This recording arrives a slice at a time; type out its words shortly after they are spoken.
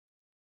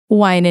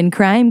Wine and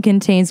Crime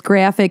contains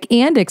graphic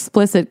and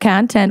explicit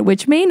content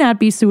which may not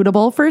be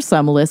suitable for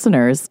some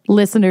listeners.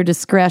 Listener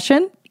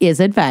discretion is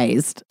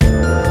advised. You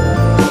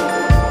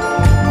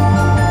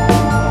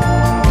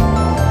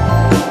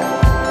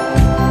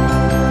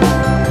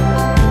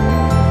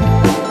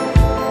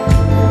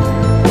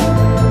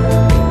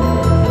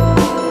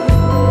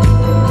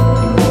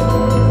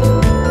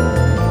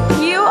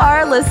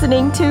are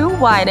listening to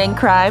Wine and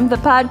Crime, the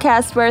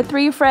podcast where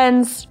three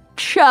friends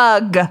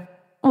chug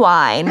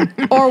wine.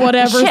 Or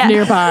whatever's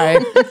nearby.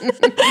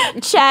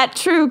 Chat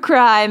true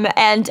crime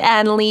and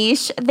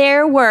unleash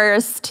their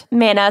worst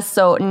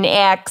Minnesotan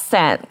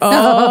accents.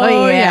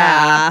 Oh,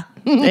 yeah.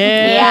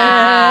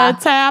 Yeah.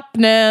 It's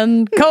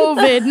happening.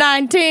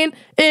 COVID-19,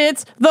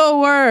 it's the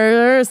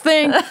worst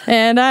thing,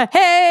 and I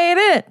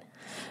hate it.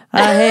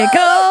 I hate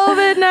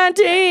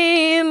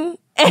COVID-19.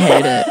 I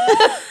hate it.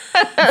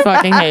 I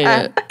fucking hate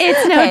it.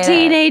 It's no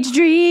teenage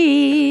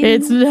dream.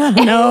 It's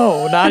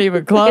no, not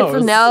even close.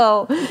 It's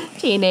no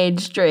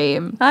teenage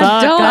dream.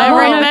 I don't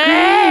want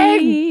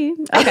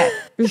to Okay.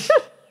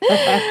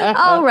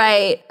 All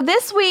right.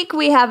 This week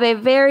we have a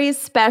very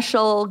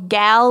special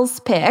Gals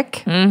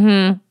Pick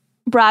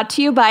brought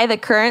to you by the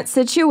current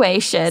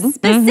situation.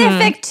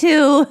 Specific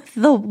to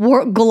the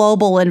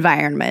global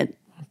environment.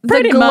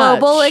 The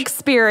global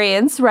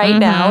experience right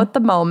now at the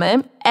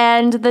moment.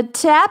 And the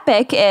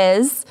topic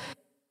is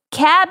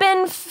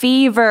cabin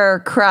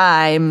fever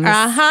crimes.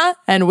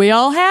 And we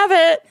all have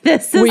it.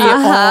 We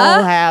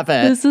all have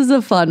it. This is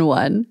a fun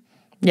one.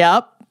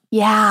 Yep.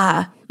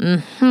 Yeah.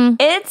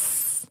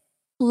 It's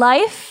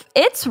life.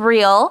 It's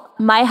real.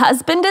 My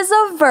husband is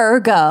a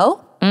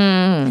Virgo.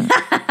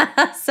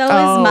 So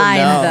is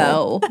mine,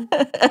 though.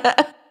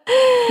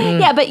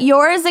 Yeah, but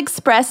yours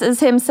expresses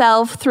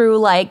himself through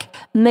like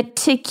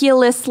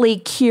meticulously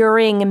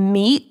curing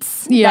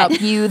meats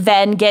that you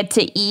then get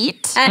to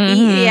eat.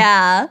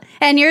 Yeah.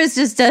 And yours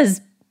just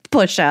does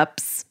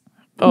push-ups.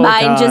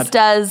 Mine just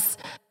does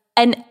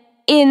an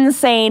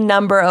insane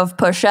number of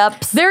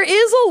push-ups. There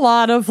is a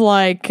lot of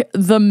like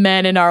the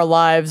men in our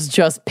lives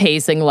just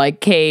pacing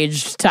like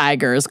caged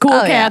tigers, cool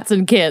cats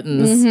and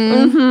kittens.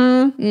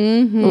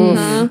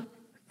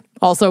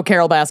 Also,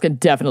 Carol Baskin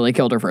definitely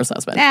killed her first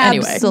husband.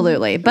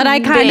 Absolutely. But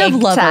I kind of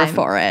love her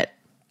for it.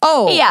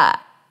 Oh. Yeah.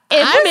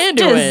 I'm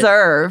into it.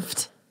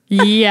 Deserved.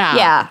 Yeah.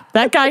 Yeah.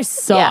 That guy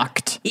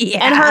sucked.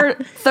 Yeah. And her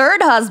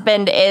third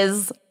husband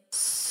is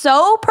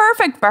so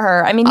perfect for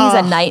her. I mean, he's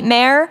a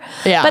nightmare.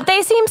 Yeah. But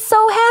they seem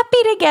so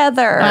happy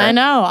together. I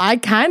know. I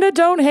kind of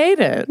don't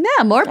hate it.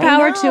 Yeah, more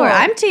power to her.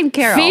 I'm Team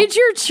Carol. Feed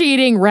your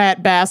cheating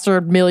rat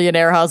bastard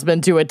millionaire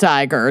husband to a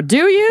tiger.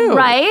 Do you?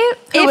 Right?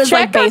 It was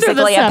like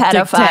basically a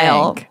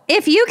pedophile. Tank.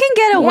 If you can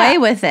get away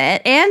with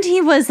it, and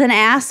he was an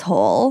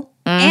asshole,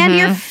 and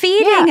you're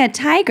feeding a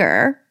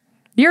tiger,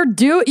 You're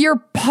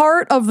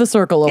part of the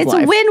circle of it's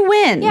life. a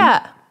win-win.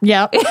 Yeah.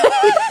 Yep.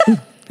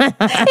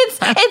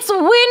 It's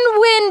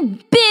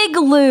win-win, big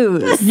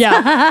lose.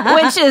 Yeah.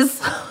 Which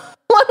is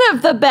one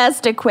of the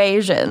best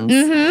equations.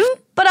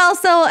 But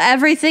also,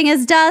 everything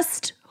is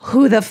dust.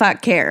 Who the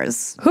fuck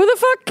cares? Who the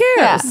fuck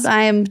cares?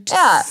 I am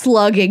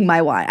slugging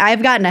my wine.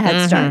 I've gotten a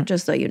head start,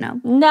 just so you know.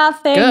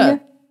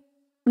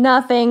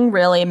 Nothing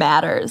really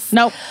matters.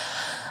 Nope.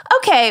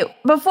 Okay,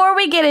 before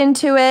we get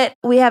into it,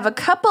 we have a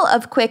couple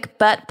of quick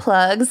butt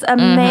plugs.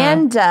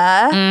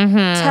 Amanda,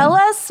 tell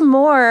us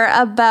more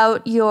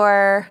about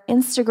your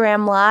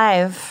Instagram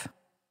Live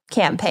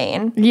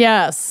campaign.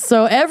 Yes.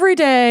 So every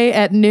day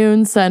at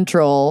noon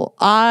Central,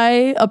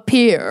 I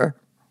appear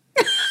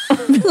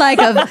Like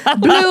a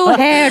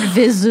blue-haired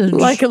visage.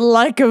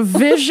 like a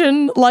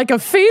vision, like a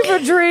fever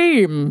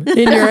dream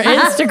in your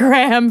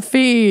Instagram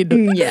feed.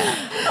 Yeah.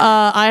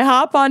 I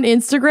hop on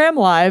Instagram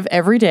Live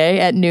every day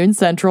at noon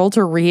Central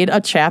to read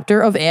a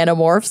chapter of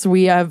Animorphs.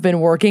 We have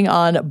been working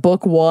on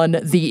book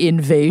 1, The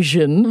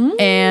Invasion.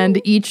 And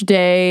each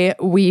day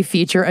we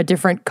feature a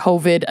different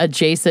COVID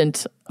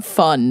adjacent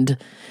fund,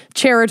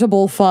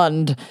 charitable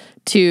fund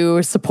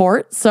to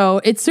support.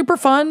 So it's super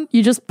fun.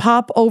 You just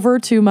pop over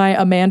to my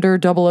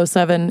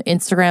Amander007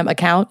 Instagram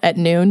account at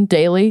noon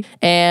daily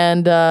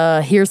and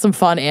hear some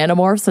fun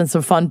Animorphs and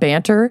some fun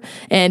banter.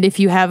 And if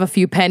you have a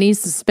few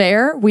pennies to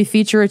spare, we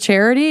feature a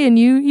charity and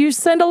you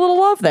send a little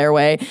love their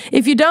way.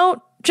 If you don't,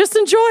 just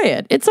enjoy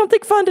it. It's something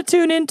fun to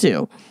tune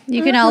into.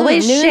 You can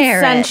always share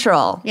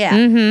Central.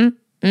 it.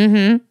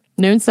 Yeah.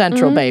 Noon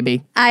Central,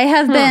 baby. I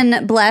have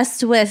been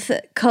blessed with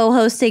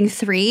co-hosting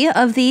 3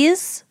 of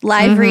these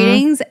live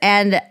readings,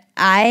 and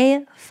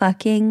I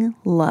fucking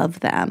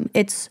love them.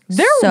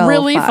 They're so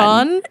really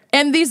fun,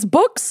 and these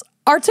books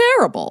are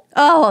terrible.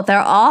 Oh, they're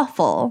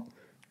awful.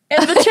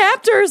 And the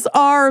chapters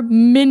are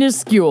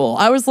minuscule.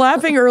 I was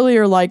laughing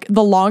earlier, like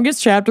the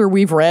longest chapter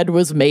we've read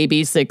was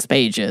maybe 6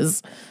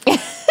 pages.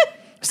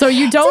 So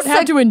you don't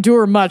have to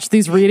endure much.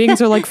 These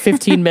readings are like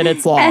 15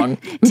 minutes long.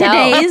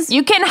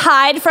 You can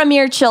hide from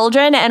your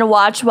children and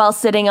watch while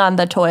sitting on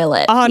the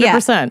toilet.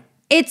 100%.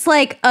 It's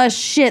like a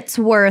shit's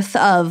worth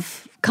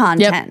of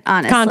content,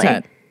 honestly.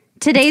 Content.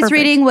 Today's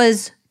reading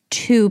was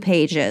 2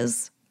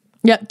 pages.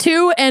 Yeah,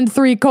 2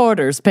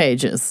 3/4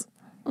 pages.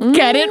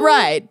 Get it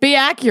right. Be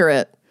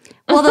accurate.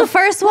 Well, the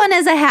first one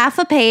is a half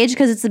a page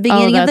because it's the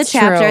beginning of the that's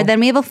chapter. true. Then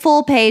we have a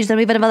full page. Then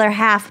we have another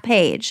half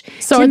page.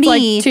 So to it's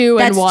me, like 2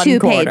 and that's 1 2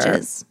 quarter.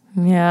 pages.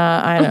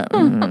 Yeah, I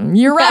don't.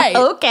 You're right.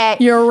 Okay.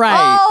 You're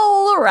right.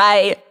 All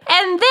right.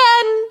 And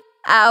then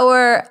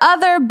our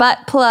other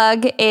butt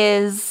plug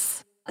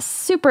is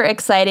super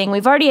exciting.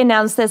 We've already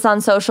announced this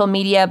on social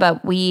media,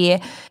 but we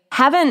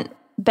haven't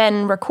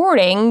been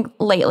recording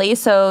lately.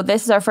 So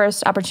this is our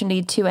first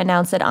opportunity to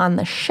announce it on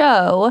the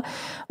show.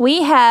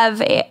 We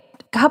have a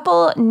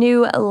couple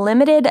new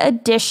limited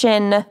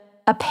edition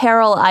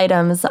apparel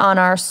items on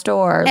our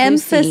store.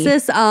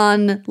 Emphasis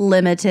on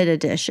limited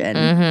edition.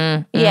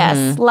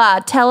 Yes. La,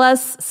 tell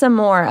us some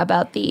more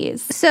about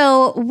these.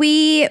 So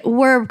we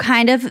were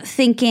kind of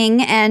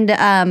thinking, and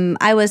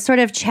I was sort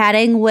of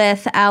chatting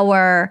with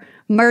our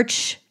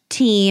merch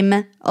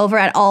team over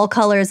at All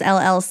Colors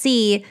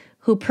LLC,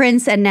 who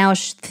prints and now,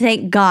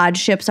 thank God,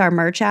 ships our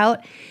merch out.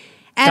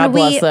 And God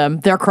bless them.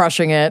 They're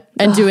crushing it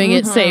and doing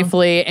it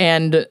safely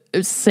and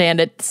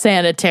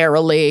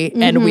sanitarily.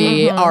 And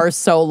we are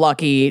so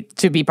lucky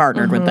to be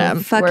partnered with them.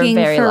 Fucking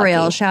very for lucky.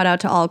 real. Shout out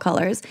to All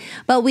Colors.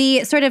 But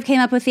we sort of came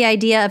up with the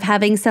idea of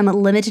having some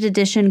limited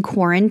edition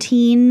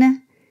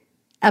quarantine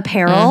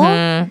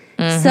apparel.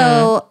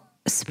 So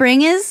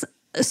spring is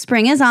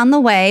on the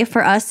way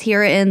for us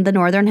here in the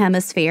Northern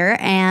Hemisphere.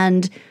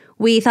 And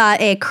we thought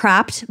a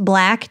cropped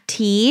black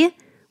tee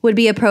would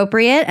be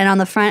appropriate. And on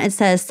the front, it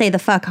says, "Stay the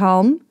fuck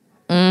home."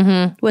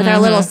 With our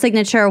little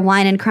signature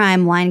wine and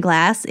crime wine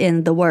glass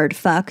in the word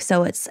fuck.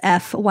 So it's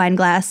F wine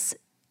glass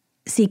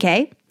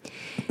CK.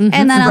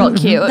 And then on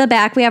the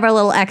back, we have our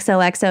little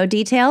XOXO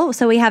detail.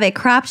 So we have a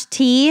cropped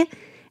tee.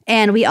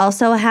 And we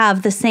also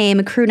have the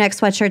same crew neck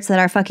sweatshirts that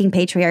our fucking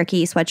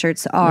patriarchy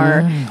sweatshirts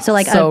are. So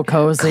like so a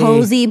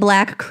cozy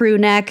black crew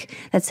neck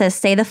that says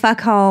 "Stay the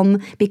fuck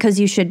home," because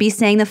you should be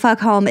staying the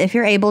fuck home if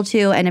you're able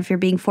to. And if you're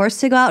being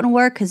forced to go out and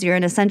work because you're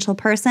an essential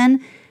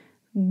person,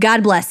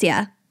 God bless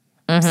you.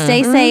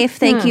 Stay safe.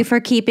 Thank you for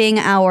keeping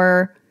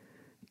our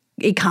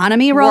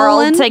economy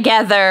rolling. World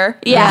together.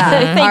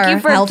 Yeah. Thank you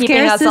for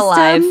keeping us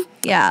alive.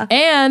 Yeah.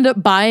 And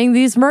buying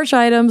these merch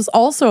items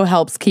also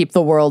helps keep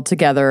the world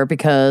together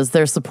because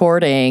they're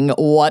supporting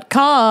what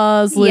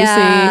cause, Lucy?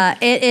 Yeah,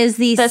 it is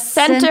the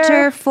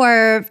Center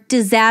for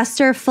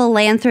Disaster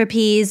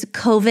Philanthropy's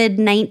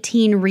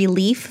COVID-19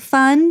 Relief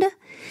Fund.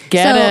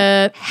 Get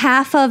it.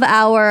 Half of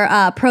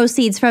our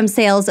proceeds from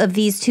sales of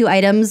these 2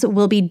 items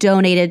will be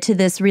donated to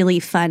this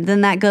relief fund.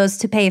 Then that goes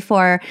to pay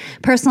for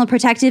personal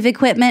protective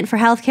equipment for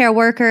healthcare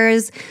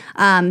workers,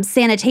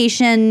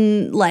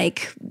 sanitation,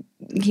 like,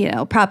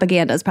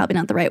 propaganda is probably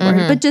not the right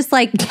word, but just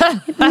like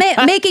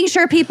making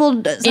sure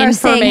people are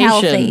staying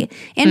healthy.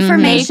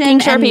 Information. Making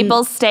sure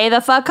people stay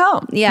the fuck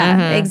home.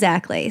 Yeah,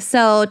 exactly.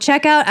 So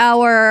check out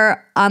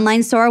our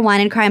online store,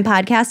 Wine and Crime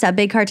Podcast at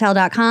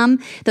bigcartel.com.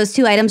 Those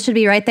 2 items should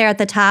be right there at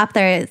the top.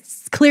 They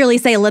clearly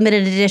say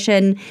limited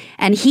edition.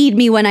 And heed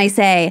me when I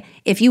say,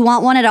 if you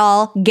want one at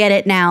all, get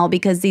it now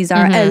because these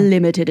are a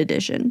limited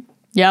edition.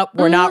 Yep,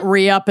 we're not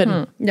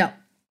re-upping. No.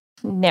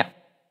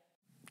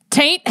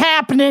 Tain't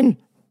happening.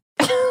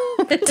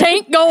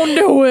 Tain't gonna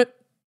do it.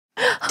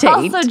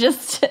 Taint.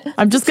 Also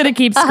I'm just gonna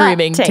keep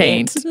screaming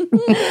taint.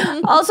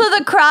 Also,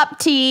 the crop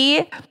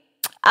tee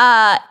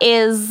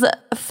is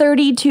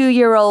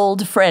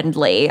 32-year-old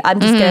friendly. I'm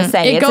just going to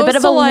say it's a bit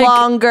of a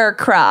longer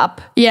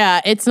crop.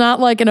 Yeah, it's not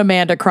like an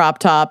Amanda crop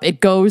top.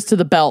 It goes to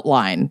the belt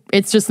line.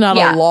 It's just not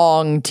a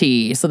long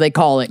tee, so they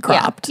call it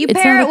cropped. You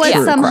It's pair not it with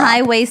true some crop.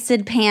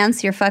 high-waisted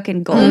pants, you're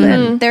fucking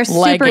golden. They're super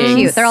Leggings.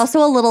 cute. They're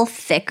also a little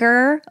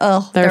thicker.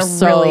 Oh, They're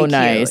so really cute.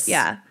 nice.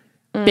 Yeah.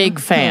 Big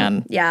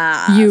fan.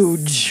 Yeah.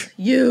 Huge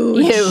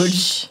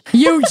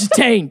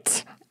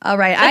taint. All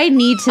right, I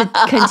need to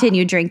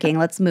continue drinking.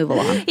 Let's move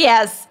along.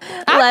 Yes,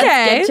 let's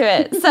get to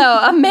it. So,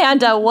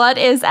 Amanda, what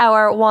is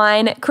our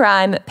wine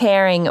crime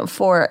pairing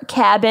for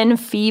cabin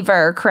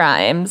fever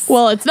crimes?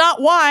 Well, it's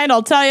not wine,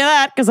 I'll tell you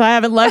that, because I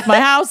haven't left my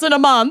house in a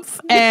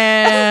month,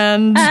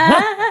 and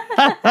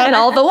And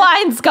all the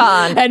wine's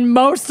gone. and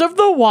most of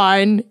the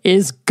wine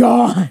is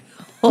gone.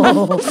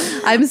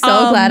 I'm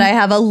so glad I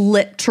have a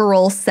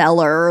literal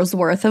cellar's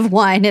worth of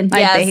wine in my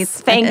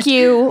basement. Thank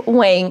you,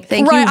 Wink.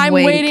 Thank Right, you,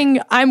 Wink.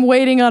 I'm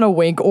waiting on a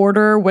Wink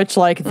order, which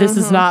this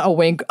is not a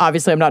Wink.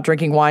 Obviously, I'm not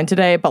drinking wine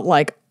today, but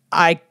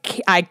I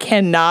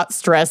cannot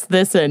stress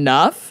this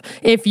enough.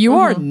 If you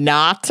are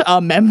not a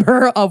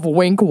member of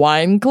Wink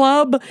Wine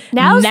Club,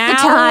 Now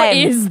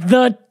is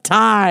the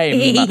time.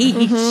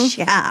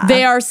 Yeah.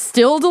 They are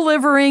still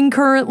delivering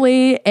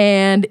currently,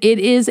 and it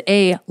is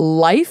a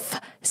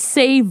life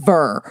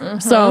saver.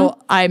 So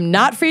I'm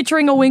not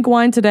featuring a Wink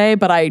wine today,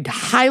 but I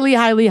highly,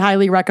 highly,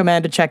 highly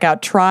recommend to check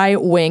out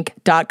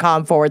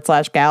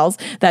trywink.com/gals.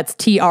 That's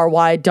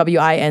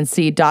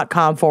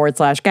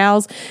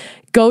TRYWINC.com/gals.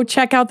 Go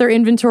check out their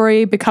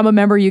inventory, become a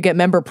member. You get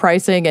member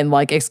pricing and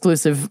like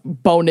exclusive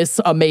bonus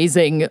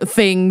amazing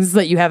things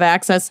that you have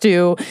access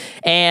to,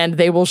 and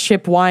they will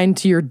ship wine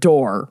to your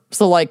door.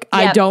 So like,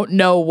 I don't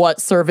know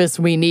what service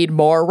we need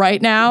more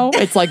right now.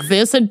 It's like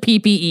this and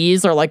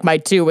PPEs are like my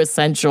two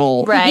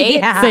essential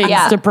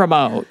things to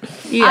promote.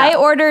 Yeah. I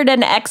ordered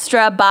an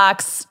extra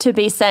box to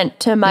be sent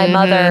to my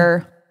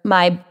mother,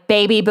 my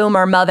baby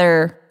boomer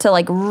mother, to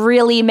like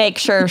really make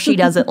sure she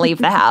doesn't leave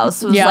the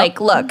house. It was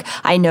like, look,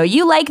 I know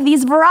you like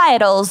these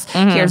varietals.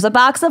 Here's a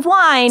box of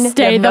wine.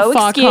 Stay the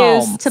fuck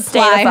home. To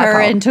fly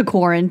her into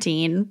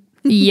quarantine.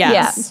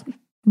 Yes. Yeah.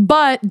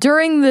 But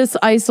during this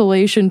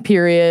isolation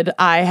period,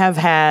 I have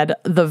had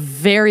the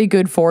very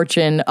good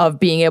fortune of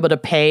being able to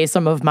pay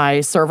some of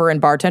my server and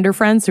bartender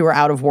friends who are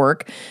out of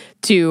work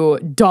to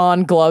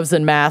don gloves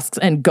and masks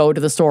and go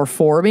to the store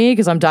for me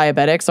because I'm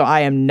diabetic, so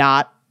I am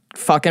not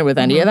fucking with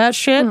any of that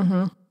shit.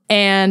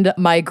 And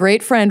my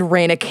great friend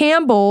Raina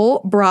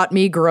Campbell brought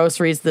me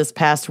groceries this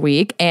past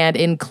week and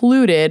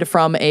included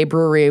from a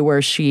brewery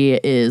where she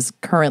is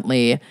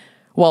currently,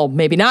 well,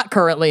 maybe not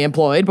currently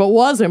employed, but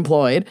was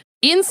employed.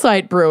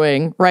 Insight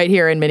Brewing right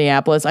here in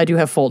Minneapolis. I do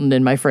have Fulton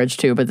in my fridge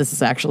too, but this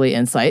is actually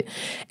Insight.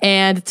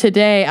 And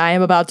today I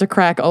am about to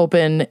crack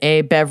open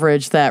a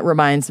beverage that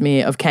reminds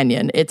me of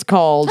Kenyon. It's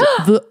called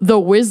the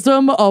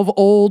Wisdom of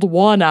Old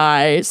One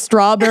Eye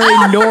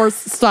Strawberry North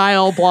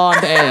Style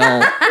Blonde Ale.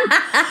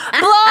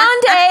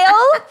 Blonde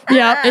ale?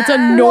 Yeah, it's a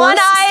North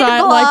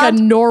style, like a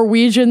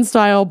Norwegian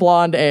style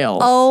blonde ale.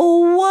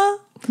 Oh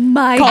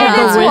my called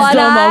God. The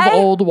Wisdom of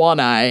Old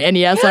One Eye. And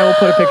yes, I will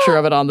put a picture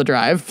of it on the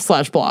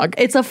drive/blog.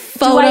 It's a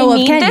photo Do I of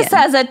need Kenyon. this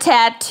as a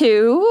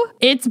tattoo?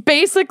 It's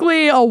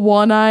basically a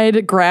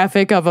one-eyed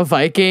graphic of a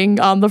Viking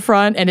on the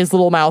front, and his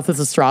little mouth is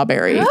a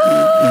strawberry.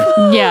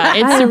 Yeah,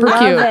 it's super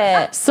cute.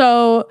 It.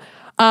 So,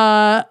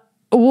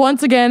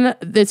 once again,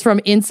 it's from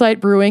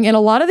Insight Brewing, and a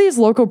lot of these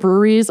local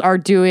breweries are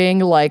doing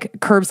like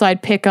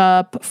curbside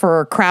pickup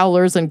for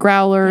crowlers and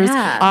growlers.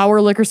 Yeah.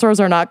 Our liquor stores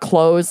are not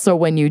closed, so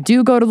when you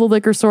do go to the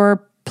liquor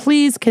store,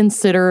 please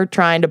consider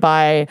trying to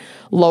buy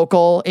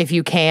local if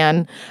you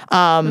can.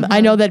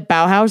 I know that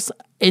Bauhaus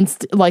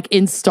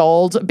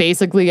installed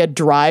basically a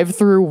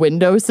drive-through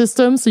window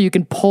system, so you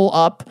can pull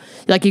up,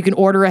 like you can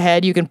order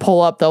ahead, you can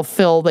pull up,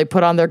 they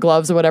put on their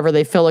gloves or whatever,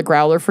 they fill a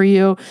growler for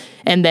you,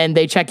 and then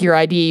they check your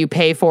ID, you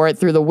pay for it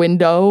through the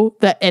window,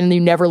 and you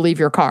never leave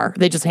your car.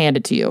 They just hand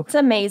it to you. It's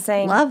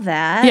amazing. Love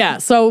that. Yeah,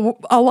 so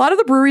a lot of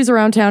the breweries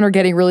around town are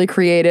getting really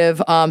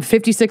creative.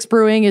 56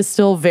 Brewing is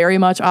still very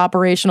much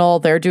operational.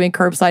 They're doing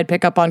curbside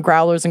pickup on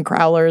growlers and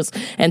crowlers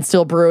and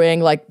still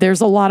brewing. Like, there's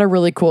a lot of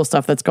really cool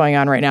stuff that's going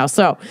on right now.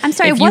 So I'm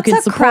sorry,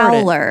 what's a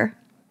crowler?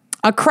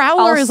 A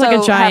crowler is like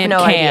a giant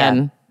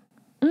can.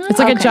 It's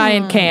like a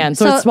giant can.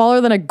 So it's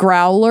smaller than a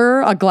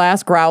growler. A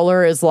glass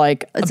growler is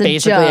like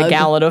basically a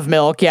gallon of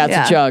milk. Yeah,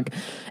 it's a jug.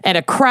 And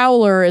a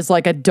crowler is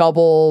like a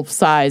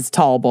double-sized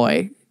tall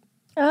boy.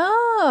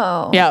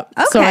 Oh. Yeah.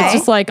 Okay. So it's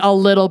just like a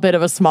little bit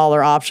of a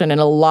smaller option, and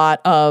a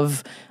lot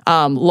of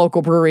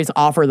local breweries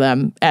offer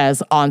them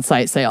as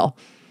on-site sale.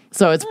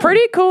 So it's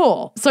pretty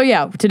cool. So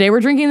yeah, today we're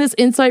drinking this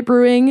Insight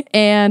Brewing,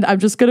 and I'm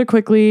just going to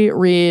quickly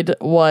read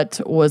what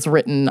was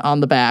written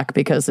on the back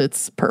because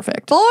it's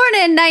perfect. Born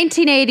in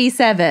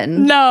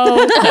 1987.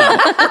 No.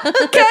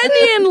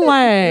 Kenyon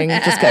Lang.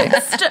 Just kidding.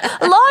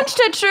 Launched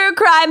a true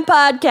crime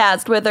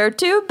podcast with her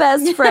two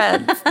best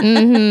friends.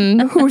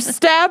 Who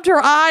stabbed her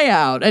eye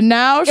out, and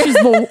now she's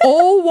the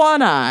old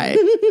one eye.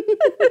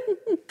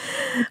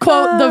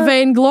 Quote, the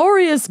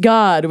vainglorious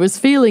god was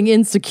feeling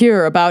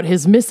insecure about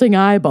his missing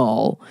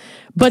eyeball.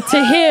 But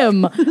to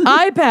him,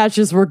 eye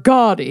patches were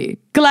gaudy,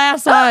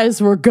 glass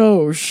eyes were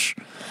gauche.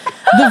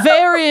 The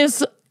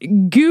various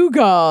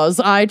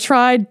gewgaws I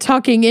tried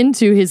tucking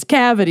into his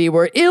cavity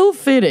were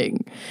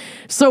ill-fitting.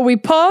 So we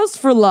paused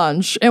for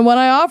lunch, and when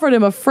I offered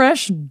him a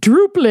fresh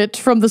drooplet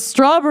from the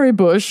strawberry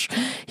bush,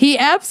 he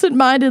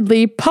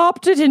absent-mindedly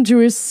popped it into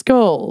his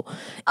skull.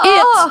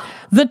 It,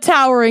 the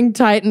towering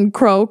titan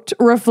croaked,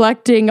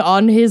 reflecting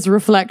on his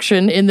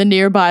reflection in the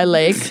nearby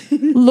lake,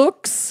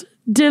 looks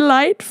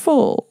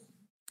delightful.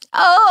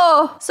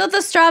 Oh. So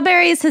the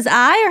strawberry is his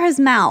eye or his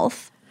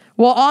mouth?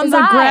 Well, on His the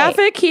eye.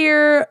 graphic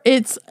here,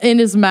 it's in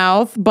his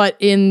mouth, but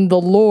in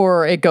the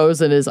lore, it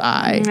goes in his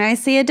eye. I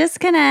see a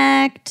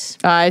disconnect.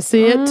 I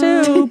see it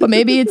too, but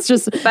maybe it's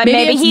just. But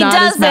maybe it's he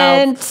not his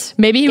mouth. doesn't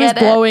Maybe he was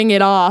get it. blowing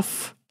it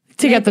off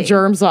to get the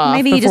germs off.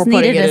 Maybe he before just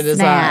putting needed it in a his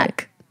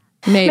snack.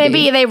 eye.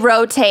 Maybe they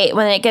rotate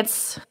when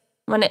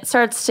it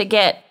starts to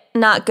get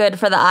not good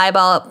for the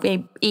eyeball.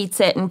 He eats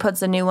it and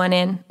puts a new one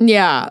in.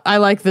 Yeah, I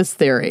like this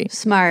theory.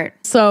 Smart.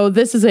 So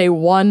this is a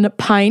 1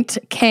 pint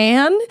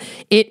can.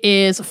 It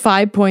is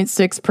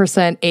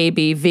 5.6%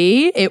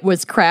 ABV. It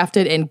was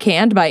crafted and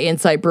canned by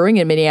Insight Brewing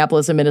in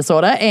Minneapolis and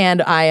Minnesota,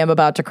 and I am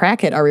about to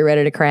crack it. Are we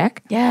ready to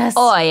crack? Yes.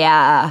 Oh,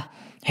 yeah.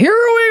 Here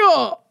we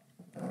go.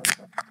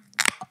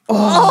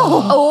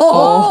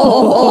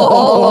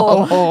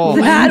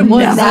 That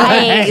was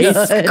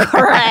Nice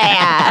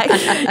crack.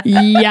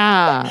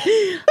 Yeah.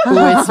 Ooh,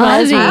 it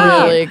smells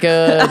really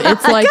good.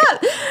 It's like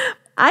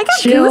I got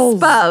Chills.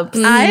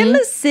 goosebumps. I'm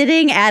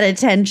sitting at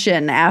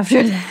attention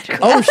after that.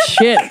 Oh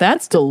shit,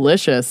 that's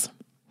delicious.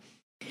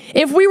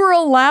 If we were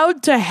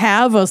allowed to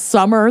have a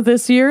summer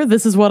this year,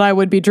 this is what I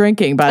would be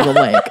drinking by the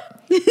lake.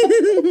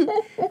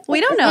 We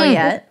don't know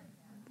yet.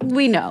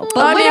 We know.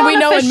 But I mean, we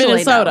know in officially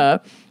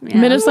Minnesota. Yeah.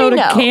 Minnesota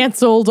We know.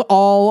 canceled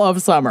all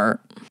of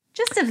summer.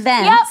 Just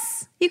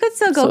events. You could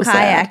still go So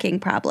sad. kayaking,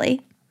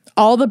 probably.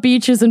 All the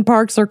beaches and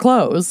parks are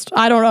closed.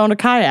 I don't own a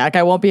kayak.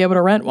 I won't be able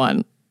to rent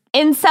one.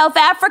 In South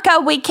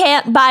Africa, we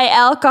can't buy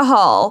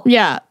alcohol.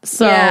 Yeah,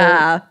 so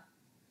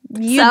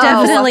You So,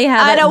 definitely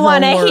have I it don't the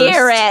want to worst.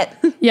 hear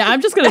it. yeah,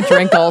 I'm just gonna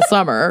drink all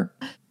summer.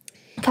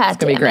 God It's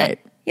gonna be great.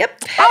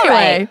 Yep.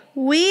 Anyway,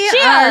 We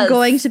Cheers. are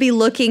going to be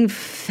looking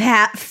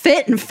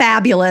fit and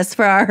fabulous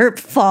for our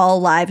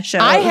fall live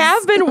shows. I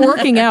have been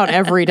working out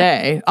every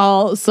day.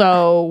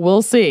 So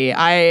we'll see.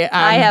 I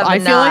have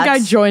feel like not. I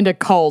joined a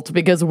cult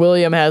because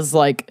William has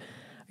like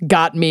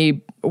got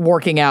me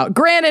working out.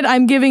 Granted,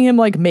 I'm giving him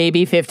like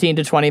maybe 15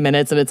 to 20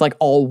 minutes and it's like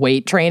all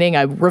weight training.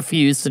 I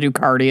refuse to do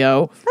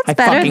cardio. I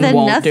better fucking than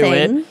won't do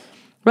nothing. it.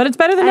 But it's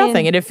better than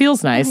nothing and it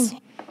feels nice.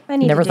 I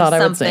need Never to do thought I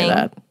would something. say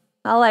that.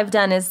 All I've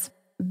done is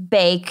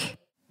bake.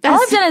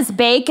 All I've done is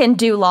bake and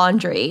do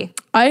laundry.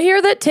 I hear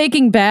that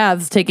taking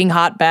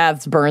hot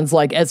baths burns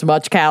like as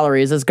much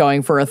calories as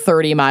going for a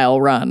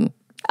 30-mile run.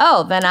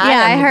 Oh, then I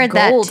Yeah, I am heard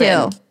that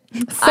golden. too.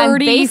 30 full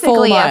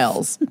basically a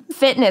miles.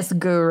 Fitness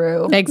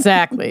guru.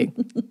 Exactly.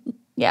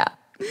 Yeah.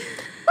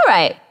 All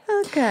right.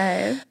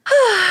 Okay.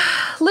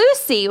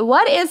 Lucy,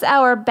 what is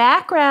our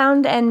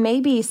background and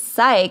maybe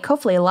psych,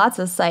 hopefully lots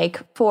of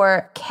psych,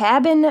 for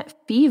cabin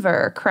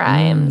fever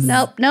crimes?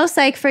 Nope. No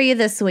psych for you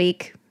this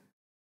week.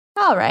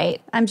 All right.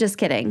 I'm just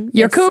kidding.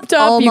 You're It's cooped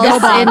up, you go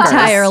almost bonkers.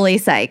 entirely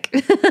psych.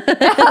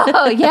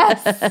 Oh,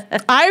 yes.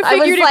 I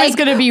figured it was like,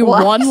 going to be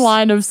what? one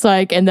line of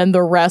psych and then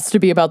the rest to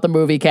be about the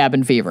movie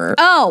Cabin Fever.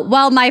 Oh,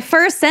 well, my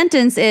first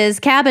sentence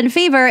is Cabin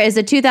Fever is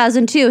a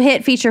 2002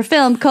 hit feature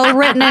film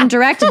co-written and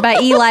directed by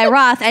Eli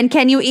Roth. And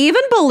can you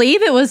even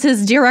believe it was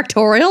his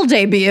directorial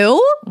debut?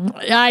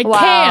 I Wow.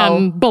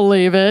 can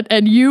believe it.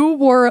 And you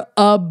were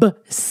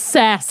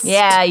obsessed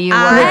Yeah, you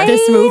with were.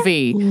 this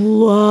movie.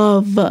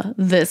 Love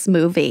this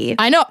movie.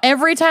 I know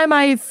every time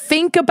I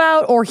think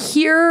about or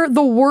hear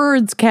the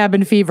words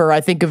Cabin Fever,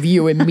 I think of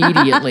you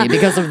immediately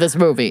because of this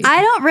movie.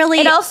 I don't really...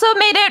 It also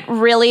made it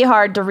really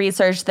hard to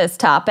research this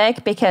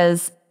topic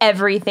because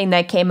everything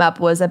that came up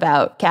was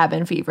about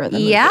cabin fever. The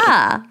movie.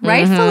 Yeah,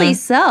 rightfully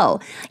so.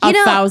 You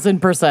know,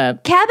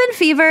 1,000%. Cabin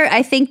Fever,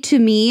 I think to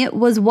me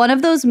was one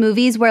of those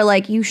movies where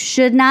like you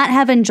should not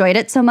have enjoyed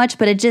it so much,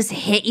 but it just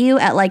hit you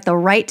at like the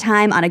right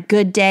time on a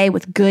good day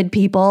with good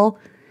people.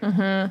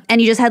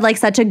 And you just had like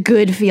such a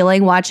good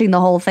feeling watching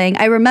the whole thing.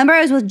 I remember I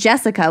was with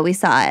Jessica. We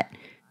saw it.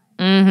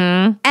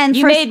 And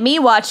You made me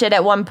watch it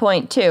at one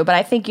point too, but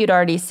I think you'd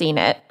already seen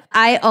it.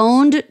 I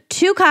owned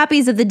 2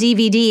 copies of the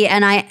DVD,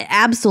 and I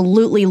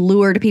absolutely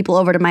lured people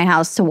over to my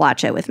house to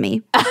watch it with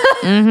me.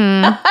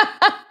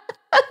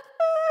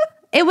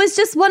 It was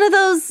just one of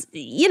those,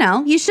 you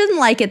know, you shouldn't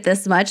like it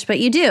this much, but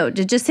you do.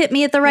 It just hit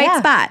me at the right Yeah.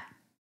 spot.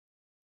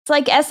 It's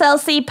like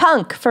SLC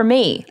Punk for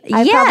me.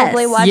 I Yes.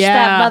 probably watched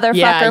that motherfucker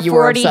yeah, you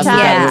were 40 obsessed times.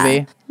 with that Yeah.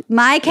 movie.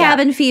 My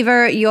Cabin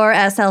Fever, your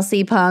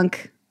SLC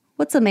Punk.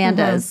 What's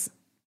Amanda's?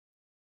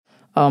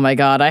 Oh my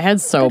God, I had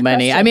so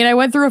many. question. I mean, I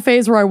went through a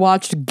phase where I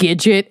watched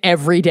Gidget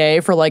every day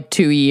for like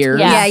 2 years.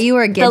 Yeah, you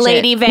were a The Gidget.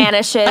 lady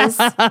vanishes.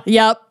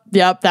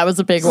 Yep, that was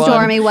a big one.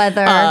 Stormy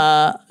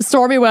Weather.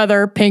 Stormy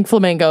Weather, Pink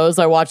Flamingos.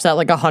 I watched that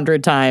like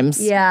 100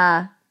 times.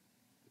 Yeah.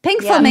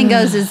 Pink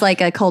Flamingos is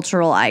like a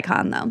cultural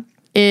icon, though.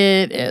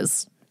 It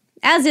is.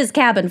 As is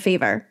Cabin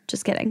Fever.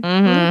 Just kidding.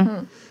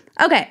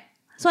 Okay.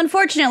 So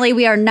unfortunately,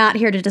 we are not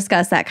here to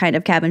discuss that kind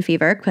of Cabin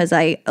Fever because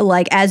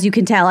as you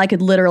can tell, I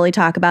could literally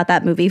talk about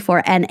that movie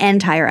for an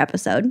entire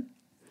episode.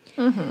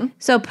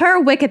 So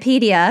per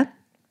Wikipedia,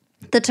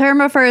 the term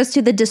refers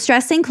to the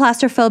distressing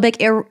claustrophobic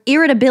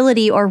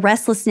irritability or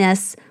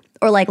restlessness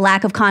or like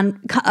lack of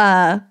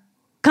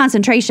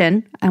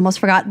concentration. I almost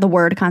forgot the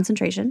word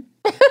concentration.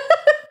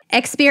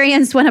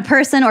 Experienced when a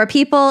person or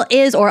people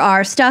is or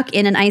are stuck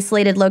in an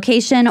isolated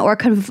location or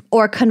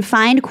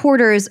confined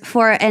quarters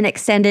for an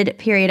extended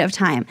period of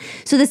time.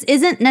 So this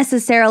isn't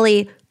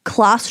necessarily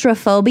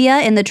claustrophobia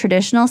in the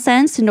traditional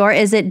sense, nor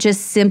is it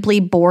just simply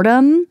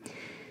boredom.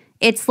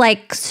 It's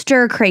like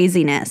stir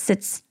craziness.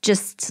 It's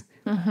just,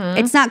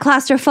 it's not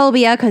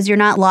claustrophobia because you're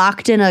not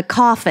locked in a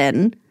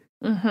coffin.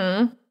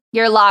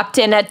 You're locked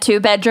in a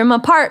 2-bedroom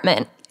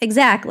apartment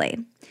Exactly.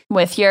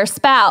 with your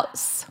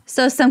spouse.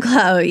 So some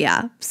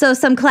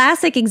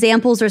classic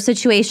examples or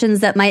situations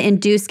that might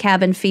induce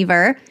cabin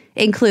fever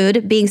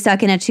include being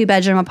stuck in a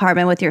 2-bedroom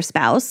apartment with your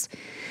spouse,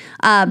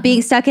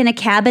 being stuck in a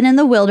cabin in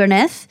the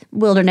wilderness.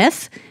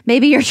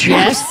 Maybe you're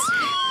trapped.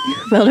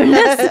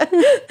 Wilderness.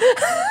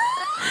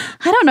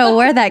 I don't know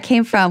where that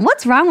came from.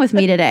 What's wrong with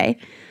me today?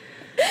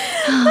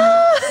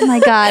 Oh my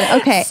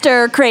God. Okay.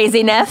 Stir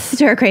craziness.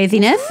 Stir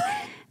craziness.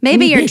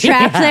 Maybe you're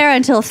trapped there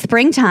until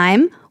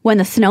springtime when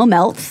the snow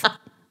melts.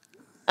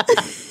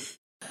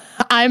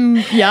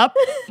 Yep.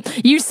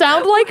 You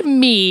sound like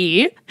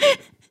me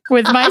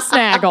with my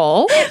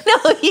snaggle.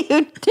 No, you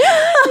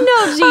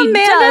no, she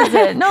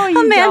doesn't. No, you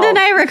Amanda don't. and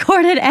I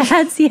recorded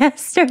ads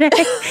yesterday.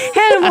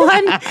 And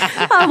one,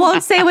 I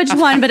won't say which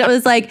one, but it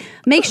was like,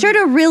 make sure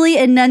to really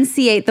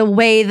enunciate the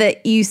way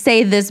that you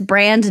say this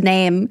brand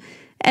name.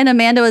 And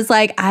Amanda was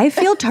like, I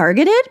feel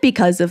targeted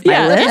because of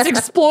my lisp. It's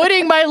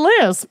exploiting my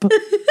lisp.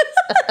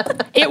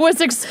 It was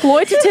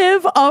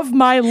exploitative of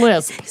my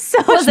lisp. So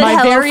Was it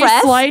My very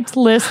HelloFresh? slight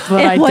lisp that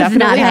It I was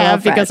definitely not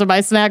have HelloFresh. because of my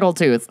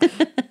snaggletooth.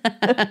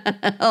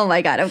 Oh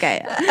my God.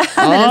 Okay. I'm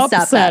going to stop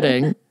that.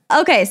 Upsetting.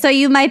 Okay, so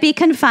you might be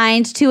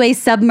confined to a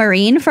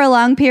submarine for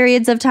long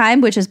periods of time,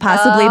 which is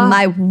possibly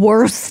my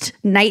worst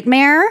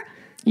nightmare.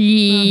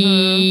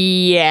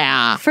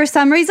 Yeah. For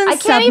some reason, I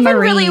can't even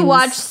really submarines-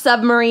 watch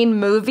submarine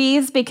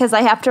movies because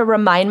I have to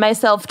remind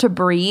myself to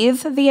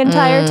breathe the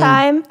entire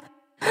time.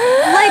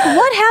 Like,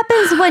 what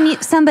happens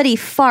when somebody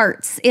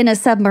farts in a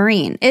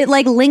submarine? It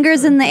like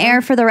lingers in the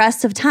air for the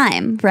rest of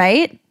time,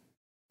 right?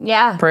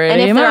 Yeah. Pretty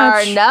and if there are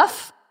much.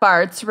 enough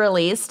farts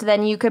released,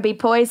 then you could be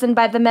poisoned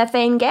by the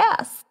methane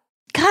gas.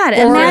 God,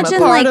 Or imagine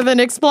part like of an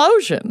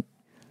explosion.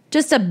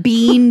 just a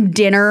bean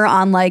dinner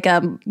on like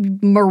a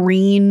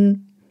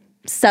marine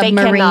submarine.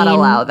 They cannot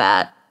allow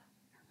that.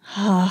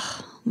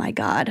 Oh my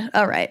God.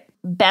 All right.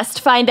 Best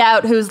find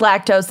out who's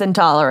lactose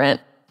intolerant.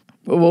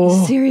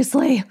 Oh.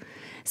 Seriously.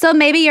 So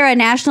maybe you're a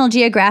National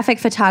Geographic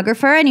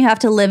photographer and you have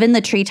to live in the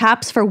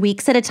treetops for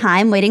weeks at a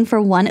time waiting for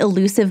one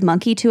elusive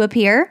monkey to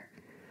appear.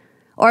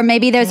 Or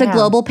maybe there's a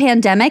global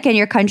pandemic and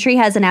your country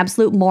has an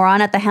absolute moron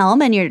at the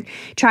helm and you're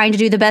trying to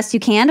do the best you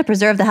can to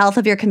preserve the health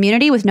of your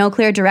community with no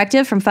clear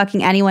directive from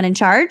fucking anyone in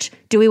charge.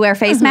 Do we wear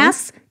face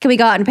masks? Can we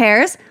go out in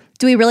pairs?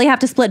 Do we really have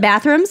to split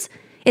bathrooms?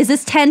 Is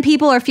this 10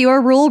 people or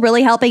fewer rule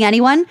really helping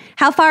anyone?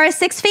 How far is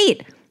 6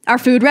 feet? Are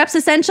food reps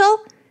essential?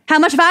 How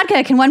much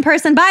vodka can one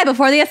person buy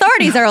before the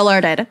authorities are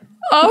alerted?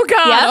 Oh,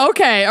 God. Yep.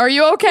 Okay. Are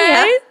you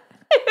okay?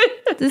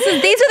 These are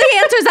the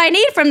answers I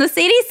need from the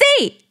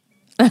CDC.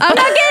 I'm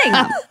not getting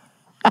them.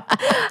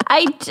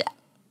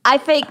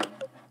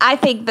 I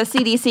think the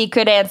CDC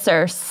could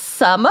answer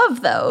some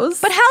of those.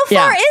 But how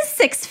far Yeah. is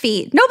 6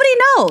 feet? Nobody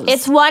knows.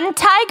 It's one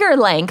tiger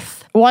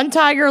length. One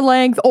tiger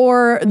length,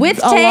 or With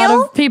a tail?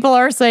 lot of people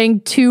are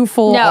saying 2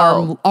 full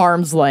No.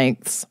 arms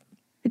lengths.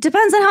 It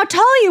depends on how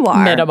tall you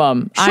are.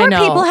 Minimum. I Short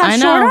know, people have I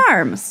know. short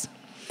arms.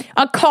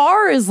 A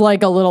car is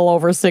like a little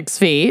over 6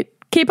 feet.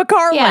 Keep a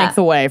car Yeah. length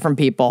away from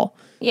people.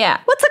 Yeah.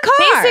 What's a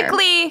car?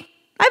 Basically,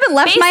 I haven't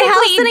left my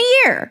house in a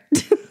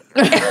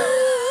year.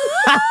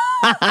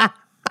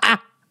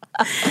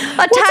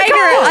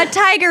 A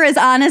tiger is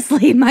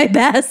honestly my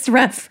best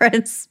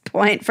reference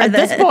point for At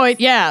this point,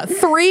 yeah,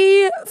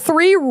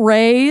 three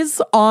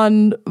rays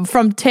on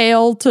from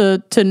tail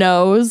to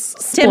nose,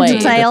 Tip to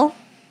splayed. tail.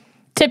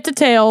 Tip to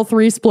tail,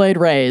 3 splayed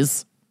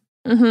rays.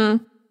 see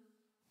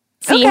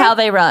Okay. how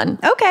they run.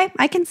 Okay,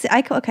 I can see.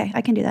 Okay,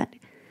 I can do that.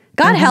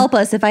 God help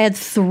us if I had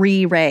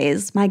 3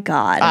 rays. My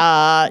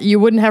God, You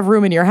wouldn't have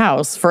room in your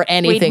house for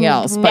anything We'd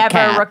else but never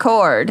cat.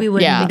 record. we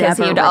would yeah. because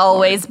never you'd record.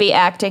 always be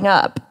acting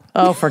up.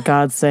 Oh, for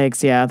God's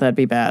sakes, yeah, that'd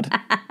be bad.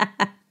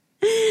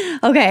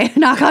 Okay,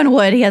 knock on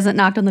wood. He hasn't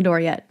knocked on the door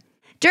yet.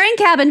 During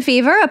cabin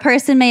fever, a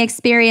person may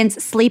experience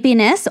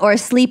sleepiness or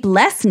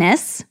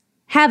sleeplessness,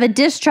 have a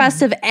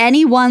distrust of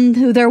anyone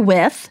who they're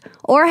with,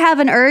 or have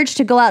an urge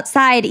to go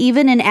outside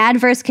even in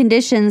adverse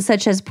conditions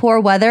such as poor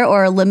weather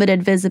or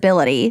limited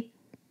visibility.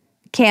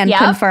 Can Yep.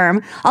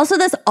 confirm. Also,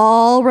 this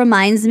all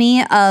reminds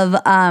me of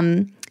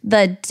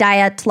the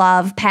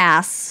Dyatlov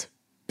Pass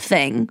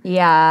thing.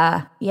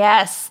 Yeah.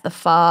 Yes. The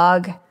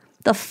fog.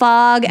 The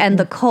fog and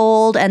the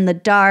cold and the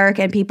dark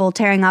and people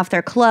tearing off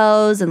their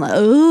clothes and like,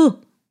 ooh.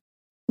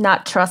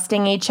 Not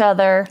trusting each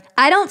other.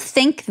 I don't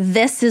think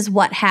this is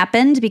what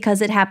happened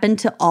because it happened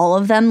to all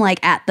of them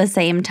like at the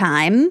same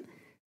time.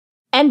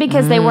 And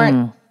because they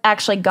weren't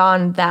actually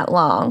gone that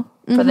long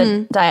for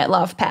the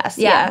Dyatlov Pass.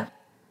 Yeah.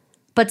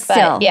 But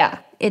still, yeah.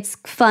 it's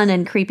fun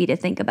and creepy to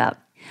think about.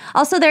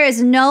 Also, there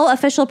is no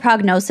official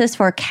prognosis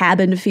for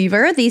cabin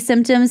fever. These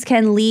symptoms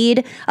can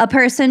lead a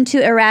person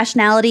to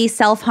irrationality,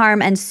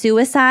 self-harm, and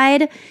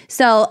suicide.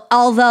 So,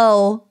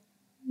 although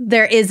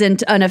there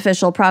isn't an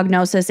official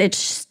prognosis, it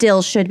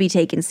still should be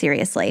taken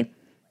seriously.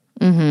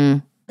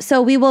 So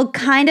we will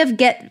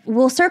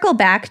we'll circle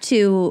back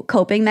to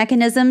coping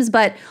mechanisms,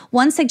 but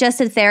one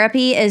suggested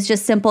therapy is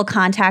just simple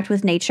contact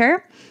with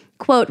nature.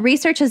 Quote,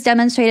 research has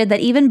demonstrated that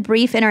even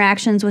brief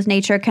interactions with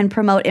nature can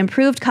promote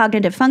improved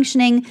cognitive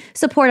functioning,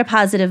 support a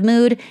positive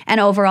mood, and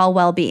overall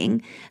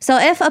well-being. So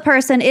if a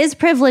person is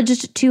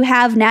privileged to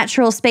have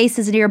natural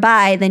spaces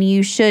nearby, then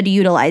you should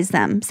utilize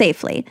them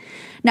safely.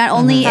 Not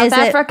only is South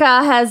it...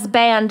 Africa has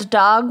banned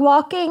dog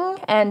walking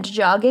and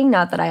jogging.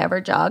 Not that I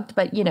ever jogged,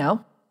 but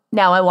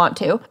now I want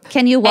to.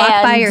 Can you walk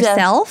by And,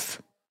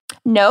 yourself?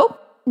 Nope.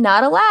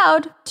 Not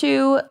allowed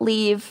to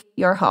leave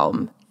your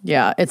home.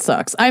 Yeah, it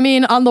sucks. I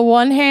mean, on the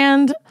one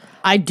hand,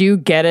 I do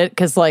get it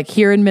because, like,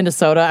 here in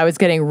Minnesota, I was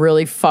getting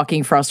really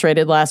fucking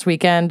frustrated last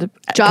weekend.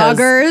 'cause-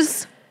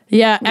 Joggers?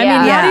 Yeah, I mean,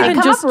 Yeah. not They even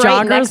come just up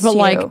right next joggers, but to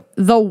like you.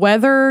 the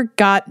weather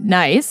got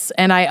nice,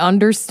 and I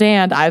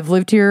understand. I've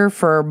lived here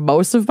for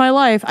most of my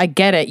life. I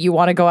get it. You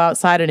want to go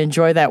outside and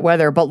enjoy that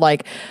weather, but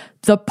like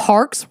the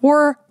parks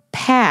were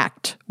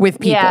packed with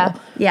people. Yeah.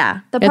 Yeah.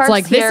 The It's parks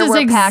like, this here is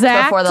were packed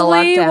before the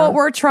exactly lockdown. what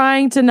we're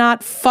trying to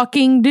not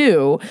fucking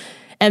do.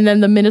 And then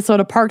the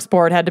Minnesota Parks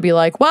Board had to be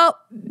like, well,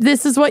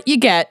 this is what you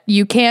get.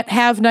 You can't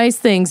have nice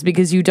things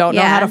because you don't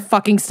know how to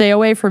fucking stay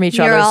away from each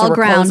You're other. all So we're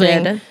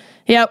grounded. closing.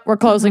 Yep, we're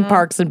closing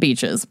parks and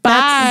beaches.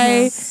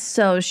 Bye.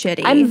 So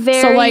shitty. I'm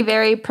very, like-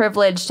 very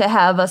privileged to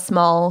have a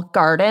small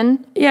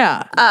garden.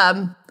 Yeah.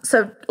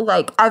 So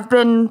like I've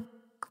been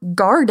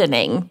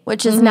gardening,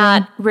 which is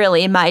not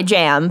really my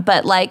jam,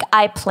 but like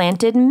I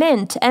planted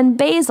mint and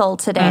basil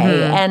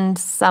today and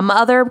some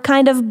other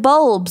kind of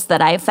bulbs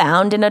that I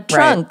found in a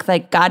trunk.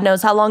 Like God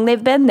knows how long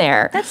they've been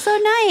there. That's so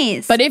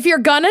nice. But if you're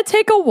gonna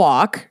take a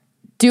walk,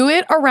 do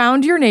it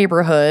around your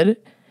neighborhood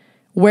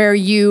where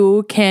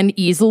you can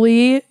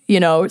easily,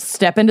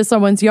 step into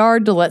someone's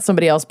yard to let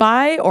somebody else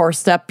by or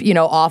step,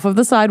 off of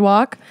the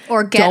sidewalk.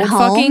 or get Don't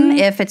home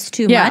if it's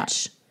too Yeah.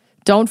 much.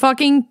 Don't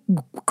fucking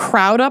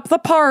crowd up the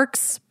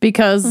parks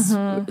because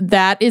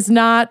that is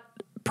not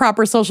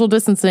proper social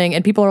distancing.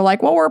 And people are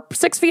like, well, we're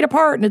 6 feet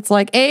apart. And it's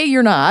like, A,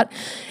 you're not.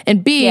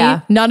 And B,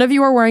 none of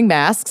you are wearing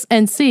masks.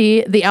 And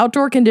C, the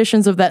outdoor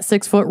conditions of that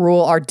 6 foot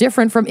rule are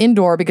different from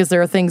indoor because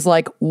there are things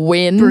like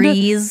wind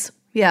Breeze.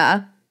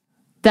 Yeah.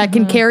 that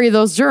can carry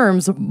those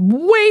germs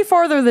way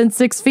farther than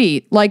 6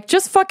 feet. Like,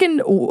 just fucking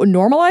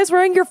normalize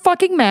wearing your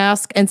fucking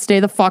mask and stay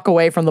the fuck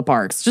away from the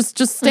parks. Just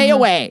stay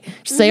away.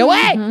 Just stay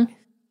away.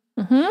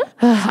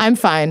 I'm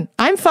fine.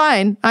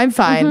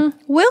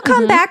 We'll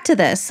come back to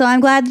this. So I'm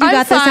glad you I'm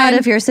got this out fine.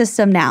 of your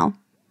system now.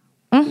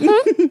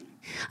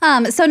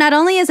 So not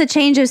only is a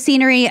change of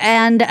scenery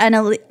and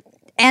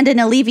an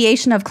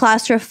alleviation of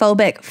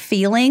claustrophobic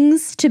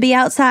feelings to be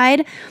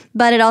outside,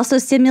 but it also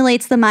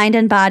stimulates the mind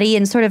and body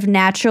and sort of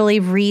naturally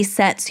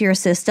resets your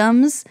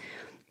systems.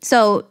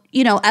 So,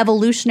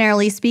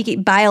 evolutionarily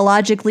speaking,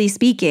 biologically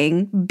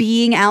speaking,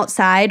 being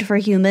outside for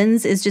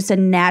humans is just a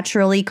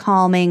naturally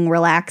calming,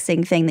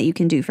 relaxing thing that you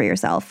can do for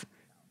yourself.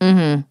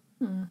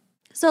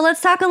 So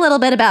let's talk a little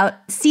bit about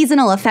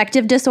seasonal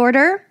affective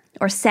disorder,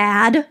 or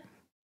SAD,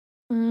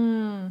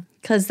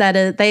 because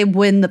they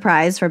win the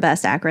prize for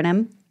best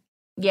acronym.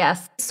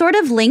 Yes. Sort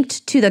of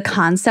linked to the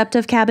concept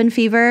of cabin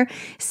fever,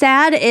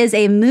 SAD is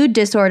a mood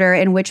disorder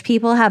in which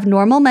people have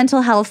normal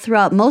mental health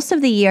throughout most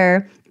of the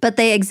year, but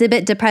they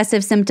exhibit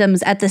depressive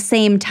symptoms at the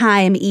same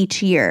time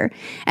each year.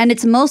 And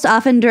it's most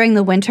often during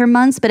the winter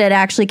months, but it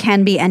actually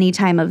can be any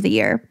time of the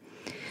year.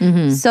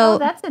 So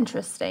That's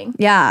interesting.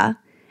 yeah.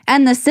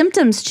 And the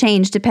symptoms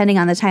change depending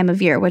on the time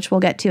of year, which we'll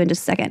get to in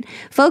just a second.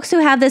 Folks who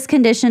have this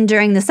condition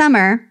during the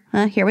summer,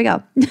 here we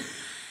go.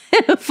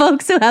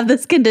 Folks who have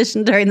this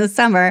condition during the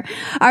summer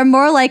are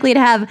more likely to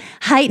have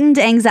heightened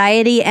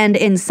anxiety and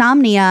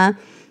insomnia,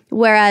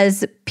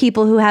 whereas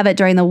people who have it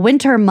during the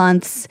winter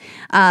months,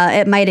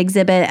 it might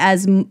exhibit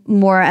as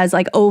more as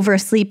like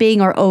oversleeping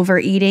or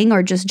overeating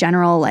or just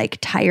general like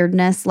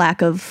tiredness,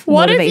 lack of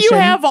What motivation. if you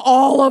have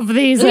all of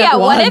these Yeah, at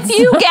what once? if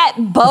you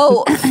get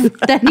both?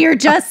 Then you're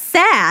just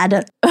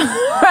sad.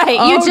 Right.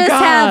 You Oh, just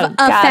God. have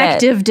Got it.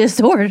 affective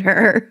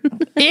disorder.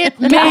 It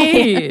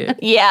me.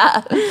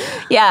 Yeah.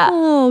 Yeah.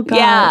 Oh, God.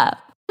 Yeah.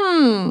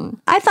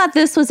 I thought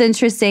this was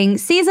interesting.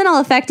 Seasonal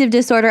affective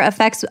disorder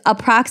affects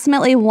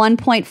approximately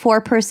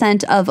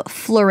 1.4% of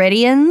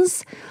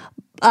Floridians,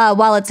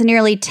 while it's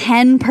nearly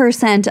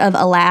 10% of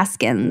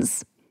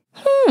Alaskans.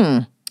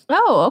 Oh,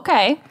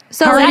 okay.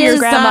 So How are it your is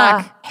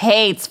Grandma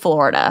hates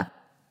Florida.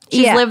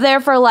 She's Yeah. lived there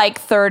for like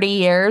 30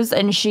 years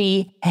and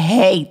she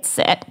hates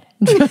it.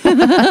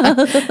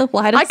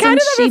 why I kind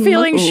of have a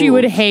feeling she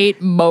would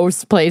hate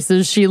most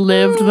places she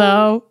lived,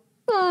 though.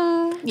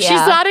 Yeah.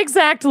 She's not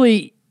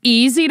exactly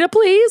easy to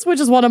please, which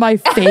is one of my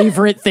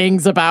favorite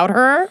things about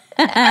her.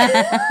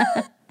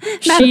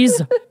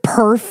 She's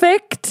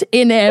perfect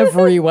in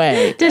every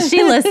way. Does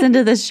she listen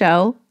to the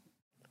show?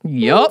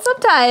 Yup.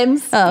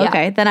 Sometimes. Oh, Yeah.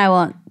 okay. Then I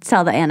won't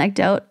tell the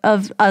anecdote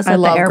of us I at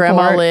the love airport.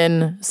 Grandma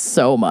Lynn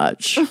so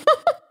much.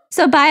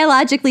 So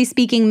biologically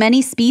speaking,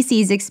 many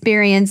species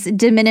experience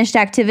diminished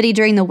activity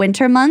during the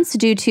winter months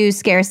due to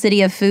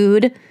scarcity of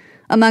food,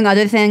 among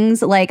other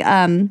things like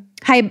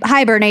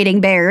hibernating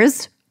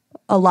bears,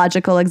 a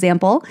logical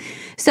example.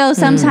 So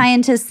some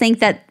scientists think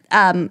that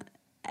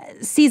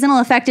seasonal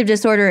affective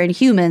disorder in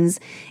humans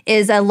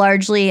is a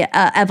largely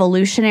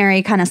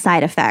evolutionary kind of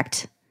side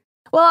effect.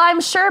 Well, I'm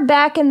sure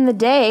back in the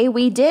day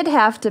we did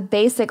have to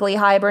basically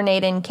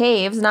hibernate in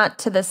caves, not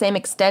to the same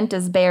extent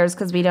as bears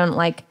because we don't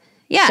like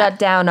shut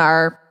down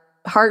our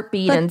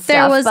heartbeat But and there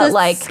stuff. was But a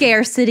like,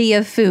 scarcity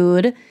of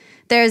food.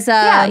 There's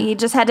yeah, you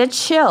just had to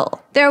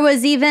chill. There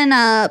was even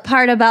a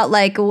part about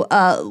like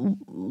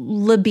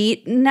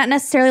not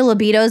necessarily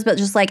libidos, but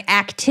just like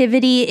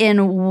activity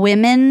in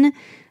women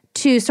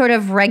to sort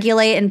of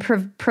regulate and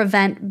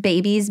prevent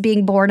babies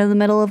being born in the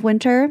middle of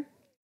winter.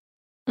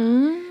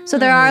 So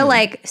there are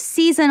like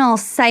seasonal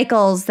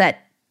cycles that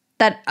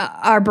that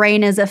our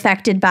brain is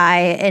affected by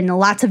in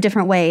lots of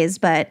different ways.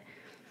 But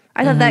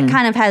I thought that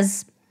kind of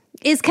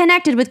is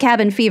connected with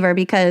cabin fever,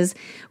 because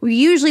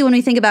usually when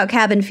we think about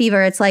cabin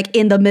fever, it's like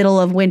in the middle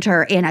of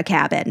winter in a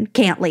cabin,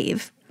 can't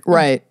leave.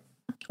 Right.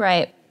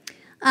 Right.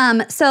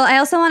 So I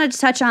also wanted to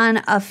touch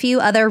on a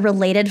few other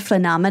related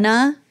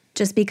phenomena,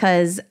 just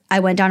because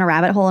I went down a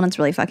rabbit hole and it's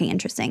really fucking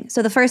interesting.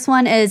 So the first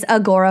one is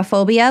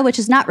agoraphobia, which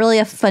is not really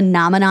a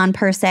phenomenon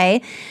per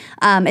se.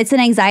 It's an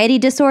anxiety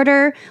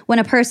disorder when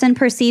a person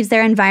perceives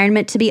their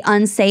environment to be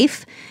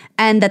unsafe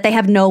and that they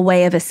have no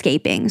way of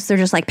escaping. So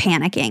they're just like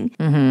panicking.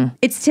 Mm-hmm.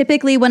 It's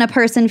typically when a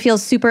person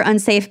feels super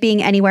unsafe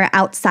being anywhere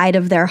outside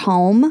of their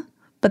home,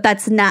 but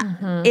that's not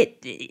it.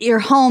 Your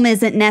home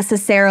isn't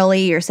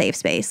necessarily your safe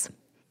space.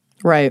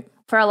 Right.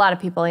 For a lot of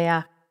people,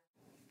 yeah.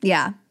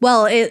 Yeah.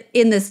 Well,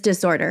 in this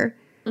disorder,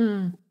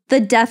 the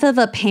death of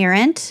a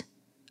parent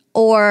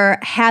or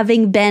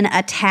having been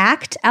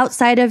attacked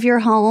outside of your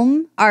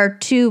home are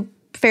two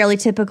fairly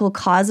typical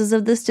causes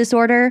of this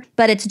disorder,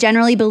 but it's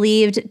generally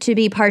believed to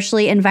be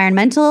partially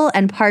environmental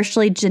and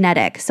partially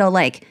genetic. So,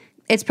 like,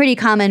 it's pretty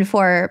common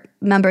for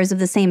members of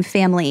the same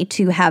family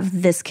to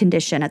have this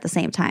condition at the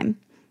same time.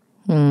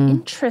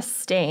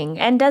 Interesting.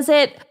 And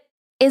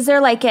is there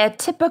like a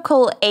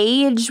typical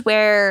age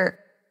where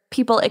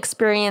people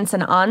experience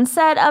an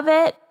onset of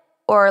it?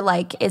 Or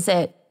like, is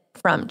it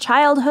from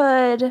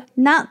childhood?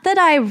 Not that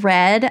I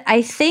read.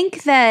 I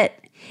think that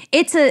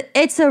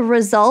it's a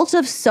result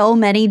of so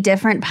many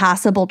different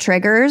possible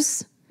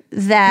triggers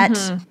that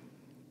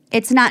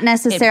it's not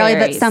necessarily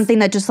but something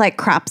that just like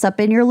crops up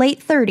in your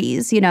late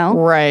 30s, you know?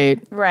 Right.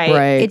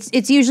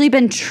 It's usually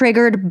been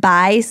triggered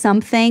by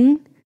something,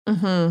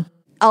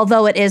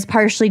 although it is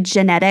partially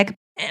genetic.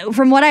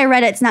 From what I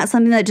read, it's not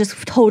something that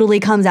just totally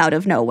comes out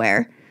of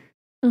nowhere.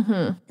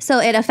 So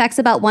it affects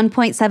about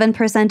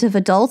 1.7% of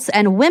adults,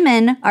 and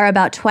women are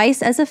about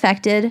twice as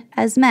affected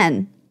as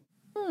men.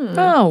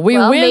 Oh, we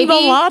win the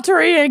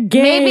lottery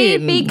again.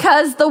 Maybe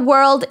because the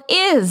world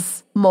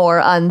is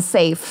more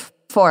unsafe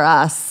for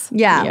us.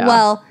 Yeah.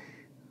 Well,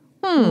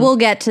 we'll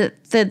get to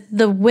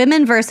the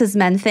women versus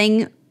men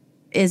thing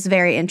is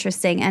very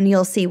interesting, and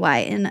you'll see why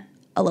in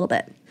a little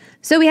bit.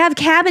 So we have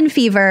cabin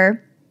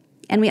fever,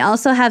 and we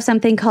also have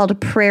something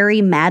called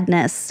prairie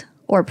madness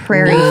or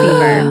prairie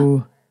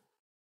fever.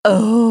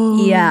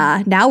 Oh.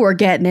 Yeah, now we're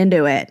getting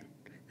into it.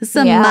 This is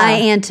some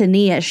My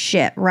Antonia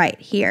shit right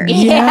here.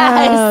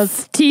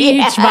 Yes.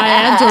 Teach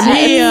my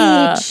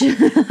Antonia.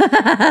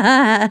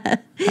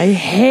 I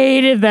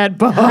hated that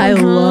book. I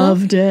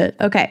loved it.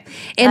 Okay.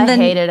 I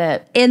hated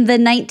it. In the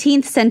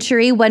 19th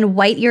century, when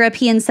white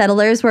European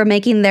settlers were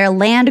making their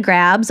land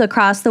grabs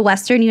across the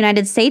western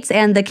United States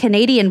and the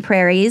Canadian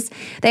prairies,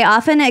 they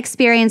often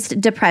experienced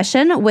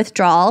depression,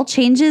 withdrawal,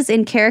 changes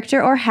in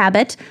character or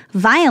habit,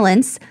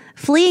 violence,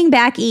 fleeing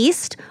back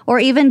east, or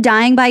even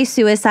dying by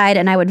suicide,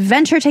 and I would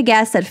venture to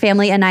guess that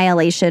family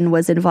annihilation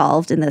was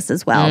involved in this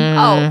as well.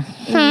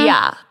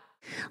 Yeah.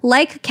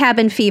 Like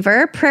cabin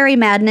fever, prairie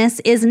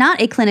madness is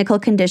not a clinical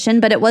condition,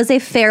 but it was a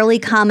fairly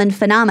common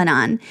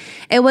phenomenon.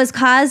 It was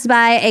caused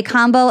by a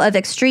combo of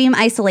extreme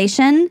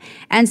isolation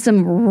and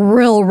some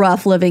real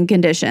rough living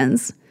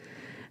conditions.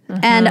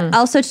 And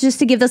also, just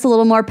to give this a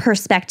little more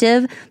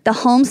perspective, the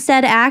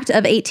Homestead Act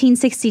of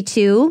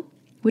 1862,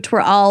 which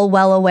we're all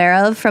well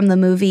aware of from the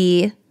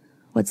movie,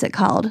 what's it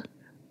called?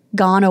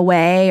 Gone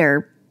Away,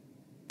 or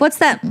what's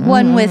that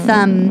one with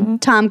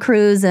Tom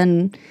Cruise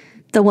and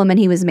the woman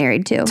he was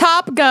married to?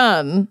 Top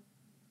Gun.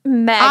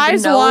 Magnolia.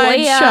 Eyes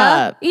wide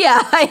shut.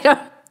 Yeah, I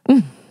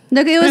don't.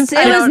 Look, it was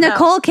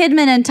Nicole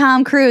Kidman and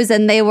Tom Cruise,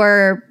 and they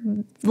were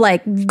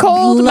like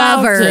Cold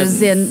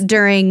lovers mountains.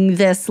 during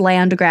this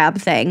land grab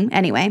thing.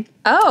 Anyway.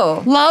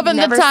 Oh. Love in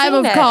the never time seen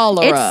of it.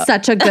 cholera. It's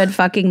such a good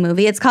fucking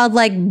movie. It's called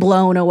like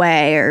Blown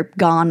Away or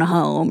Gone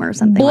Home or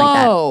something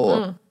like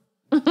Blow.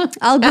 that.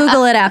 I'll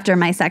Google it after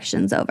my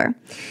section's over.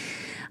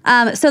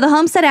 So the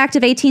Homestead Act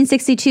of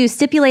 1862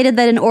 stipulated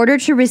that in order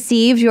to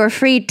receive your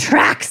free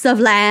tracts of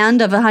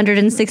land of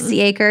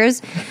 160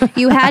 acres,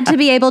 you had to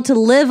be able to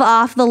live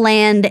off the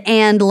land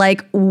and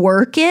like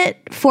work it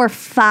for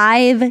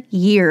 5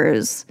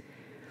 years.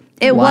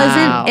 It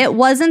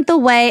wasn't the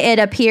way it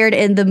appeared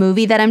in the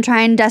movie that I'm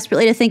trying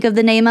desperately to think of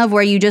the name of,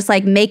 where you just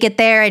like make it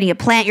there and you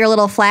plant your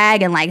little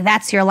flag and like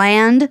that's your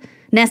land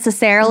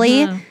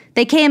necessarily.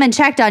 They came and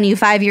checked on you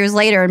 5 years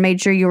later and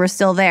made sure you were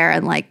still there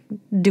and like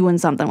doing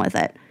something with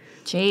it.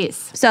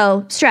 Jeez.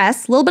 So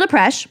stress, a little bit of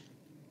pressure.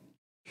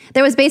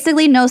 There was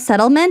basically no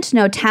settlement,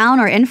 no town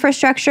or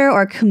infrastructure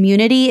or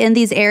community in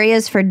these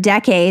areas for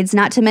decades,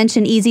 not to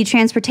mention easy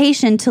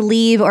transportation to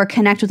leave or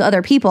connect with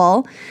other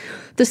people.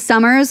 The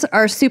summers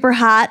are super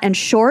hot and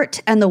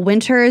short, and the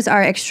winters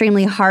are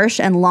extremely harsh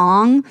and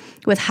long,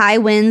 with high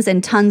winds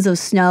and tons of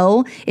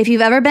snow. If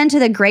you've ever been to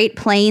the Great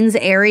Plains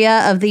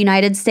area of the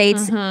United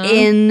States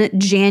in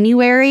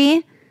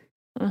January,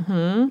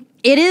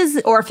 it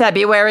is... Or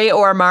February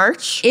or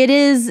March. It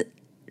is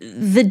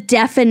the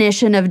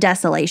definition of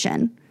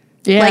desolation.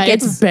 Yeah, like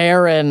it's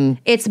barren.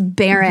 It's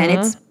barren.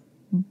 It's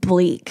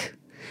bleak.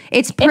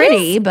 It's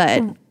pretty,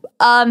 but...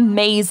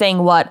 amazing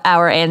what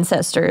our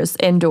ancestors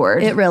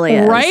endured. It really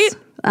is. Right?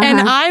 And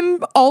I'm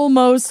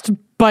almost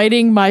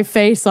biting my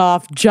face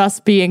off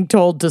just being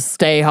told to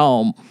stay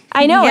home.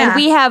 I know, Yeah. and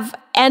we have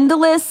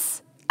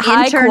endless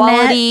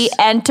high-quality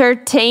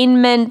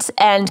entertainment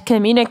and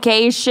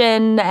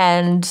communication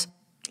and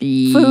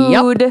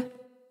food. Yep.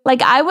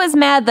 Like, I was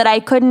mad that I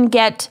couldn't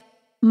get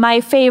my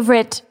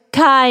favorite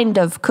kind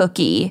of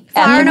cookie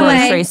Far at and the Away.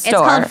 grocery It's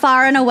store. called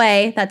Far and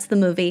Away. That's the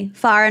movie.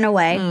 Far and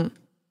Away.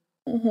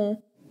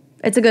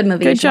 It's a good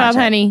movie. You Good should watch job,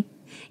 it. honey.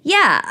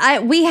 Yeah,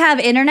 we have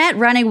internet,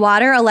 running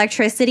water,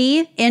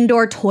 electricity,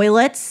 indoor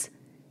toilets,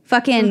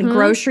 fucking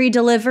grocery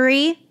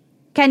delivery.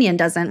 Kenyon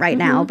doesn't right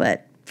now,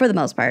 but for the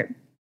most part.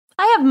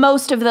 I have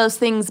most of those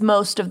things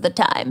most of the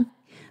time.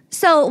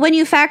 So when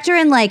you factor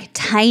in like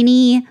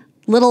tiny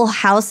little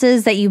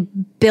houses that you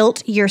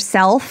built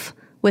yourself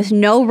with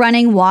no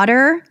running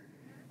water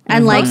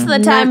and like Most of the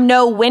time,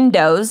 no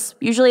windows.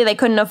 Usually they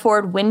couldn't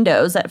afford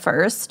windows at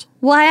first.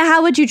 why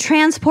how would you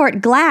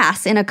transport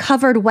glass in a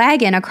covered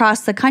wagon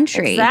across the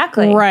country?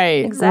 Exactly.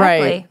 Right.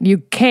 Exactly. Right. You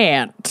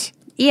can't.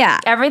 Yeah.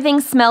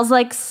 Everything smells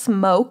like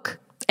smoke.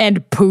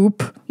 And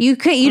poop. You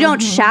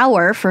don't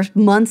shower for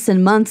months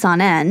and months on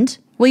end.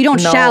 Well, you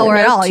don't No. shower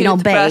at No all. You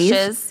don't bathe.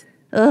 toothbrushes.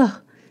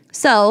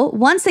 So,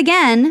 once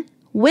again,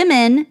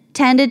 women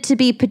tended to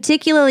be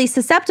particularly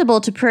susceptible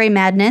to prairie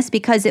madness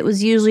because it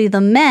was usually the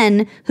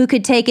men who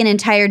could take an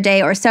entire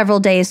day or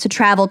several days to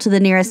travel to the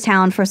nearest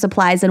town for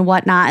supplies and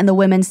whatnot, and the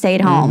women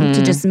stayed home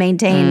to just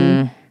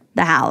maintain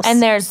the house.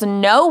 And there's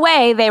no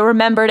way they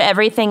remembered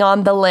everything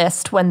on the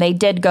list when they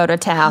did go to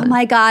town. oh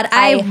my God,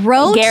 I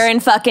wrote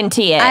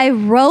guarantee it. I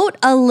wrote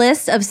a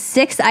list of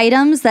 6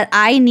 items that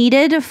I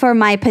needed for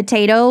my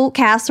potato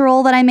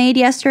casserole that I made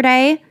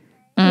yesterday.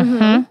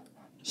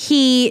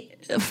 He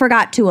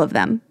forgot 2 of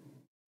them.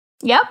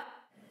 Yep.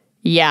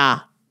 Yeah.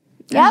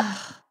 Yep.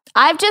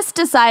 I've just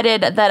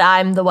decided that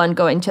I'm the one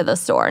going to the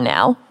store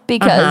now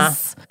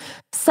because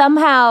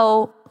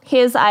somehow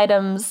his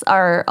items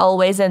are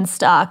always in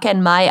stock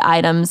and my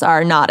items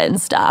are not in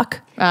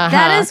stock.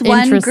 That is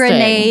one Interesting.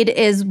 grenade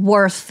is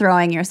worth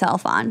throwing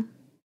yourself on.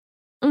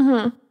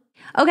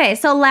 Okay,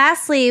 so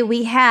lastly,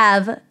 we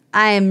have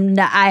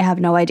I have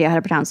no idea how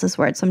to pronounce this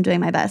word, so I'm doing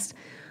my best.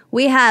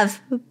 We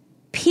have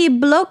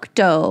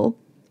Piblokto,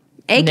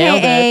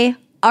 aka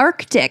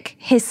Arctic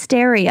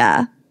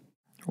hysteria.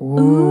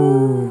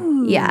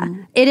 Ooh. Yeah,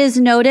 it is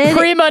noted.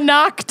 Prima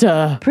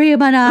nocta.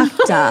 Prima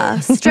nocta,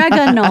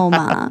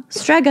 stregonoma,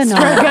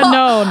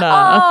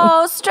 Ganona.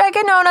 Oh,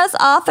 Stregonona's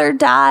author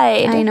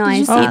died. I know, Did I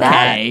you saw see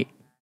that? Okay.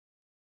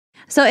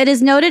 So it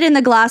is noted in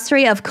the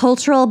glossary of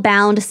cultural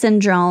bound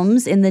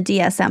syndromes in the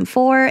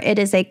DSM-4. It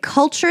is a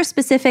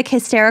culture-specific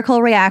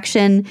hysterical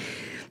reaction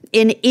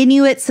in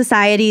Inuit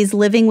societies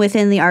living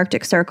within the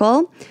Arctic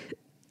Circle.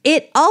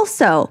 It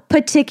also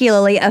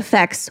particularly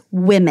affects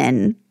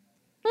women.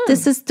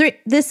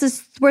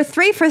 We're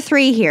 3 for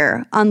 3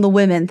 here on the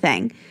women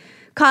thing,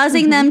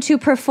 causing them to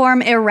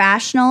perform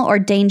irrational or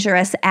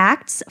dangerous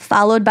acts,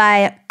 followed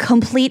by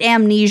complete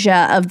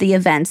amnesia of the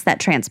events that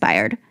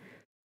transpired.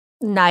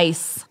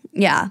 Nice.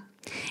 Yeah.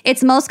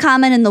 It's most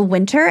common in the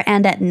winter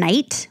and at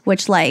night,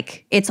 which,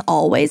 like, it's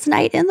always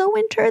night in the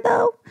winter,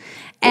 though.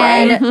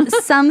 And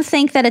some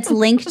think that it's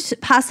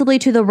linked possibly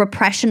to the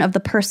repression of the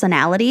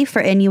personality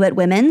for Inuit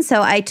women.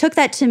 So I took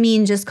that to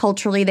mean just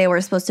culturally they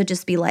were supposed to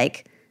just be,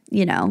 like,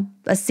 you know,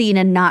 a seen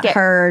and not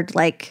heard,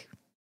 like...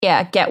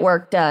 Yeah, get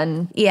work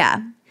done.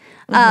 Yeah.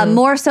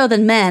 More so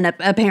than men,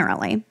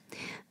 apparently.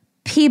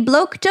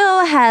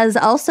 Piblokto has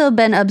also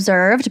been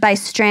observed by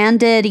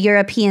stranded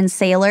European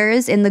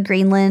sailors in the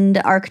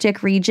Greenland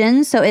Arctic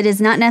region, so it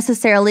is not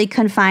necessarily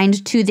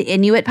confined to the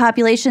Inuit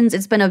populations.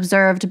 It's been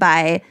observed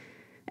by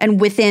and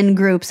within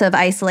groups of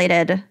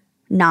isolated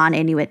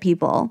non-Inuit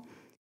people.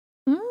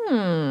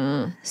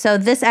 So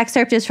this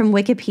excerpt is from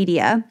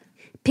Wikipedia.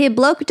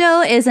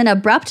 Piblokto is an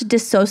abrupt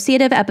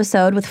dissociative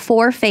episode with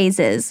 4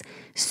 phases: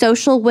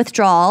 social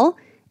withdrawal,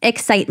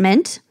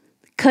 excitement,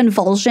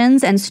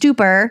 convulsions and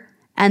stupor,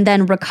 and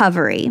then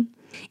recovery.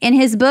 In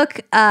his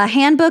book,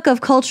 Handbook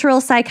of Cultural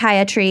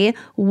Psychiatry,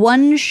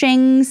 Won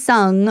Shing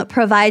Sung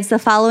provides the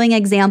following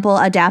example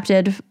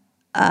adapted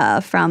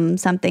from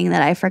something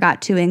that I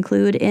forgot to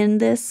include in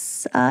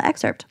this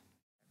excerpt.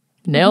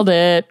 Nailed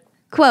it.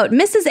 Quote,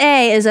 Mrs.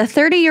 A is a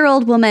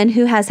 30-year-old woman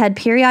who has had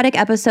periodic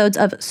episodes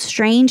of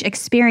strange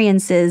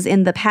experiences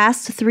in the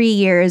past 3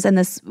 years, and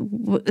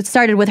it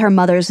started with her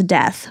mother's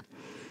death.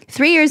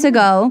 3 years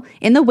ago,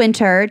 in the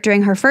winter,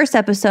 during her first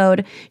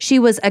episode, she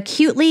was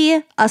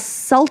acutely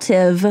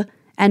assaultive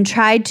and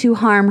tried to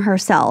harm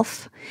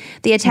herself.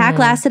 The attack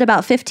lasted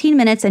about 15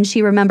 minutes, and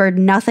she remembered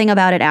nothing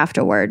about it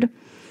afterward.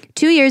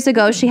 2 years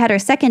ago, she had her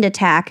second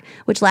attack,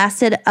 which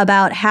lasted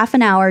about half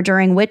an hour,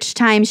 during which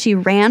time she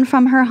ran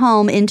from her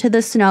home into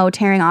the snow,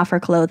 tearing off her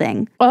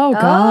clothing. Oh,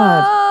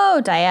 God.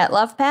 Oh,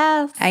 Dyatlov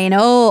Pass. I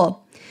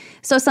know.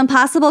 So some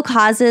possible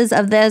causes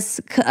of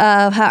this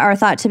are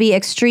thought to be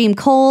extreme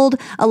cold,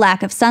 a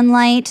lack of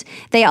sunlight.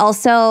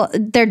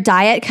 Their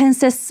diet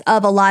consists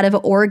of a lot of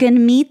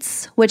organ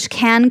meats, which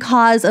can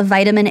cause a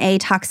vitamin A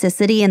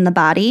toxicity in the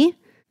body.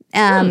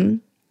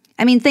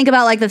 I mean, think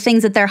about like the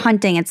things that they're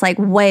hunting. It's like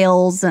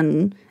whales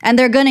and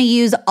they're going to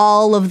use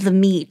all of the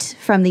meat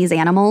from these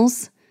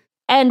animals.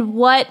 And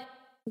what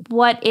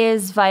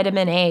is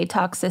vitamin A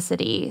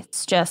toxicity?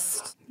 It's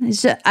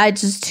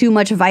just too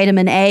much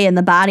vitamin A in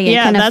the body. It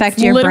can affect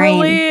your brain.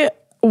 That's literally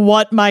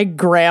what my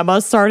grandma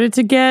started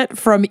to get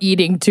from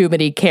eating too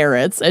many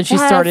carrots, and she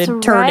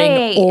started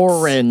turning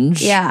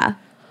orange. Yeah.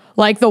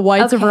 Like the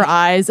whites of her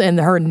eyes and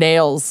her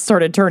nails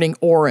started turning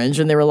orange,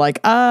 and they were like,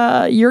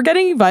 you're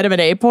getting vitamin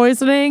A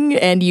poisoning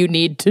and you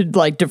need to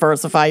like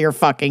diversify your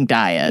fucking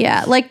diet.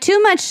 Yeah, like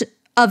too much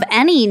of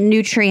any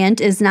nutrient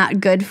is not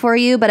good for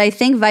you, but I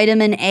think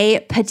vitamin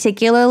A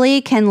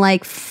particularly can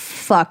like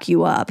fuck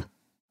you up.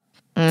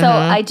 So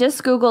I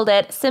just Googled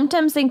it.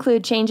 Symptoms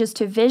include changes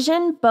to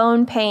vision,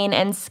 bone pain,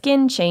 and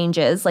skin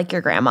changes, like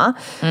your grandma.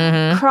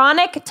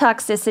 Chronic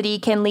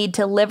toxicity can lead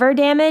to liver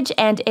damage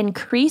and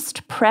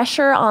increased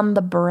pressure on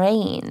the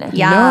brain.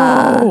 Yeah.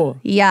 No.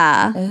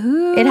 Yeah.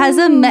 Ooh. It has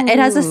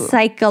a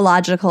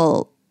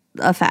psychological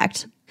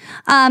effect.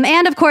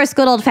 And of course,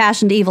 good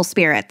old-fashioned evil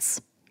spirits.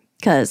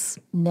 Because,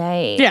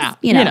 nice. Yeah,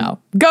 you know,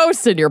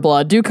 ghosts in your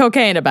blood. Do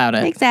cocaine about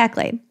it.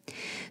 Exactly.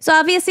 So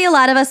obviously a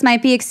lot of us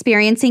might be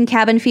experiencing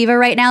cabin fever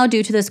right now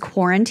due to this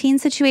quarantine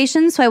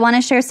situation. So I want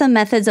to share some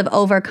methods of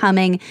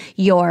overcoming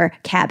your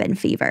cabin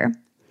fever.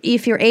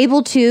 If you're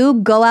able to,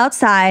 go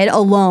outside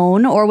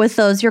alone or with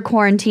those you're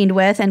quarantined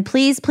with. And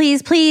please,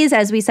 please, please,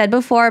 as we said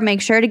before, make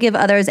sure to give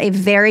others a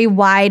very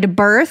wide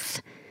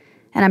berth.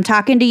 And I'm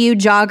talking to you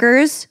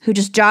joggers who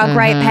just jog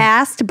right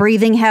past,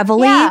 breathing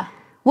heavily. Yeah.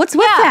 What's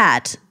with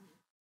that?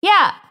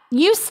 Yeah,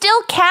 you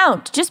still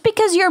count. Just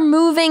because you're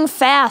moving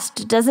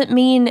fast doesn't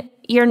mean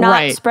you're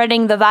not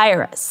spreading the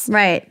virus.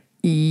 Right.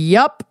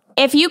 Yup.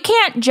 If you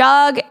can't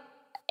jog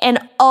and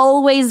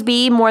always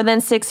be more than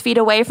 6 feet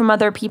away from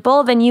other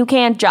people, then you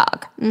can't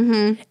jog.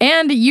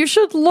 And you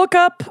should look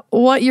up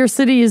what your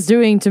city is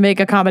doing to make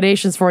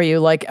accommodations for you.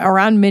 Like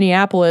around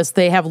Minneapolis,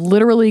 they have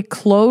literally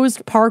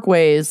closed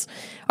parkways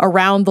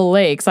around the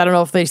lakes. I don't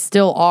know if they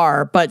still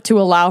are, but to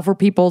allow for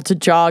people to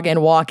jog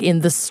and walk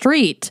in the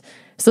street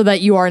so that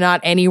you are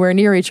not anywhere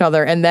near each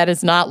other. And that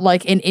is not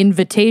like an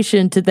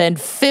invitation to then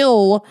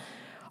fill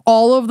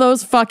all of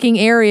those fucking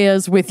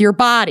areas with your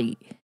body.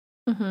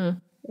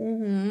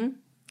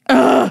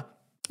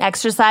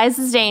 Exercise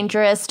is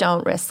dangerous.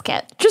 Don't risk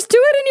it. Just do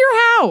it in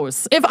your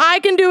house. If I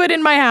can do it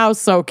in my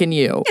house, so can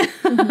you.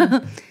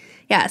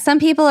 Yeah, some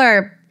people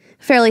are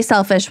fairly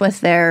selfish with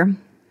the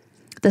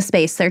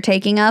space they're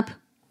taking up.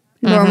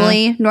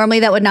 Normally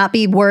that would not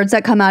be words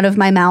that come out of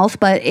my mouth,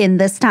 but in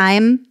this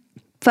time,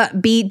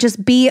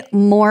 be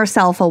more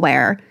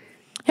self-aware.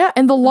 Yeah,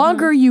 and the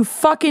longer you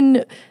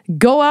fucking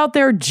go out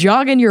there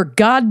jogging your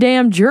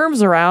goddamn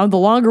germs around, the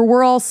longer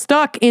we're all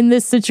stuck in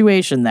this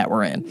situation that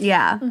we're in.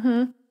 Yeah.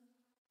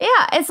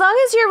 Yeah, as long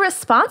as you're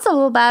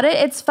responsible about it,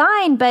 it's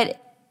fine.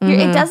 But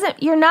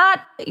you're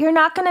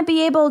not going to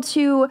be able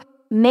to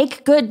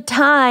make good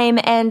time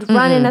and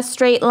run in a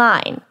straight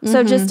line.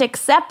 So just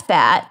accept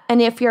that.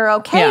 And if you're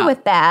okay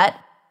with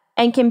that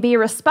and can be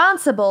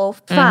responsible,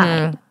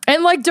 fine.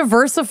 And like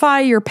diversify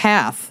your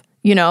path.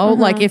 You know,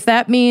 like if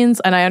that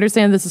means, and I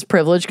understand this is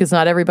privilege because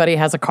not everybody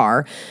has a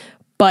car,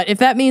 but if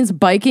that means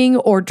biking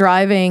or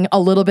driving a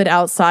little bit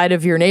outside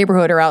of your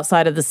neighborhood or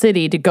outside of the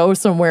city to go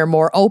somewhere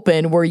more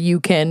open where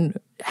you can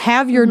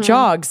have your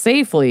jog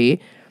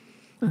safely,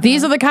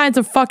 these are the kinds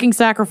of fucking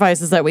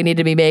sacrifices that we need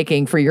to be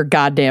making for your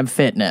goddamn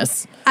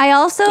fitness. I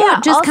also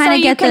just kind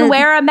of get you can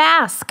wear a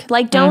mask.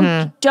 Like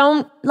don't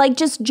like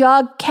just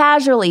jog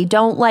casually.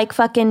 Don't like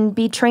fucking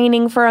be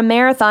training for a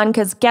marathon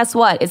because guess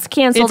what? It's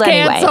canceled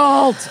anyway.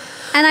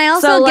 And I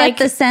also get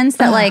the sense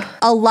that like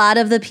a lot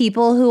of the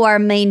people who are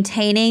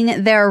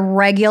maintaining their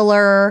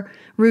regular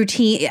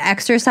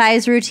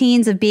exercise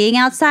routines of being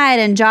outside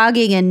and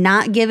jogging and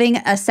not giving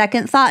a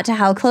second thought to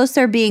how close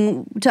they're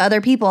being to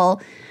other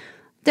people,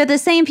 they're the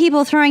same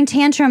people throwing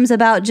tantrums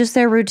about just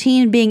their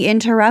routine being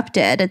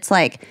interrupted. It's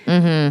like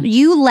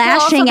you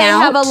lashing they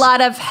out. Have a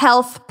lot of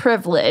health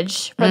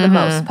privilege for the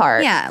most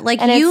part. Yeah, like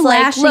and you it's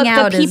lashing like, look,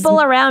 out. The people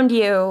around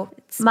you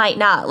might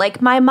not.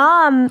 Like my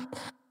mom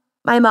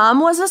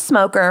was a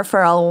smoker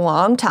for a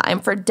long time,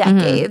 for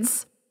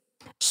decades.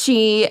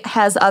 She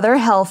has other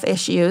health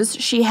issues.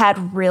 She gets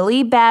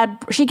really bad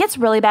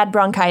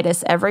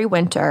bronchitis every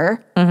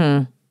winter.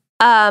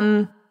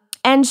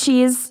 And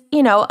she's,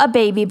 a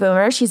baby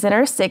boomer. She's in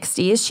her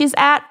 60s. She's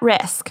at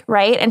risk,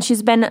 right? And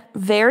she's been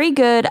very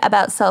good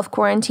about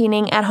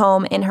self-quarantining at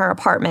home in her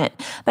apartment.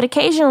 But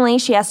occasionally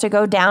she has to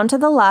go down to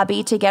the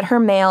lobby to get her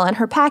mail and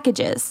her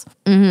packages.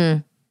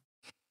 And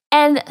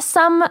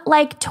some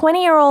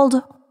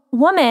 20-year-old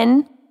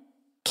woman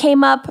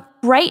came up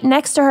right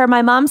next to her.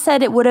 My mom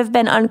said it would have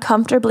been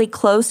uncomfortably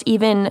close,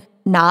 even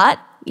not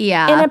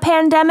Yeah. in a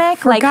pandemic.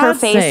 For like her God's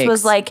face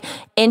was sakes. like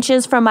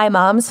inches from my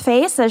mom's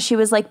face as she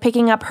was like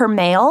picking up her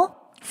mail.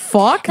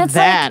 Fuck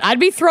that. I'd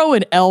be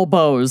throwing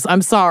elbows.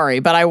 I'm sorry,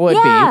 but I would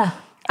Yeah.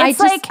 be. It's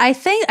like, I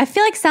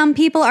feel like some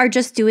people are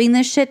just doing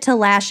this shit to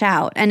lash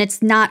out, and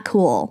it's not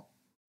cool.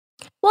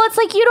 well, it's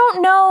like you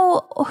don't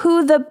know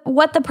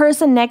what the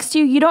person next to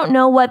you, you don't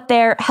know what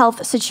their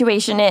health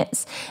situation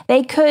is.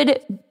 They could,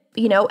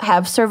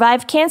 have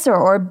survived cancer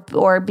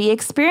or be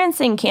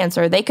experiencing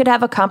cancer. They could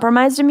have a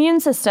compromised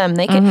immune system.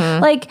 They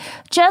could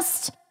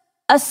just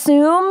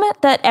assume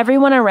that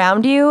everyone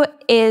around you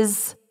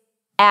is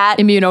at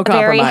Immunocompromised.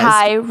 very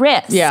high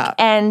risk. Yeah.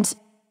 And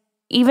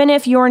even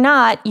if you're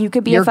not, you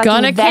could be You're a fucking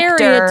gonna vector.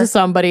 carry it to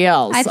somebody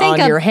else I think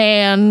on your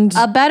hand.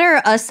 A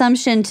better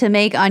assumption to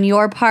make on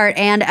your part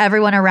and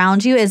everyone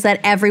around you is that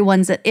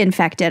everyone's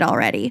infected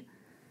already.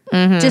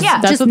 Just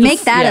That's what make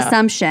this- that yeah.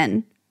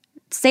 assumption.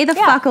 Stay the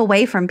fuck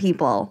away from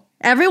people.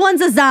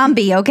 Everyone's a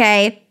zombie,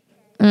 okay?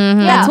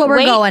 That's what we're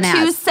Wait going 2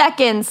 as.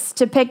 seconds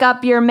to pick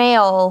up your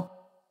mail.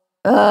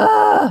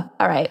 Ugh.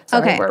 All right.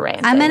 Sorry, Okay, we're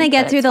ranting. I'm going to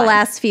get but through it's the fine.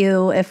 last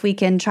few if we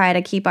can try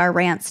to keep our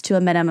rants to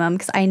a minimum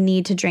because I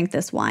need to drink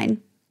this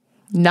wine.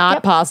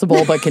 Not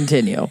possible, but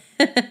continue.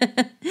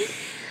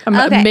 I'm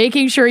Okay.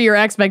 making sure your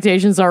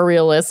expectations are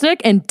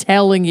realistic and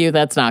telling you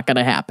that's not going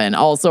to happen.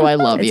 Also, I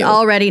love It's you.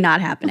 already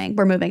not happening.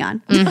 We're moving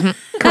on.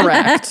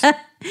 Correct.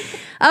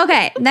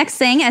 Okay, next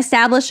thing,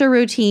 establish a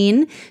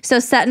routine. So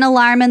set an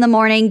alarm in the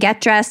morning,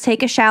 get dressed,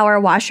 take a shower,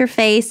 wash your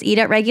face, eat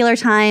at regular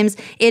times.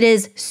 It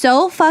is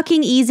so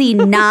fucking easy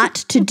not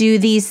to do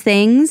these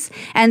things,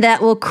 and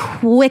that will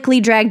quickly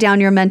drag down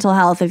your mental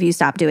health if you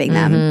stop doing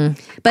them.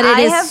 But it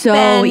I is have so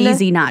been-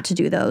 easy not to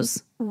do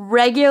those.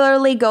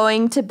 Regularly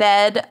going to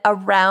bed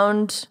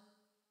around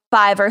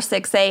 5 or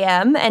 6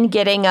 a.m. and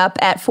getting up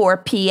at 4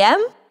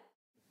 p.m.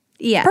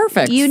 Yeah.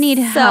 Perfect. You need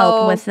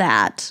help with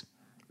that.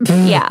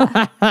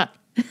 Yeah.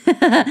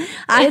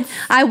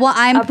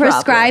 I'm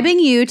prescribing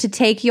you to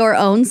take your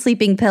own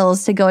sleeping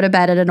pills to go to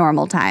bed at a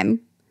normal time.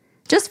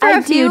 Just for I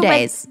a few do, but-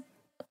 days.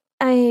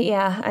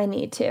 I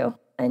need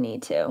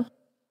to.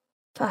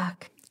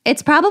 Fuck.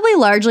 It's probably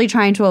largely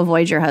trying to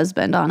avoid your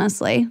husband,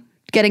 honestly.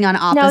 Getting on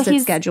opposite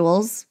he's-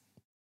 schedules.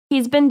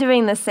 He's been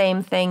doing the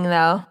same thing,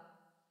 though.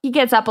 He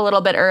gets up a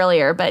little bit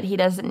earlier, but he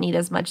doesn't need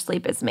as much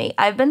sleep as me.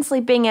 I've been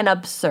sleeping an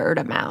absurd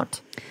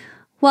amount.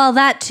 Well,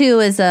 that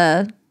too is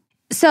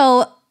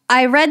So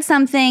I read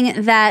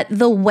something that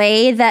the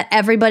way that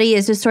everybody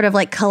is just sort of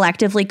like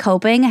collectively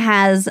coping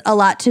has a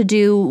lot to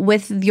do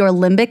with your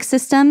limbic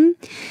system.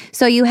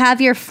 So you have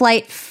your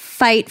flight,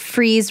 fight,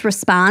 freeze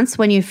response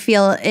when you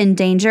feel in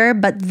danger,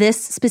 but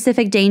this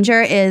specific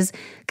danger is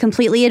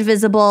completely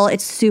invisible.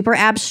 It's super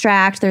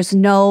abstract. There's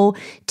no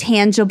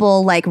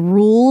tangible like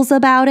rules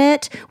about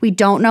it. We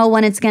don't know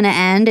when it's going to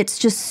end. It's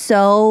just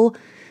so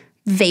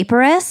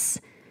vaporous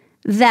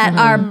that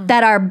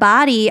our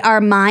body,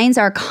 our minds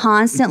are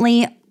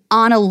constantly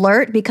on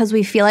alert because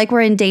we feel like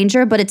we're in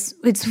danger, but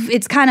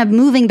it's kind of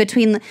moving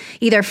between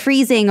either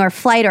freezing or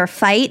flight or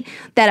fight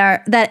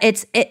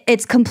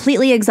it's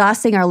completely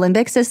exhausting our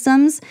limbic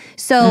systems.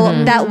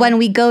 So that when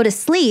we go to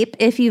sleep,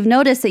 if you've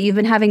noticed that you've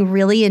been having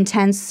really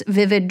intense,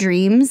 vivid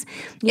dreams,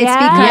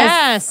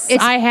 Yes,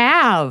 I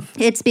have.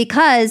 it's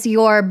because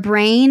your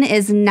brain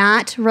is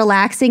not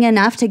relaxing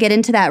enough to get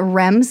into that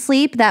REM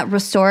sleep, that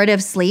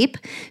restorative sleep.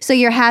 So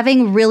you're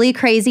having really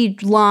crazy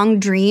long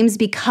dreams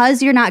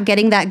because you're not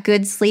getting that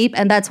good sleep.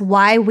 And that's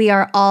why we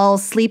are all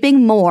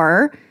sleeping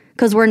more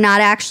because we're not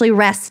actually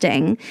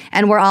resting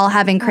and we're all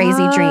having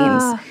crazy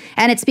dreams.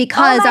 And it's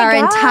because our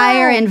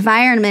entire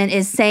environment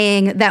is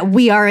saying that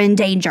we are in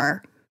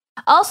danger.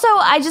 Also,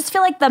 I just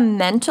feel like the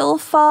mental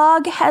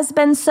fog has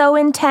been so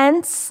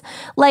intense.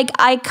 Like,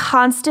 I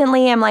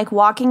constantly am like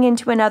walking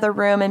into another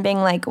room and being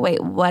like,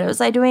 wait, what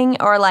was I doing?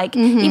 Or like,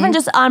 even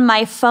just on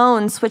my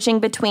phone, switching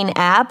between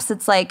apps,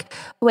 it's like,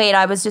 wait,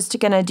 I was just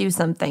going to do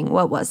something.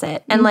 What was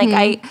it? And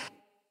like,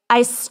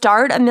 I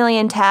start a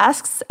million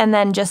tasks and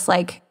then just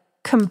like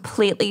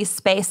completely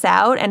space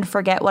out and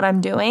forget what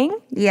I'm doing.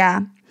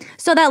 Yeah.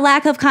 So that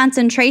lack of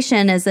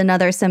concentration is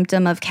another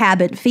symptom of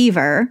cabin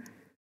fever.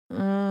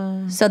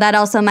 So that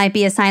also might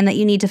be a sign that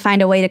you need to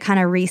find a way to kind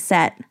of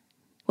reset,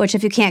 which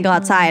if you can't go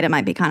outside, it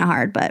might be kind of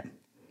hard. But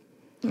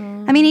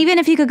I mean, even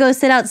if you could go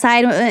sit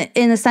outside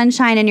in the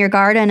sunshine in your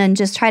garden and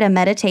just try to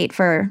meditate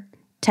for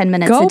 10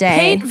 minutes Go a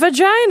day. paint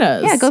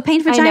vaginas. Yeah, go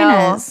paint I know.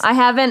 vaginas. I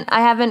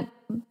haven't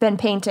been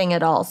painting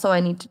at all, so I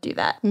need to do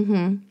that.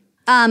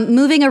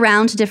 Moving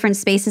around to different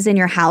spaces in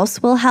your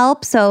house will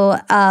help. So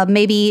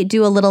maybe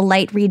do a little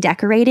light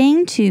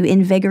redecorating to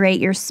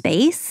invigorate your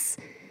space.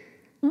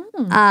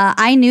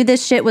 I knew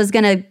this shit was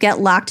going to get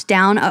locked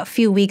down a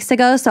few weeks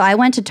ago, so I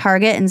went to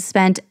Target and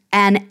spent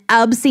an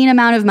obscene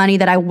amount of money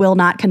that I will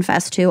not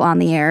confess to on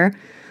the air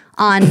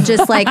on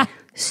just like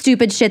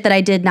stupid shit that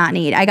I did not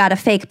need. I got a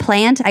fake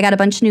plant. I got a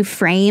bunch of new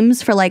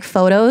frames for like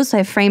photos. So I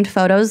have framed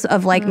photos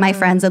of like my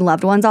friends and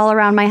loved ones all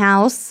around my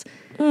house.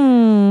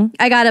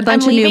 I got a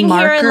bunch I'm of new leaving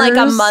markers. here in like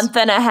a month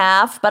and a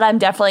half, but I'm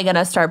definitely going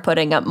to start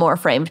putting up more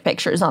framed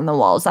pictures on the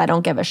walls. I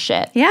don't give a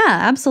shit. Yeah,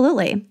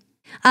 absolutely.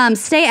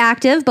 Stay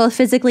active, both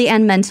physically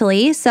and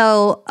mentally.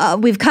 So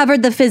we've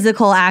covered the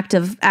physical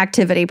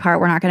activity part.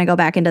 We're not going to go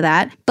back into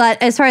that.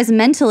 But as far as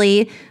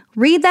mentally,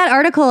 read that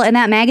article in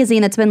that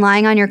magazine that's been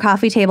lying on your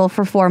coffee table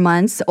for 4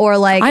 months. Or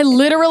like, I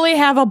literally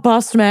have a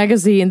bust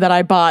magazine that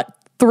I bought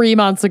 3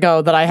 months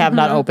ago that I have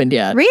not opened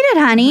yet. read it,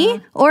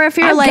 honey. Or if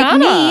you're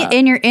me,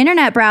 in your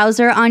internet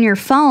browser on your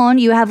phone,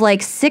 you have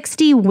like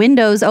 60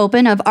 windows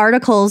open of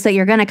articles that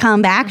you're going to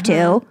come back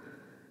to.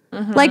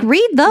 Like,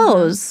 read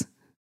those.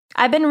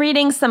 I've been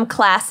reading some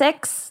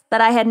classics that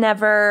I had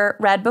never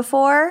read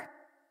before,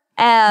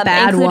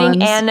 Bad including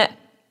ones.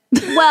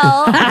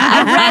 Well,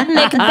 I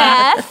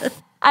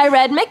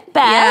read Macbeth.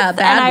 Yeah, bad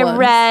and I ones.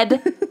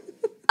 read.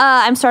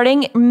 I'm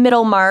starting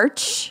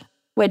Middlemarch,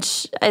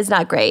 which is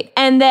not great,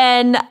 and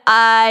then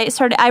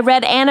I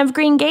read Anne of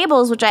Green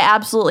Gables, which I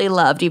absolutely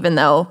loved, even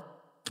though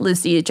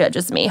Lucy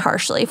judges me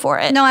harshly for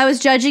it. No, I was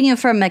judging you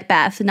for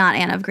Macbeth, not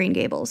Anne of Green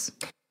Gables.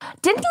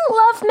 Didn't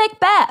love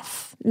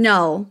Macbeth.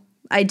 No,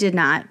 I did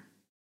not.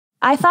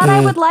 I thought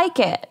I would like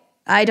it.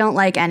 I don't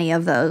like any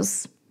of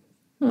those.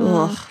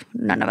 Ugh,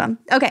 none of them.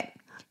 Okay.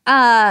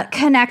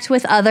 Connect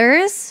with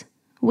others.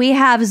 We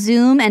have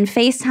Zoom and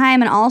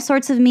FaceTime and all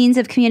sorts of means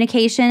of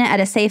communication at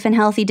a safe and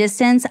healthy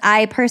distance.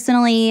 I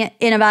personally,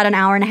 in about an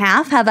hour and a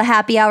half, have a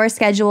happy hour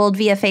scheduled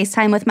via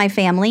FaceTime with my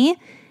family.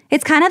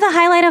 It's kind of the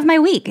highlight of my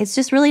week. It's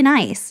just really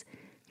nice.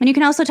 And you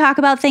can also talk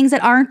about things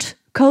that aren't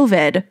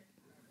COVID.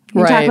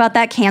 You talk about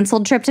that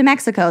canceled trip to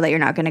Mexico that you're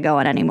not going to go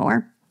on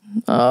anymore.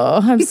 Oh,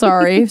 I'm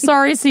sorry.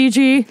 Sorry,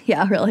 CG.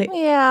 Yeah, really.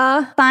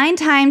 Yeah. Find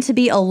time to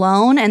be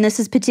alone, and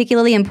this is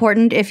particularly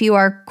important if you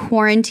are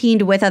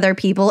quarantined with other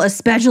people,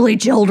 especially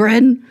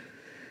children.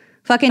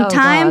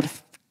 God.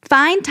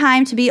 Find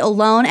time to be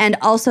alone and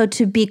also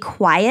to be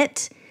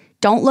quiet.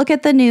 Don't look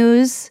at the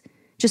news.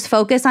 Just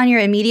focus on your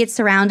immediate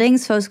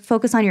surroundings.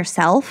 Focus on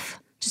yourself.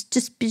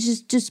 Just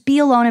be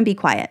alone and be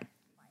quiet.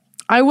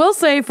 I will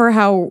say, for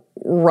how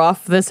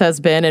rough this has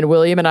been, and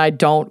William and I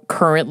don't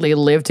currently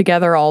live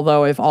together,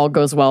 although if all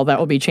goes well, that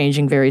will be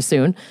changing very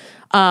soon.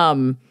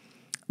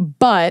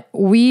 But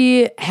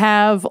we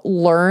have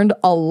learned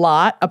a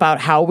lot about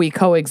how we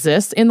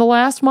coexist in the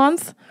last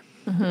month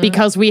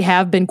because we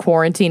have been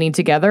quarantining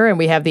together, and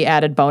we have the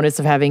added bonus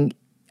of having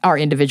our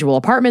individual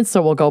apartments,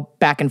 so we'll go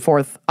back and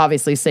forth,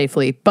 obviously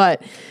safely.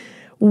 But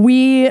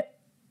we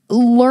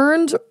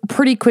learned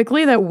pretty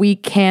quickly that we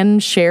can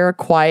share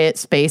quiet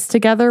space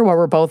together while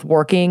we're both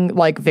working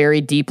like very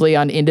deeply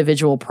on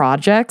individual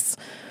projects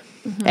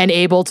and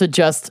able to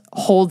just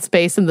hold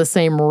space in the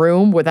same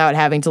room without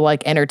having to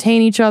like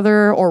entertain each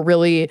other or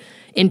really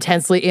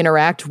intensely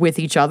interact with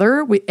each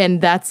other.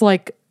 And that's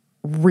like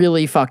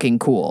really fucking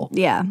cool.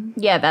 Yeah.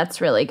 Yeah, that's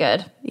really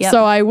good. Yep.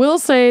 So I will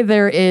say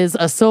there is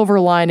a silver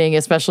lining,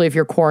 especially if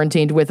you're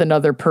quarantined with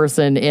another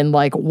person, in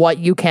like what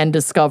you can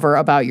discover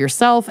about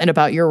yourself and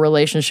about your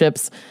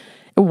relationships,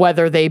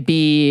 whether they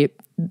be,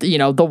 you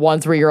know, the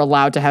ones where you're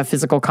allowed to have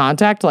physical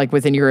contact, like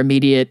within your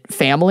immediate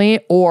family,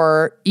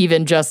 or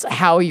even just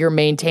how you're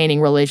maintaining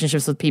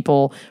relationships with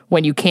people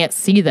when you can't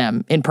see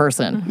them in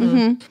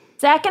person.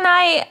 Zach and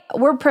I,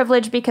 we're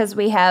privileged because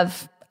we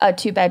have a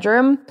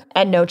 2-bedroom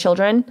and no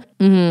children.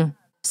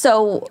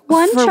 So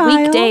One for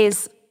child.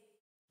 weekdays,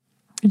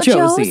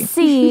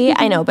 Josie,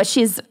 I know, but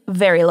she's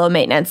very low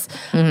maintenance.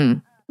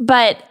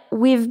 But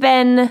we've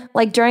been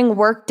like during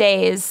work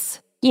days,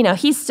 you know,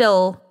 he's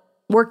still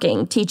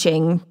working,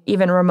 teaching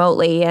even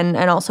remotely and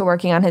also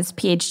working on his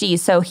PhD.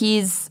 So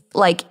he's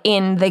like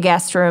in the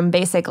guest room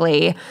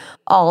basically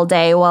all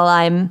day while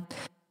I'm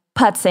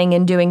putzing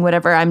and doing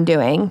whatever I'm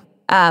doing.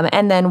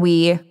 And then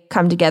we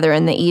come together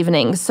in the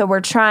evenings. So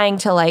we're trying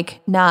to like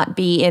not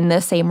be in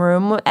the same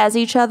room as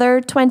each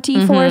other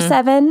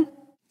 24/7.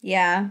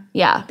 Yeah.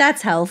 Yeah.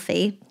 That's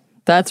healthy.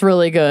 That's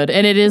really good.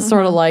 And it is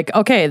sort of like,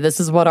 okay, this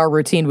is what our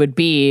routine would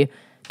be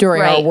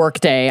during our Right. work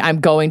day. I'm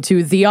going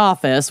to the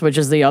office, which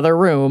is the other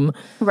room,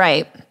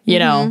 Right. you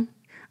know.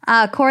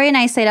 Corey and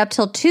I stayed up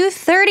till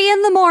 2:30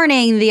 in the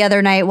morning the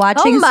other night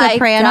watching Oh my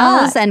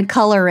Sopranos God. and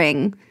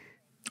coloring.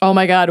 Oh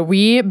my God.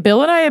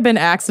 Bill and I have been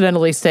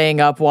accidentally staying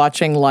up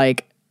watching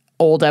like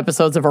old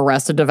episodes of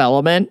Arrested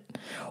Development.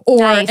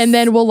 Nice. And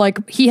then we'll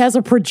like, he has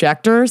a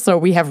projector. So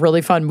we have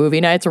really fun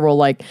movie nights where we'll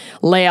like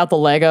lay out the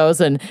Legos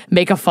and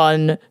make a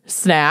fun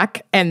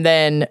snack. And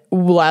then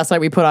last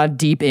night we put on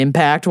Deep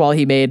Impact while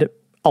he made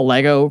a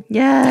Lego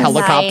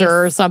helicopter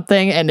Nice. or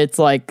something. And it's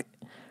like,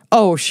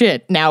 oh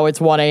shit, now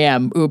it's 1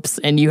 a.m. Oops.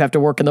 And you have to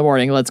work in the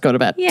morning. Let's go to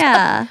bed.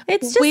 Yeah.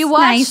 It's just We nice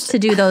watched- to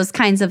do those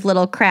kinds of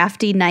little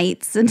crafty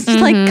nights and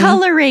like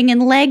coloring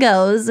and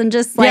Legos and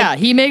just like Yeah,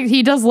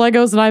 he does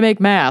Legos and I make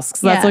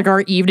masks. That's Yeah. like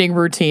our evening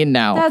routine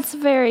now. That's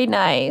very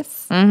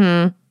nice.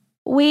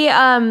 We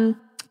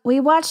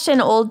watched an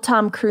old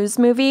Tom Cruise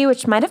movie,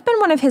 which might have been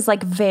one of his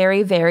like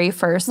very, very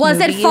first Was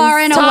it movies. Far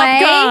and Top Away?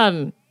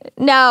 Gun,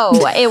 No,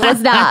 it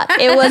was not.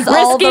 It was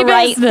all the Risky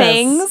right Business.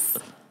 things.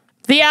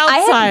 The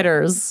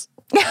Outsiders.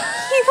 He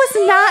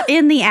was not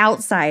in The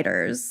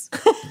Outsiders.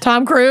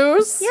 Tom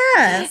Cruise?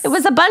 Yes. It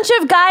was a bunch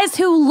of guys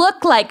who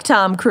look like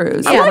Tom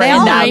Cruise. Yeah, they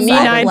all I'm look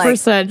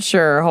 99%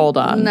 sure. Hold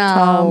on. No.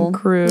 Tom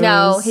Cruise.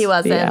 No, he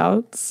wasn't. The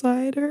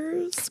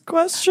Outsiders?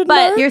 Question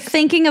But mark? You're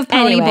thinking of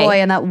Pony Anyway.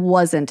 Boy, and that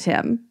wasn't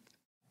him.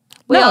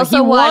 We no, also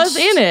he was watched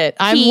in it.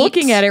 I'm Heat.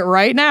 looking at it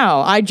right now.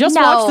 I just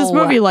watched this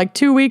No. movie like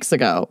 2 weeks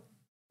ago.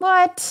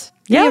 What?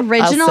 Yeah, The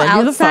original I'll send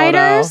you the photo.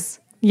 Outsiders?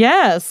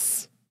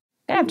 Yes.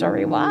 I have to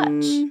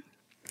rewatch.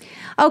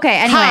 Okay,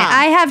 anyway, Ha.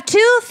 I have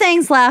 2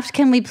 things left.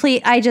 Can we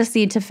please? I just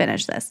need to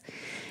finish this.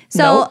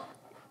 So,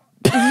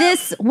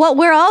 what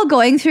we're all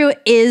going through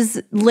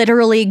is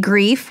literally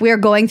grief. We're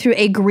going through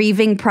a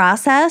grieving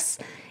process.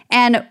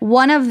 And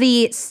one of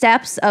the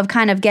steps of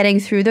kind of getting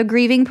through the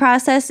grieving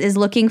process is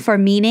looking for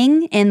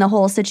meaning in the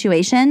whole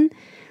situation.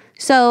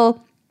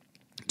 So,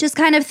 just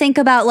kind of think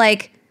about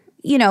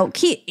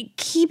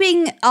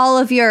keeping all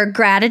of your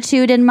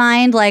gratitude in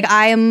mind. Like,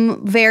 I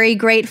am very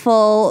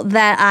grateful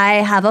that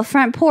I have a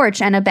front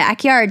porch and a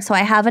backyard, so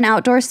I have an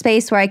outdoor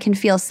space where I can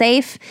feel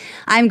safe.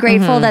 I'm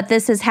grateful that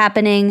this is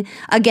happening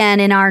again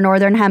in our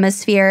northern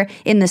hemisphere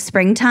in the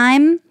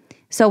springtime.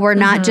 So we're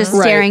not just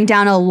staring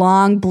down a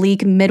long,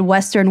 bleak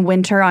Midwestern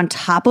winter on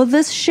top of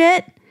this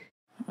shit.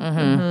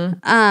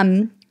 And,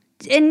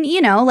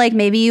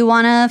 maybe you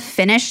want to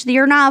finish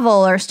your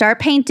novel or start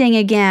painting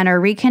again or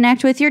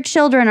reconnect with your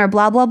children or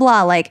blah, blah,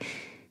 blah. Like,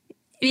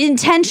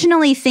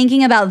 intentionally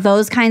thinking about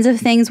those kinds of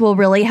things will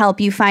really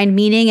help you find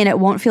meaning, and it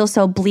won't feel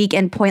so bleak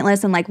and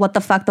pointless and like, what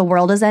the fuck, the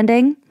world is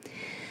ending.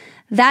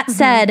 That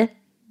said,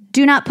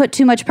 do not put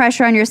too much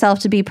pressure on yourself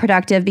to be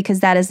productive,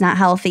 because that is not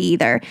healthy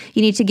either.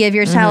 You need to give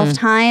yourself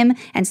time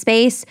and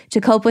space to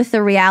cope with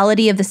the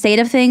reality of the state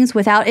of things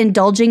without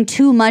indulging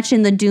too much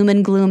in the doom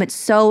and gloom. It's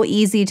so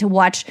easy to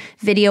watch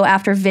video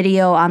after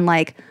video on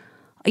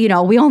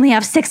we only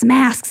have 6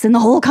 masks in the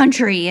whole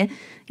country.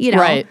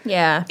 Right.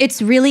 Yeah.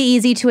 It's really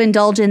easy to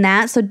indulge in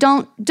that. So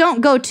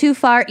don't go too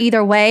far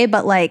either way,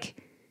 but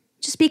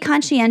just be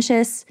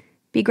conscientious,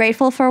 be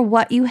grateful for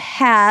what you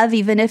have,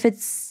 even if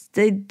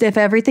if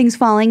everything's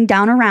falling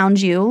down around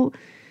you.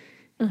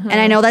 And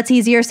I know that's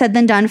easier said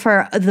than done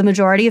for the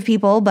majority of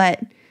people, but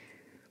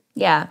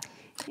Yeah.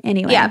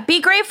 anyway. Yeah.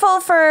 Be grateful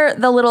for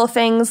the little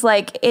things.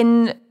 Like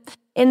in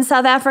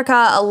South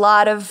Africa, a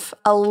lot of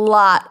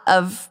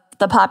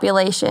the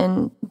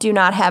population do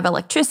not have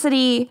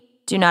electricity,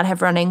 do not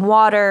have running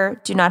water,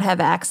 do not have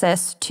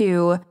access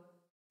to,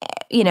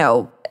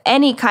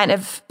 any kind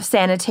of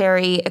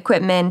sanitary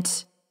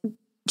equipment,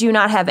 do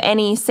not have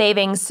any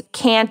savings,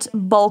 can't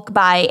bulk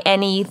buy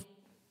any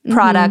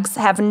products,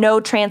 have no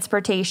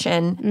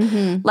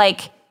transportation.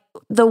 Like,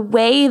 the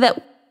way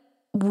that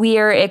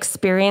we're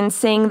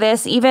experiencing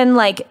this, even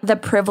like the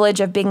privilege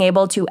of being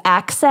able to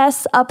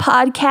access a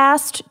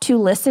podcast to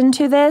listen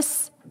to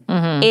this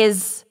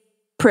is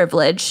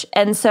privilege.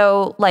 And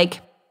so, like,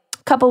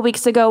 a couple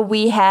weeks ago,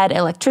 we had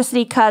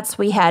electricity cuts,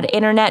 we had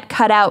internet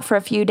cut out for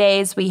a few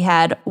days, we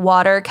had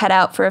water cut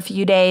out for a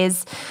few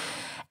days.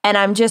 And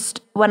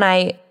when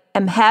I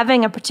am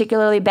having a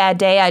particularly bad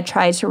day, I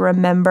try to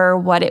remember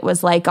what it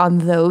was like on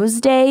those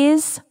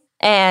days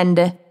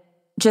and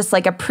just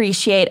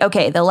appreciate,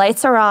 okay, the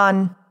lights are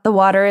on, the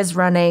water is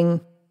running,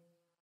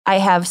 I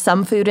have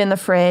some food in the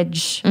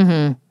fridge,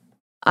 I'm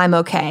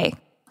okay.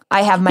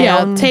 I have my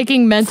own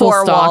taking mental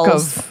 4 stock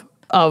walls.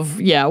 of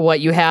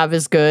what you have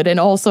is good. And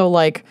also,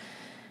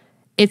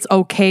 it's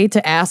okay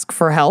to ask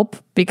for help,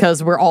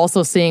 because we're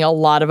also seeing a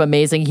lot of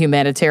amazing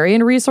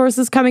humanitarian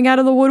resources coming out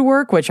of the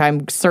woodwork, which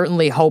I'm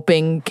certainly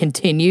hoping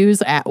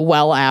continues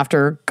well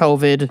after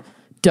COVID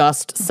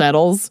dust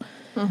settles.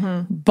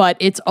 But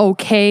it's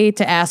okay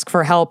to ask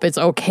for help. It's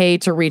okay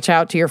to reach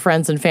out to your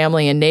friends and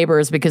family and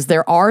neighbors, because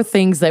there are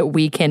things that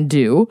we can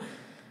do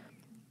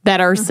that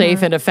are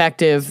safe and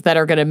effective, that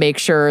are going to make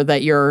sure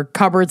that your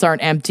cupboards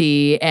aren't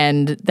empty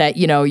and that,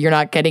 you're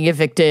not getting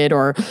evicted,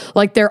 or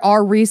there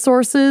are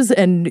resources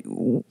and,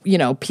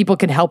 people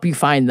can help you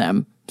find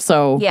them.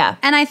 So, Yeah.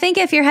 And I think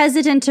if you're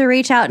hesitant to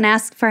reach out and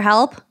ask for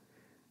help,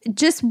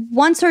 just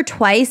once or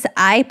twice,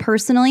 I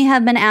personally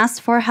have been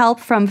asked for help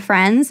from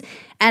friends.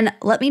 And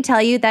let me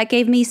tell you, that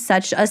gave me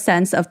such a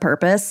sense of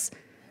purpose.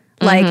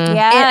 It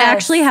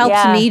actually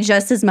helped me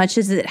just as much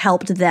as it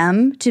helped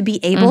them to be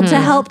able to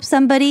help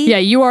somebody. yeah,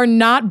 you are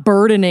not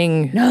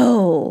burdening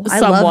I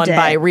someone loved it.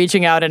 by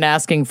reaching out and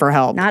asking for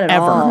help. Not at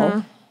ever.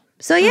 all.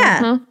 So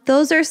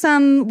those are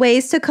some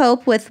ways to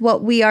cope with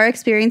what we are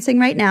experiencing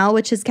right now,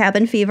 which is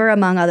cabin fever,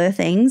 among other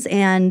things.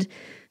 And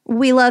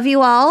we love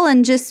you all,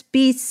 and just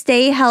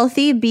stay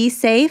healthy, be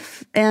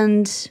safe,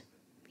 and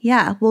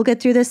we'll get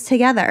through this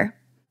together.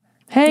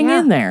 Hang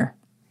in there.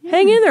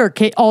 Hang in there,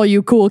 all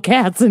you cool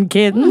cats and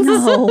kittens.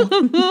 No.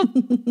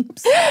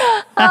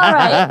 All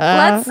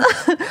right,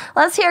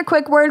 let's hear a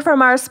quick word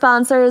from our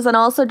sponsors, and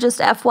also just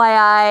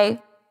FYI,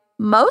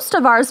 most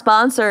of our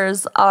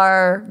sponsors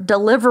are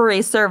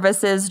delivery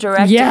services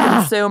direct to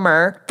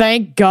consumer.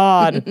 Thank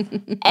God.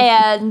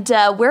 And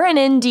we're an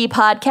indie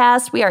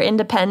podcast. We are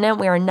independent.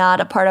 We are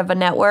not a part of a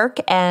network.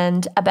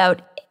 And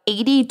about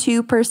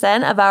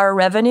 82% of our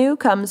revenue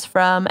comes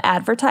from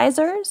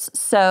advertisers.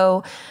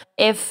 So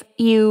if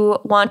you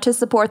want to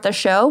support the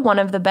show, one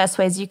of the best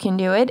ways you can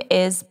do it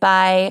is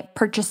by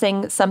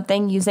purchasing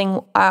something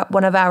using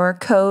one of our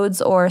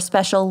codes or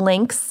special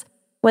links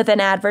with an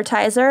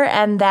advertiser,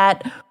 and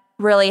that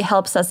really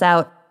helps us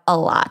out a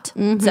lot.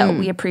 So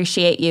we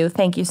appreciate you.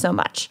 Thank you so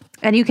much.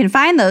 And you can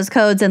find those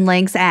codes and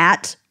links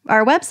at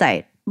our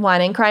website,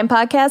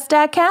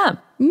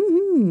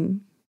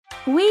 wineandcrimepodcast.com.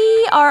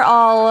 We are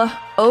all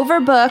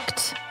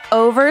overbooked,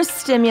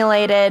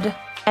 overstimulated,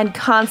 and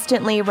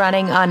constantly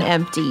running on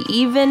empty,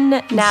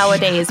 even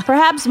nowadays,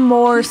 perhaps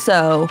more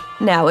so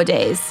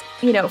nowadays.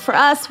 You know, for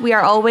us, we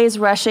are always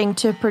rushing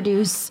to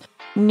produce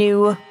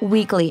new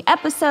weekly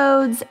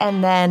episodes,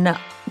 and then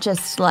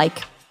just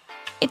like,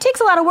 it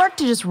takes a lot of work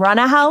to just run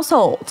a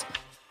household.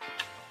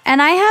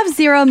 And I have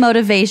zero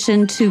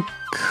motivation to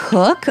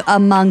cook,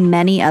 among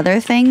many other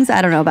things.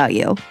 I don't know about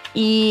you.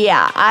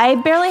 Yeah, I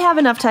barely have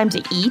enough time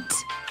to eat,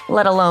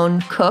 let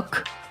alone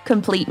cook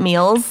complete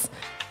meals,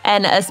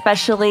 and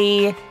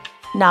especially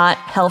not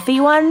healthy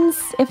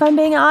ones, if I'm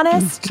being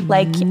honest.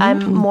 Like,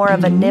 I'm more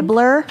of a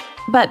nibbler.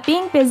 But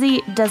being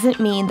busy doesn't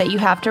mean that you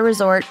have to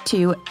resort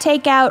to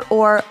takeout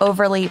or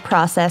overly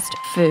processed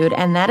food.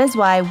 And that is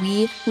why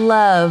we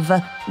love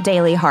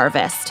Daily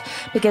Harvest,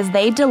 because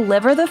they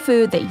deliver the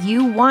food that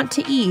you want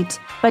to eat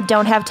but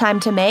don't have time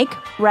to make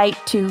right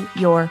to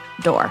your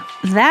door.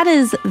 That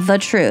is the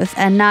truth.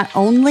 And not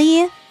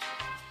only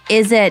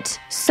is it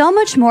so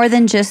much more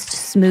than just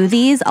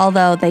smoothies,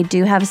 although they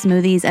do have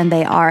smoothies and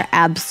they are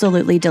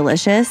absolutely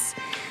delicious,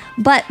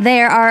 but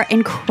they are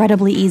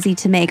incredibly easy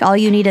to make. All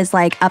you need is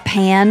like a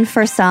pan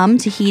for some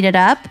to heat it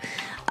up,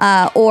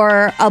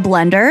 or a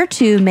blender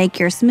to make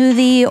your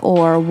smoothie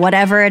or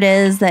whatever it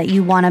is that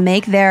you want to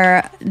make.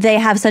 They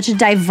have such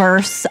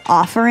diverse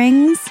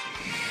offerings.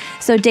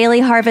 So Daily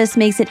Harvest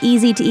makes it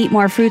easy to eat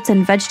more fruits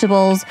and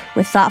vegetables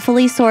with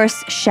thoughtfully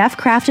sourced,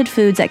 chef-crafted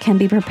foods that can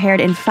be prepared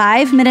in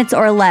 5 minutes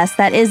or less.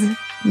 That is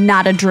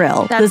not a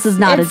drill. This is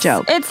not a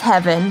joke. It's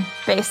heaven,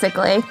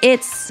 basically.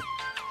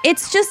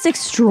 It's just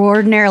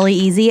extraordinarily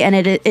easy, and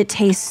it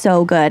tastes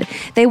so good.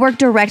 They work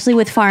directly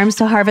with farms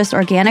to harvest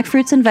organic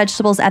fruits and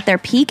vegetables at their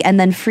peak and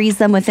then freeze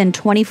them within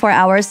 24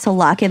 hours to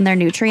lock in their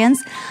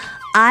nutrients.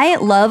 I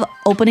love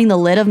opening the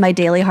lid of my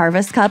Daily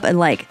Harvest cup and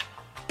like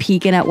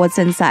peeking at what's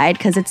inside,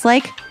 because it's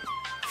like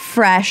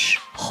fresh,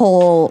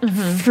 whole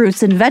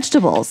fruits and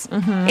vegetables.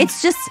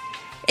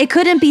 It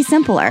couldn't be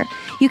simpler.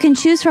 You can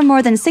choose from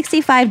more than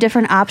 65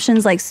 different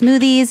options like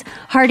smoothies,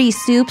 hearty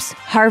soups,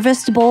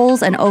 harvest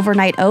bowls, and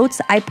overnight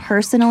oats. I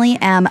personally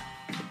am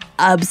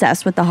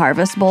obsessed with the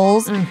harvest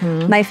bowls.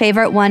 My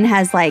favorite one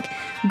has like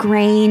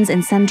grains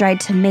and sun-dried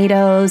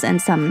tomatoes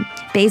and some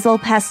basil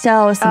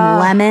pesto, some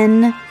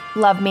lemon.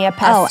 Love me a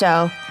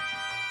pesto.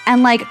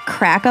 And like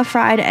crack a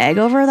fried egg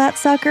over that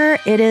sucker.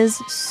 It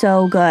is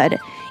so good.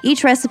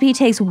 Each recipe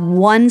takes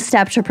one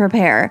step to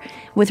prepare,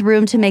 with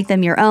room to make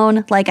them your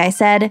own. Like I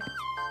said,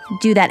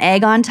 do that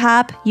egg on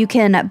top. You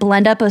can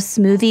blend up a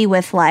smoothie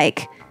with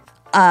like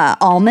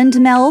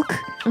almond milk.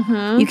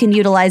 You can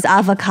utilize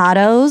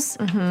avocados.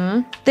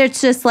 They're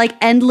just like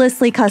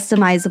endlessly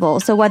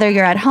customizable. So whether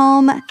you're at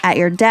home, at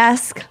your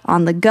desk,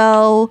 on the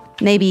go,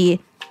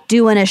 maybe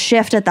doing a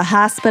shift at the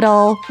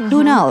hospital,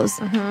 who knows?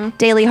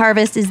 Daily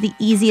Harvest is the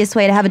easiest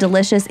way to have a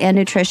delicious and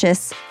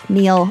nutritious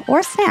meal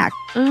or snack.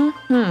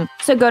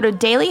 So go to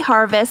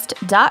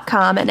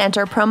dailyharvest.com and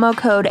enter promo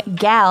code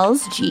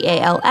GALS,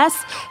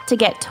 G-A-L-S, to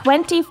get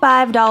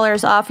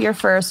 $25 off your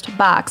first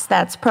box.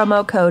 That's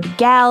promo code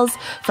GALS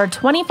for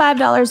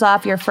 $25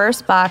 off your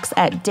first box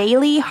at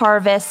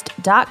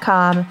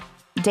dailyharvest.com.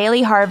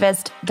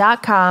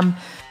 Dailyharvest.com.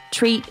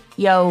 Treat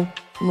yo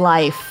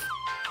life.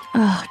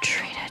 Oh,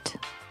 treat it.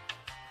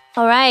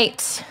 All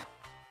right.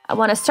 I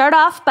want to start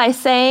off by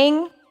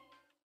saying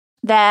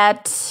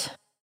that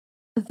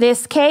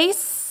this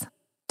case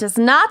does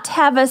not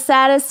have a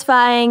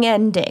satisfying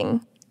ending.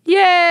 Yay!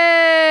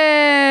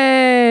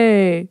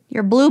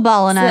 You're blue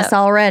balling us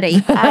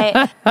already.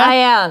 I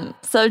am.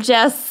 So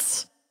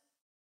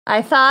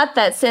I thought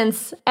that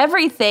since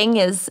everything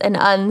is an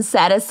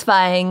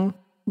unsatisfying,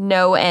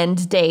 no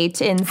end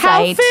date in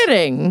sight How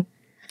fitting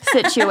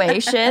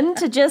situation,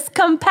 to just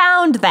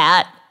compound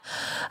that.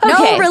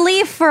 No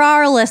relief for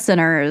our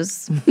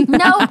listeners.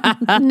 No,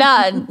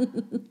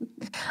 none.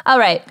 All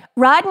right.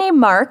 Rodney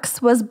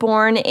Marks was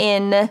born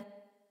in,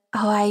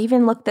 I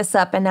even looked this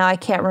up and now I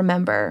can't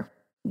remember.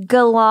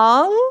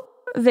 Geelong,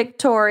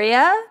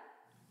 Victoria.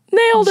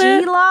 Nailed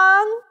it.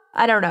 Geelong?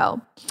 I don't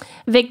know.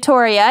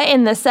 Victoria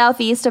in the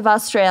southeast of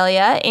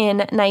Australia in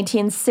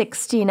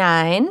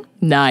 1969.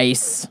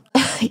 Nice.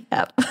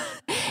 Yep.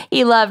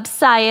 He loved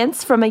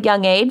science from a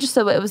young age,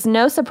 so it was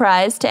no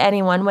surprise to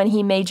anyone when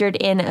he majored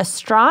in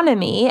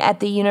astronomy at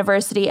the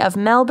University of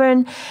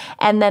Melbourne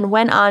and then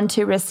went on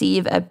to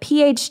receive a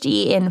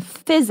PhD in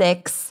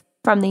physics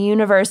from the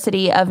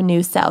University of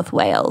New South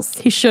Wales.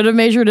 He should have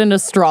majored in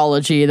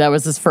astrology. That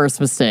was his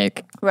first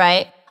mistake.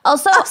 Right.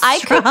 Also,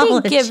 I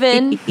could be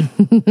given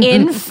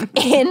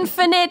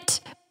infinite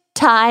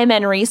time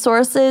and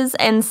resources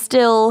and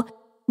still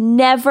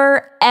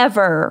never,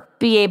 ever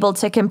be able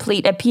to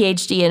complete a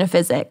PhD in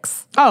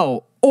physics.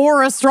 Oh,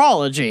 or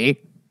astrology.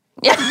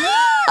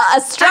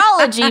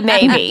 Astrology,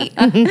 maybe.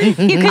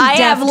 I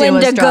have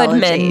Linda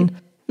astrology.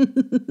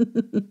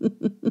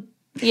 Goodman.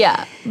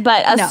 Yeah,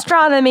 but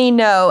astronomy,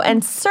 no,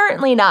 and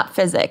certainly not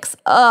physics.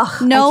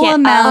 Ugh, No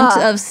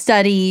amount of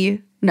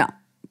study. No.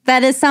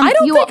 That is something. I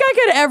don't think I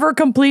could ever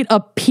complete a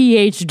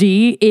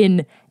PhD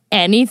in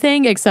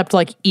anything except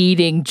like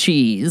eating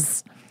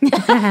cheese and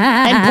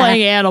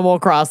playing Animal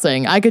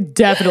Crossing. I could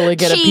definitely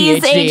get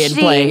Cheese a PhD in HD.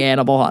 playing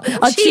Animal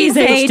A cheese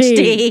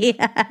HD.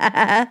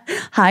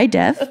 High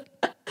def.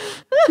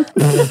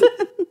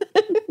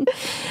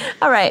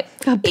 All right.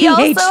 He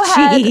PhDs. also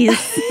had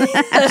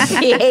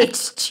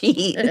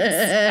PhDs.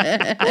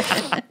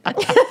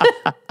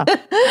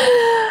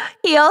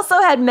 He also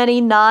had many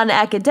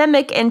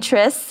non-academic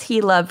interests. He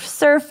loved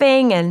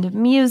surfing and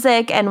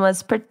music and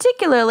was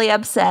particularly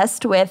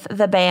obsessed with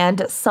the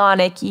band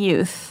Sonic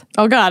Youth.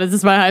 Oh God, is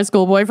this my high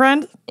school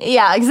boyfriend?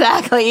 Yeah,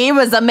 exactly. He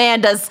was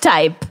Amanda's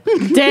type.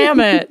 Damn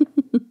it.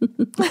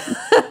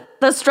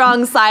 The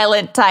strong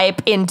silent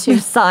type into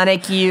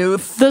Sonic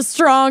Youth. The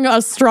strong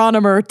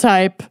astronomer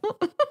type.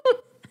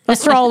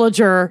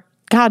 Astrologer.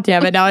 God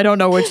damn it. Now I don't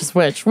know which is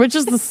which. Which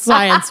is the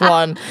science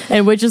one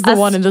and which is the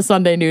one in the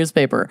Sunday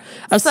newspaper?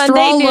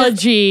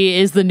 Astrology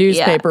is the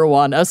newspaper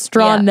one.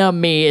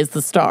 Astronomy is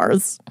the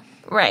stars.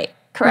 Right.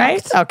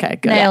 Correct. Right? Okay,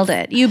 good. Nailed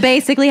it. You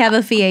basically have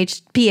a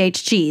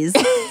PH cheese.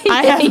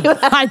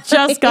 I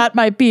just got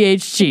my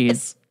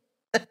PhDs.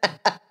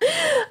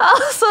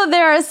 Also,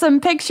 there are some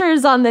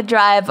pictures on the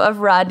drive of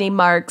Rodney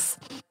Marks.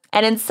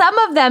 And in some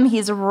of them,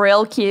 he's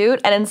real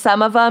cute. And in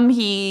some of them,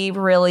 he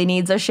really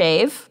needs a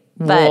shave.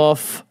 But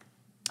Woof.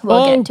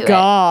 we'll get to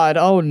God.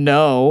 Oh,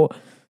 no.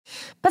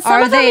 But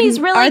some of them, he's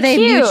really Are they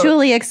cute.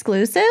 mutually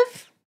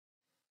exclusive?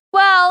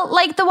 Well,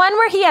 like the one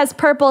where he has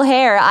purple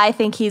hair, I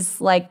think he's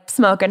like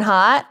smoking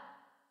hot.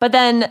 But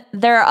then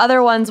there are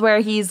other ones where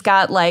he's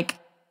got like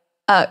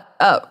a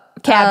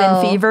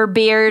cabin fever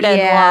beard and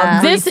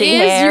long This greasy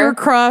is hair. your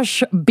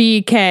crush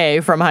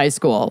BK from high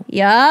school.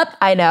 Yup.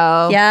 I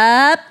know.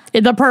 Yup.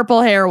 The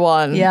purple hair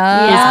one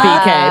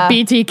Yeah.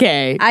 is BK.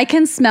 BTK. I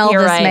can smell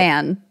You're this right.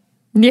 man.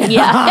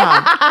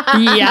 Yeah.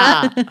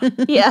 Yeah.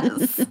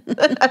 Yes.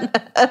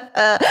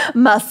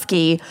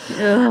 Musky.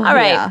 All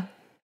right. Yeah.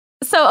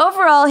 So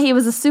overall, he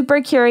was a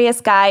super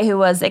curious guy who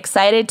was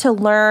excited to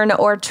learn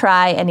or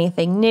try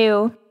anything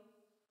new.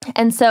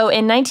 And so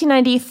in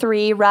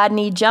 1993,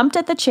 Rodney jumped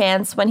at the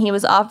chance when he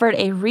was offered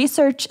a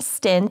research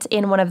stint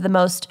in one of the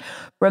most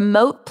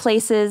remote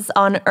places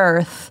on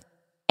Earth,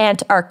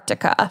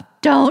 Antarctica.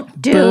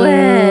 Don't do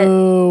it.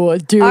 Boo.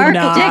 Do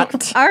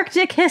not.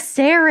 Arctic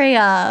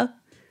hysteria.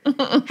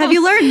 Have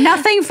you learned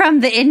nothing from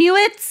the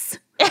Inuits?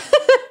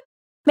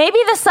 Maybe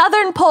the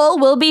Southern Pole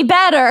will be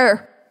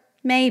better.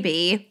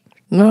 Maybe.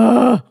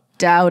 Ugh.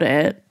 Doubt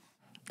it.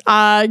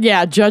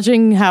 Yeah,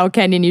 judging how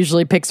Kenyon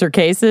usually picks her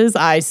cases,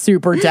 I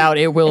super doubt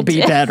it will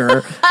be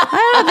better.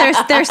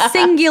 Their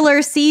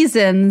singular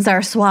seasons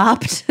are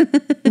swapped.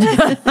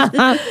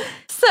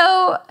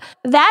 So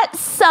that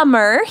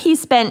summer, he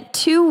spent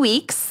 2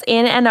 weeks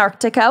in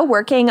Antarctica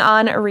working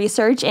on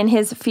research in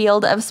his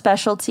field of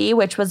specialty,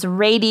 which was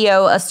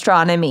radio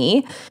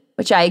astronomy,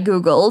 which I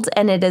Googled,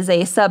 and it is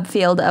a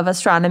subfield of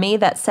astronomy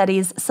that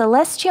studies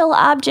celestial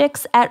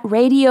objects at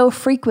radio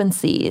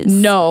frequencies.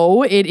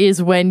 No, it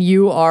is when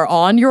you are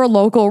on your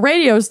local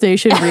radio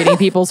station reading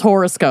people's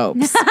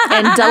horoscopes.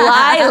 And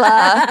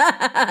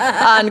Delilah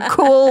on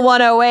Cool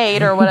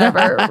 108 or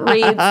whatever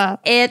reads,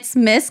 It's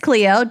Miss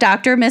Cleo,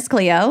 Dr. Miss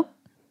Cleo.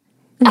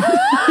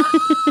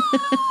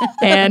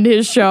 And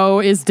his show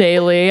is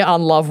daily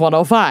on Love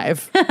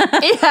 105.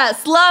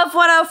 yes, Love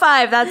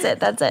 105. That's it.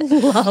 That's it.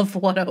 Love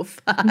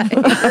 105.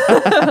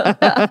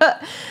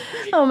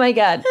 Oh my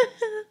God.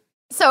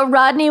 So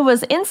Rodney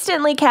was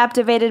instantly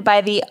captivated by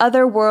the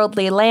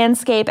otherworldly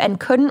landscape and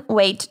couldn't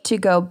wait to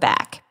go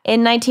back.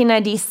 In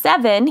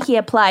 1997, he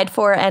applied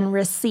for and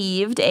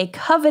received a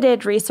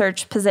coveted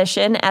research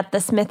position at the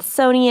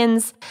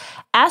Smithsonian's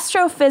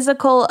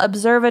Astrophysical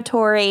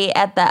Observatory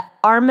at the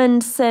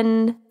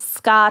Amundsen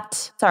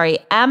Scott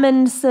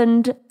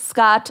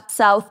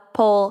South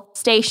Pole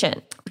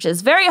Station, which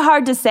is very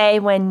hard to say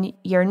when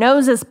your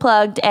nose is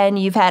plugged and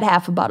you've had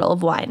half a bottle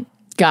of wine.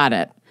 Got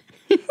it.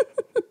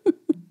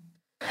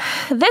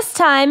 This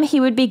time, he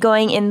would be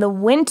going in the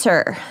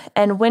winter,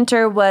 and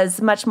winter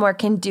was much more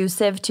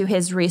conducive to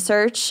his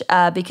research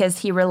because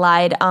he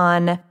relied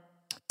on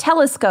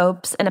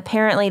telescopes, and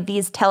apparently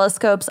these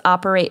telescopes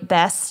operate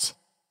best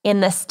in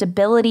the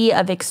stability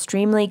of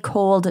extremely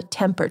cold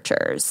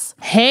temperatures.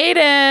 Hate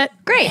it.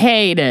 Great.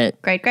 Hate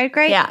it. Great.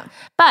 Yeah,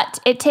 but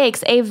it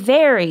takes a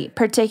very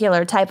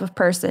particular type of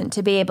person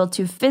to be able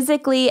to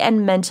physically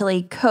and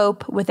mentally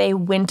cope with a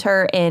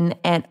winter in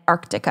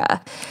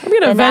Antarctica. I'm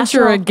going to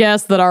venture a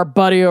guess that our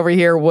buddy over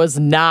here was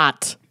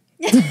not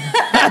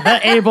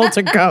able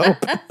to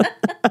cope.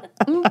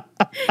 He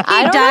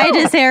dyed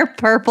his hair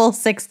purple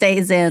 6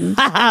 days in.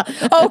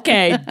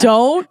 Okay,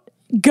 don't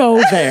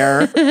go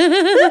there.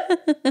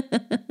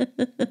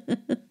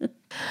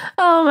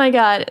 Oh my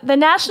God. The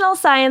National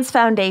Science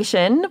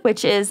Foundation,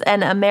 which is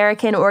an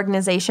American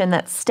organization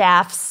that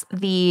staffs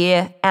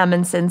the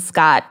Amundsen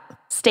Scott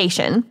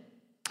Station,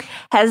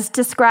 has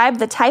described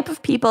the type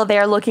of people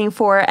they're looking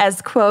for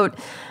as, quote,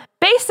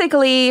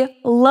 basically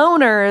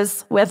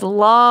loners with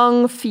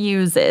long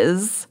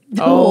fuses.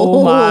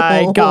 Oh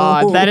my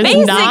God. That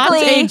is not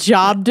Basically- a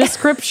job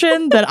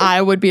description that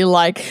I would be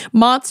like,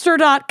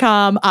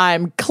 monster.com,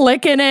 I'm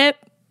clicking it.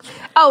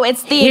 Oh,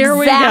 it's the Here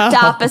we exact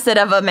go. opposite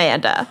of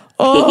Amanda.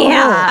 Oh,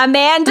 Yeah.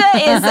 Amanda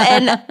is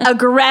an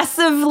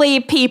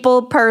aggressively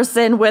people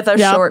person with a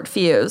Yep. short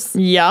fuse.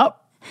 Yep.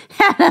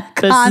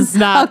 This is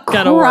not a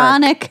going to work.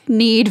 chronic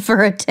need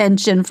for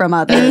attention from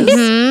others.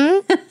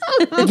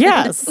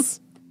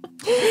 Yes.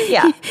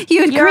 Yeah.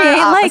 You would You're create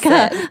like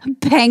a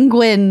opposite.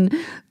 penguin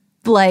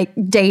like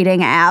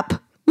dating app.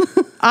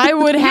 I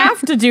would have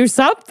to do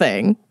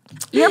something.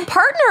 Your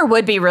partner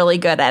would be really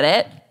good at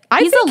it. I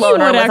He's think a he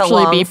loner would with a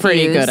actually long be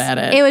pretty fuse. good at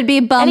it. It would be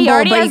Bumble,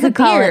 already but you has a could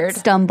call beard. it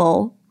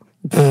Stumble.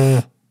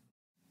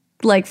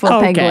 Like for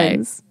Okay.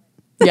 penguins.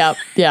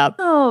 Yep.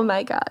 Oh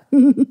my God.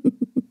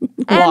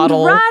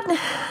 Waddle. And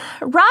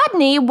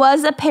Rodney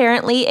was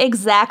apparently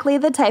exactly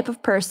the type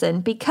of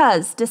person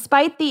because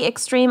despite the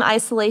extreme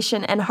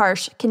isolation and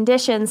harsh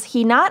conditions,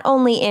 he not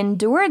only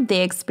endured the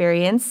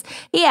experience,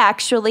 he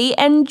actually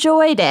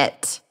enjoyed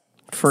it.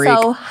 Freak.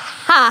 So,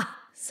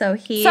 So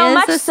he So is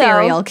much a so-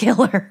 serial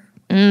killer.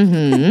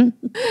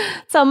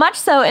 So much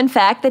so, in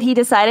fact, that he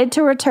decided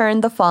to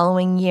return the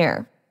following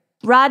year.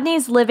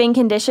 Rodney's living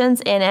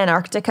conditions in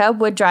Antarctica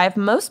would drive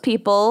most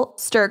people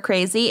stir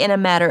crazy in a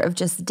matter of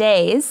just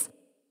days.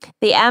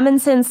 The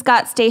Amundsen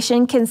Scott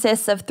Station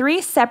consists of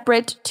 3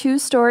 separate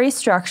 2-story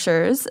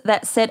structures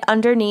that sit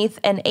underneath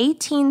an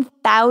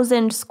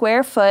 18,000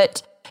 square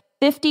foot,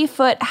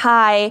 50-foot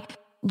high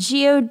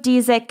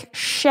geodesic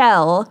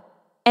shell,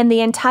 and the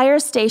entire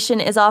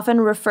station is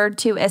often referred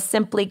to as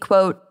simply,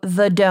 quote,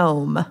 the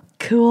dome.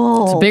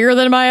 Cool. Bigger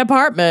than my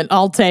apartment.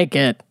 I'll take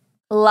it.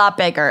 A lot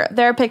bigger.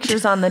 There are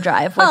pictures on the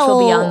drive, which will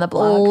be on the A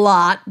blog.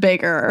 lot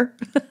bigger.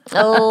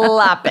 A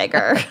lot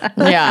bigger.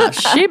 Yeah,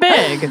 she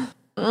big.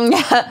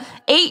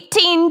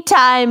 18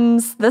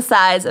 times the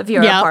size of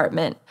your Yep.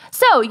 apartment.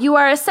 So you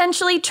are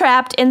essentially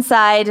trapped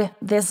inside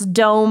this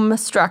dome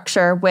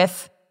structure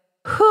with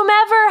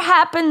whomever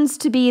happens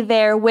to be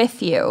there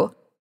with you.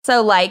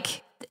 So,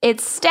 like,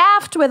 it's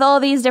staffed with all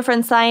these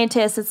different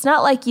scientists. It's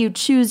not like you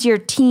choose your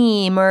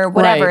team or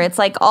whatever. Right. It's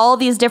like all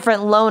these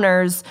different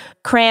loners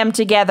crammed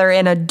together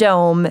in a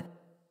dome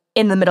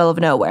in the middle of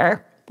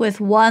nowhere. With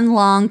one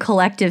long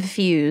collective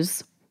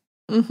fuse.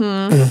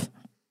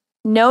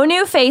 No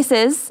new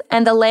faces,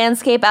 and the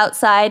landscape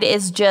outside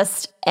is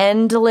just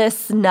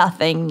endless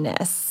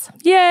nothingness.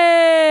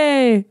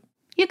 Yay.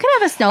 You could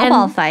have a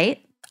snowball And-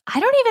 fight. I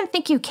don't even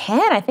think you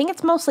can. I think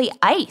it's mostly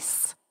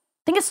ice.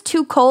 I think it's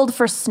too cold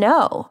for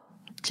snow.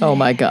 Oh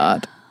my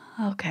God.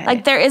 Okay.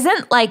 Like, there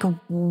isn't like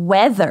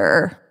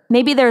weather.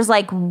 Maybe there's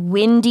like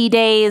windy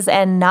days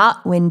and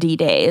not windy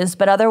days,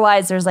 but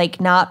otherwise there's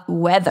like not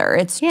weather.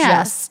 It's Yeah.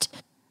 just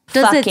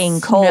Does fucking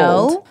it cold.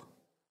 snow?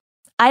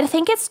 I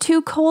think it's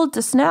too cold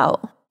to snow.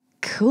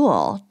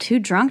 Cool. Too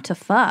drunk to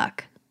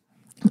fuck.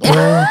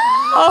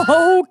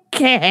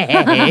 Okay.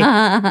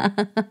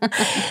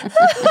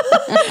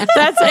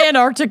 That's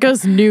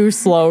Antarctica's new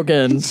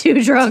slogan.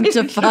 Too drunk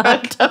to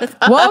fuck.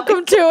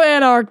 Welcome to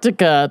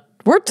Antarctica.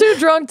 We're too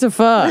drunk to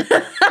fuck.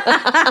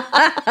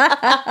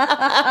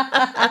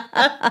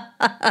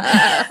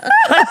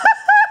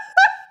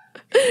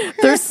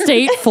 Their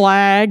state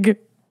flag.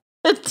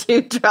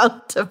 Too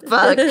drunk to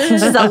fuck.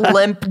 Just a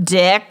limp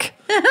dick.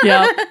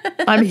 Yep.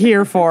 I'm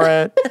here for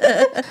it.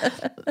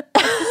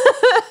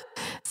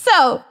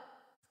 So,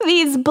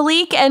 these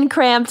bleak and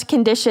cramped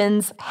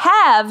conditions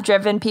have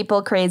driven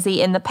people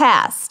crazy in the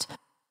past.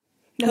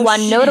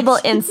 One notable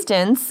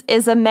instance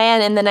is a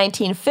man in the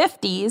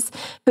 1950s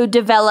who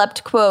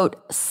developed, quote,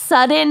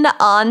 sudden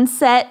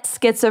onset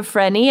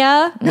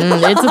schizophrenia.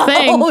 It's a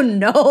thing. Oh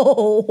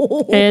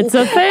no. It's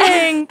a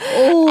thing.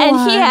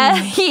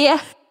 And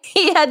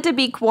he had to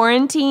be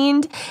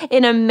quarantined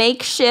in a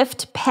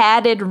makeshift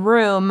padded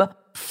room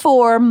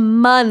for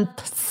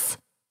months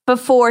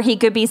before he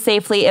could be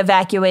safely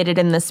evacuated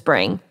in the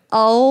spring.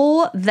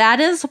 Oh, that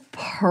is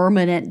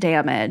permanent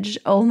damage.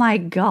 Oh my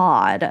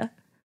God.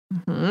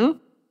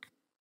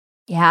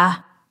 Yeah.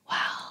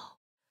 Wow.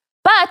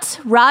 But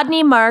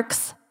Rodney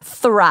Marks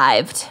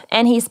thrived,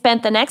 and he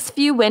spent the next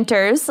few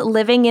winters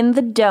living in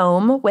the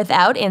dome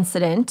without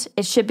incident.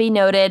 It should be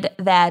noted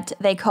that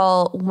they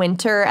call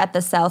winter at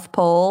the South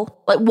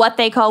Pole, like what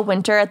they call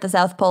winter at the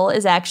South Pole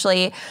is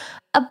actually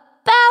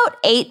about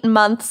 8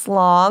 months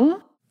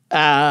long.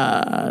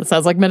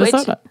 Sounds like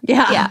Minnesota.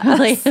 Yeah.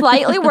 Yeah,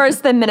 slightly worse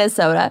than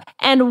Minnesota.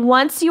 And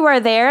once you are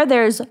there,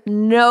 there's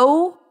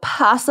no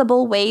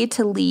possible way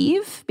to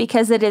leave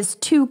because it is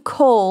too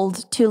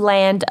cold to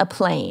land a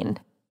plane.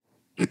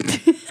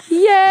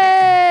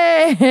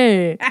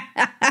 Yay!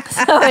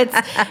 So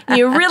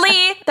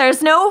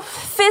there's no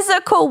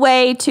physical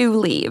way to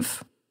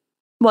leave.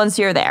 once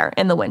you're there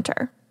in the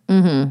winter.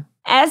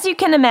 As you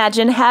can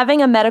imagine,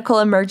 having a medical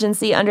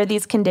emergency under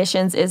these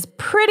conditions is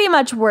pretty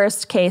much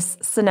worst case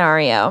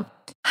scenario.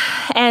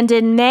 And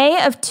in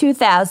May of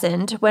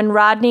 2000, when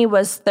Rodney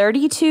was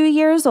 32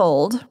 years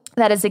old,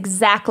 that is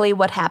exactly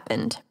what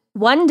happened.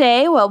 One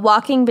day, while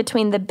walking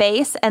between the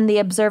base and the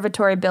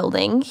observatory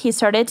building, he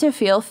started to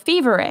feel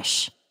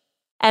feverish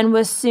and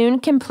was soon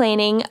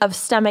complaining of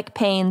stomach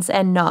pains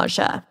and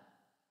nausea.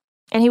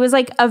 And he was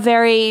like a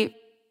very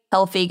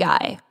healthy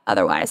guy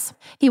otherwise.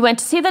 He went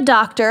to see the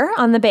doctor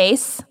on the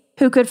base,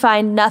 who could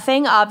find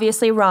nothing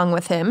obviously wrong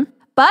with him.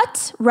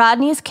 But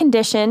Rodney's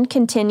condition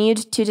continued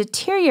to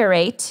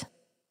deteriorate,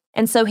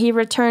 and so he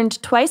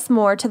returned twice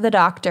more to the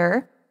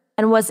doctor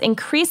and was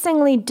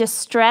increasingly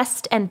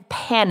distressed and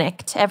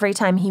panicked every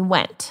time he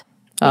went.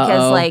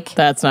 Because,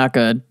 that's not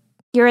good.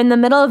 You're in the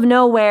middle of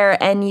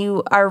nowhere and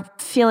you are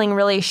feeling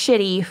really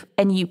shitty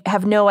and you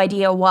have no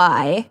idea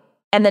why.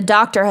 And the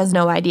doctor has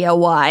no idea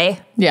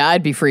why. Yeah,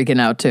 I'd be freaking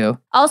out too.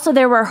 Also,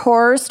 there were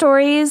horror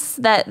stories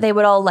that they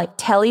would all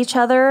tell each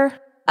other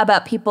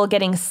about people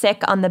getting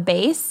sick on the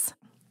base.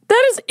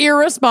 That is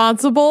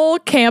irresponsible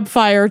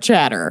campfire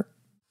chatter.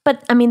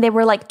 But, I mean, they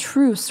were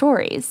true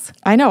stories.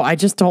 I know, I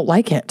just don't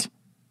like it.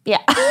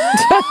 Yeah.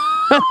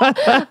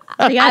 I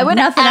would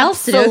nothing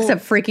else to do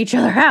except freak each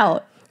other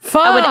out.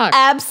 Fuck. I would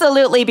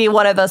absolutely be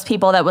one of those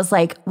people that was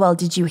like, well,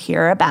 did you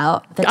hear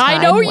about the time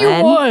I know you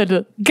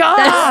would. God.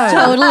 That's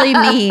totally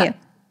me.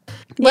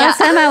 Last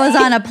time I was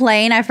on a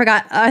plane, I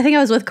forgot, I think I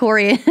was with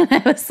Corey, and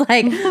I was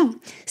like,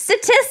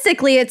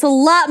 statistically, it's a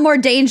lot more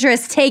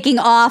dangerous taking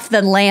off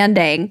than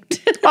landing.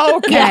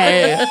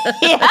 Okay.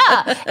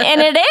 Yeah,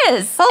 and it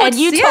is. Oh, and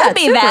you told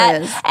me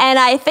that, and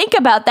I think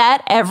about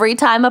that every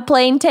time a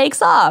plane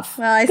takes off.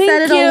 Well, I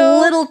said it a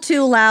little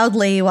too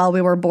loudly while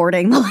we were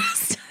boarding the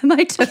last time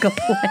I took a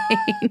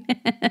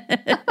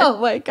plane. Oh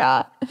my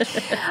God.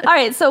 All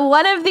right, so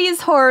one of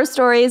these horror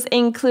stories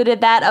included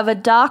that of a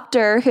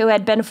doctor who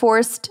had been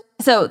forced.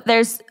 So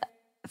I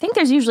think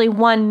there's usually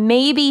one,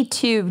 maybe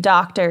two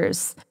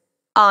doctors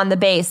on the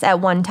base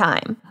at one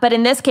time. But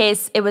in this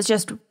case, it was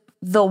just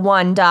the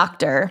one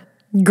doctor.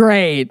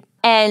 Great.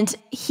 And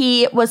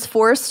he was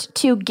forced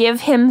to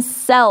give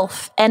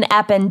himself an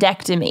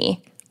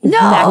appendectomy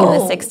back in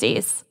the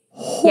 60s.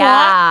 What?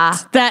 Yeah.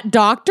 That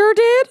doctor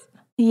did?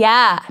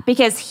 Yeah,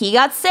 because he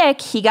got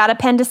sick, he got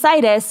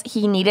appendicitis,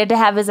 he needed to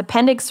have his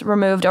appendix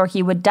removed or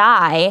he would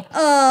die,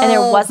 and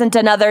there wasn't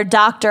another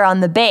doctor on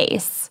the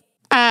base.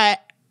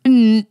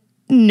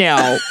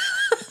 No.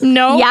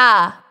 No.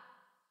 Yeah.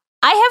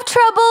 I have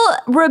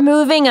trouble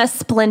removing a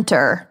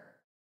splinter.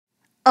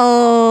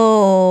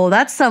 Oh,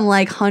 that's some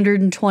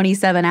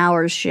 127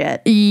 hours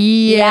shit.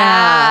 Yeah.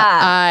 Yeah.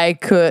 I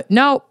could.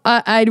 No,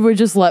 I would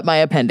just let my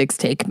appendix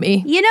take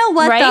me. You know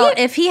what, Right? though?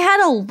 If he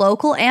had a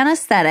local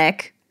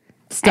anesthetic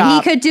Stop. and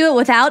he could do it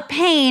without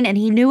pain and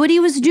he knew what he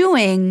was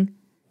doing.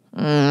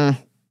 I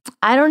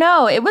don't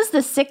know. It was the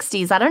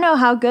 60s. I don't know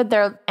how good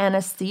their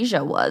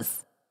anesthesia was.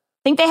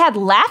 I think they had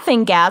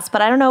laughing gas,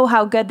 but I don't know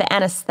how good the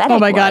anesthetic was. Oh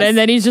my God. And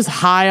then he's just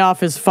high off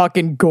his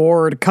fucking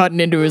gourd, cutting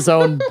into his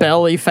own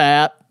belly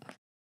fat.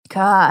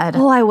 God.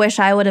 Oh, I wish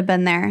I would have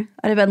been there.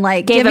 I'd have been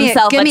like, Gave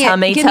himself a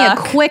tummy give me a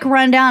tuck. quick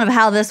rundown of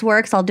how this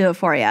works. I'll do it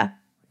for you.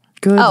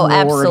 Good Oh, Lord.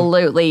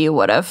 absolutely you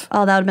would have.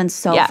 Oh, that would have been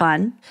so Yeah.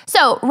 fun.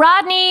 So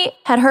Rodney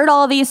had heard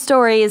all these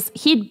stories.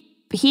 He'd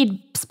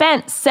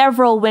spent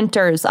several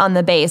winters on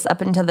the base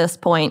up until this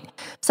point.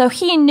 So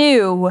he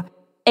knew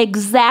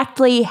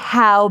exactly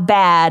how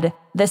bad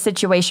the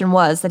situation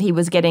was, that he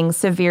was getting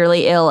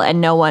severely ill and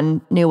no one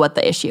knew what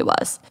the issue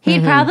was.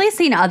 He'd probably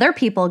seen other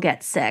people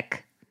get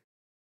sick.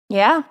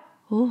 Yeah.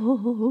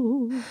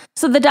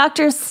 So the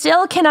doctors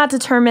still cannot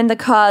determine the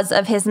cause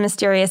of his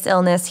mysterious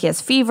illness. He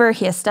has fever,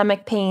 he has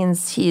stomach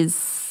pains,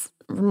 he's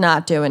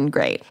not doing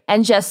great.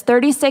 And just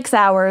 36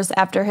 hours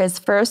after his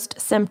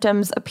first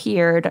symptoms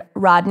appeared,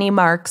 Rodney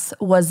Marks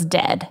was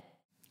dead.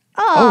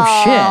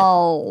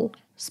 Oh,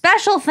 shit.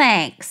 Special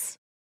thanks.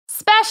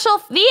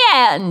 The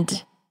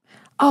end.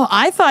 Oh,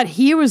 I thought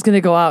he was going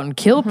to go out and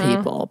kill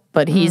people,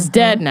 but he's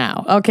dead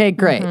now. Okay,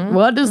 great.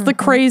 What does the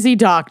crazy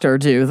doctor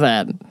do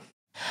then?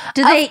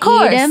 Do they eat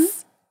him?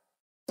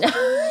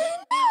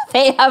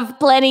 They have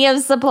plenty of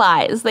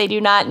supplies. They do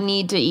not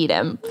need to eat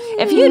him.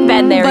 If you'd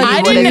been there, you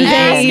I would didn't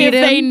have ask eaten if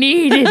him. they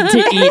needed to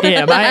eat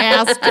him. I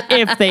asked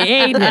if they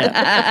ate him.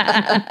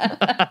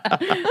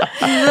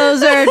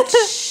 Those are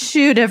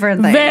two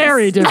different things.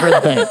 Very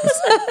different things.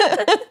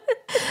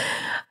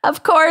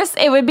 Of course,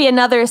 it would be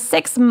another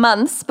 6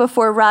 months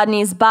before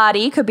Rodney's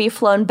body could be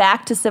flown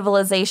back to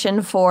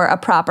civilization for a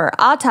proper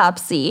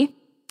autopsy.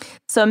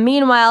 So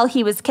meanwhile,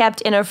 he was kept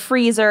in a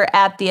freezer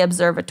at the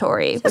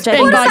observatory, which I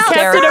think And by is kept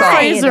in a hysterical.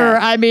 freezer,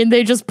 I mean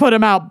they just put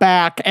him out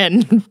back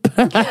and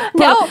put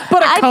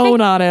a cone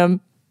on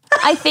him.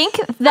 I think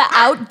the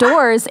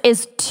outdoors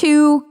is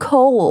too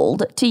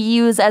cold to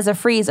use as a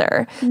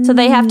freezer. So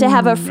they have to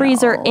have a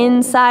freezer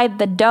inside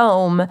the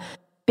dome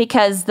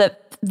because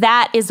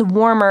that is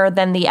warmer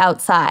than the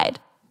outside.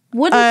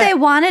 Wouldn't they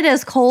want it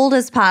as cold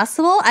as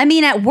possible? I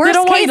mean, at worst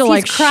don't want case, you to,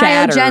 he's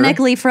shatter.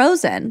 cryogenically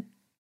frozen.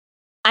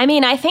 I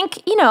mean, I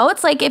think,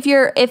 it's like if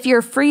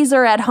your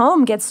freezer at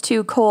home gets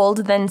too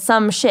cold, then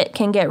some shit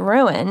can get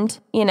ruined,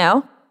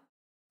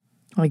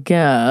 I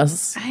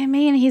guess. I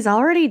mean, he's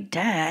already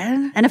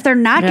dead. And if they're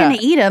not going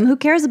to eat him, who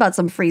cares about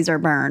some freezer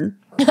burn?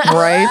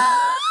 Right?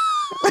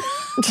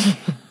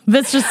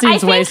 This just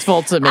seems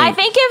wasteful to me. I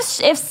think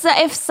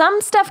if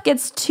some stuff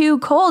gets too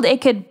cold,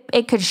 it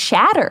could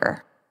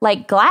shatter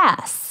like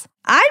glass.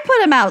 I'd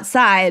put him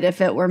outside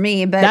if it were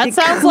me, but that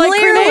sounds like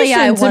clearly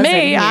cremation to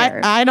me.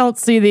 Here. I don't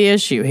see the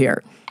issue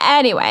here.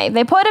 Anyway,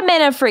 they put him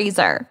in a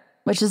freezer,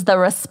 which is the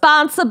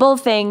responsible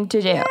thing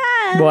to do.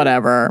 Yeah.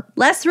 Whatever.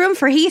 Less room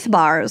for Heath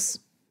bars.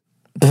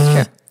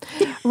 That's true.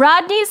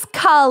 Rodney's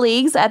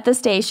colleagues at the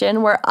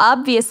station were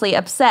obviously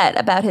upset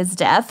about his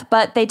death,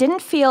 but they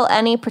didn't feel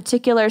any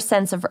particular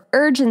sense of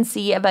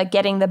urgency about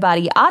getting the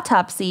body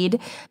autopsied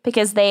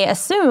because they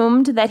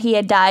assumed that he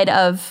had died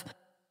of,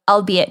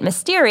 albeit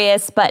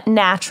mysterious, but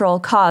natural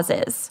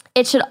causes.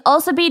 It should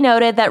also be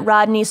noted that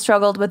Rodney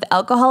struggled with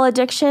alcohol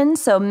addiction,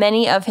 so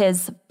many of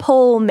his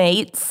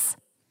many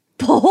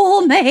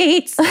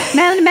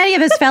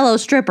of his fellow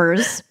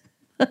strippers.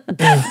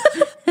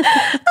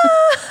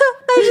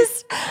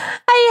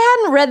 I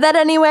hadn't read that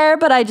anywhere,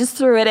 but I just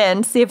threw it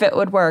in, see if it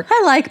would work.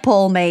 I like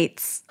pole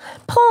mates.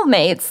 Pole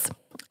mates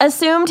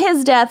assumed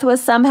his death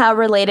was somehow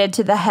related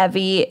to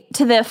the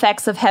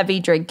effects of heavy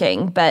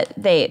drinking, but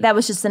that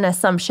was just an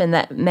assumption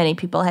that many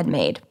people had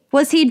made.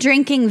 Was he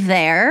drinking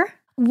there?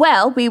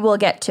 Well, we will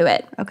get to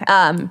it. Okay.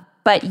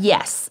 But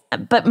yes,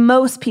 but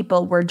most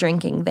people were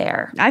drinking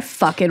there. I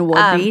fucking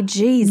would be.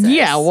 Jesus.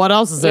 Yeah, what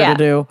else is there to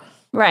do?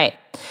 Right.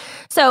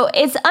 So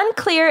it's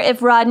unclear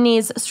if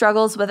Rodney's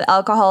struggles with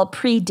alcohol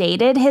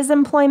predated his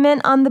employment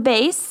on the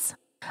base,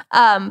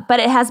 but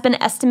it has been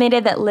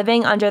estimated that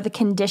living under the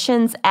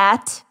conditions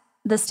at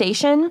the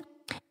station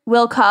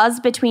will cause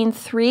between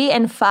 3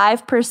 and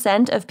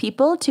 5% of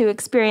people to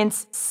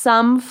experience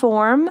some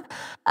form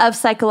of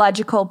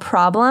psychological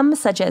problem,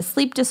 such as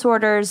sleep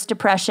disorders,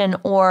 depression,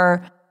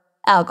 or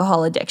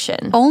alcohol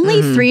addiction.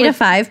 Only 3 to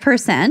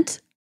 5%?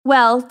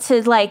 Well,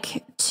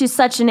 to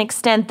such an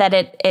extent that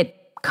it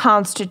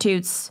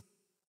constitutes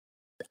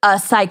a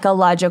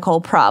psychological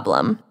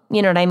problem.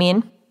 You know what I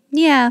mean?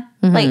 Yeah.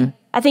 Mm-hmm. Like,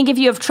 I think if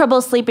you have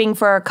trouble sleeping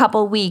for a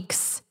couple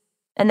weeks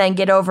and then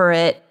get over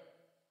it,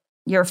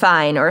 you're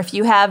fine. Or if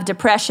you have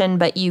depression,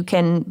 but you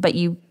can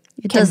be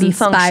functional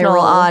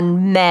spiral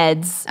on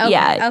meds. Okay,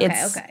 yeah.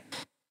 Okay.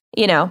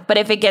 But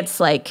if it gets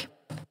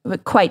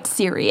quite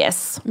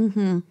serious.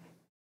 Mm-hmm.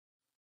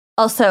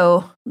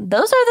 Also,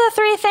 those are the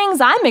 3 things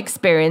I'm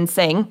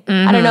experiencing.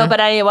 Mm-hmm. I don't know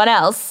about anyone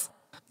else.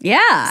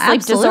 Yeah, Sleep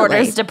absolutely.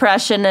 disorders,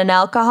 depression, and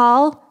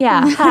alcohol.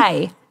 Yeah,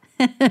 hi.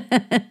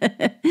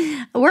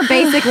 We're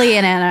basically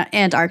in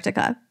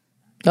Antarctica.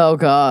 Oh,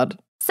 God.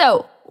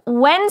 So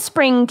when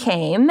spring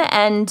came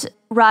and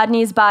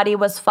Rodney's body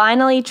was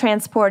finally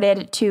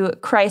transported to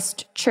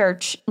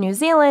Christchurch, New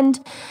Zealand,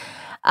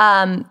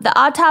 the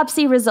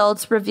autopsy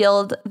results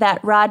revealed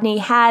that Rodney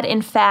had,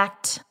 in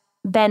fact,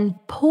 been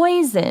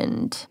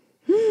poisoned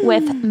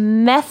with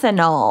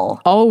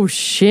methanol. Oh,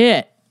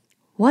 shit.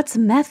 What's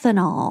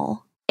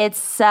methanol?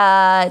 It's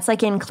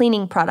like in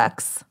cleaning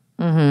products.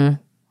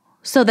 Mm-hmm.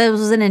 So that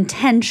was an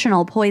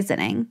intentional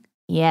poisoning.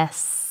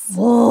 Yes.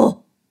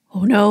 Whoa.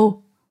 Oh,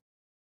 no.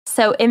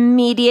 So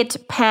immediate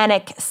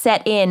panic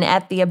set in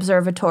at the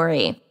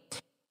observatory.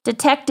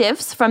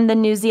 Detectives from the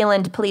New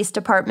Zealand Police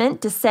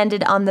Department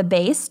descended on the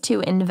base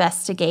to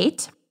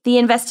investigate. The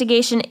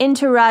investigation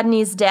into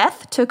Rodney's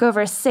death took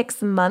over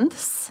 6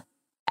 months.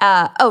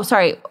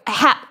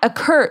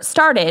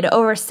 Started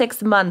over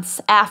 6 months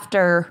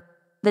after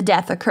the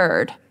death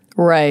occurred.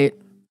 Right.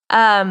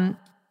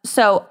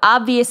 So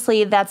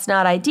obviously that's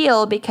not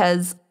ideal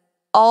because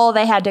all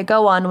they had to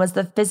go on was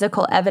the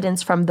physical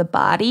evidence from the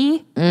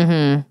body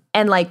and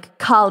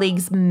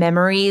colleagues'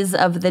 memories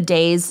of the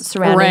days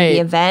surrounding the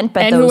event.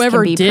 But and those whoever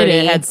can be did pretty,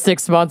 it had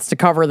 6 months to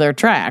cover their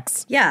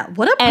tracks. Yeah,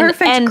 what a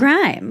perfect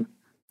crime.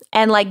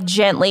 And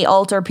gently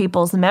alter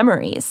people's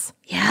memories.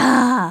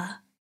 Yeah.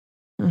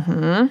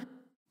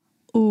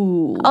 Mm-hmm.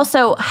 Ooh.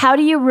 Also, how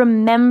do you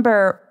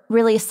remember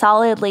really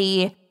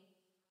solidly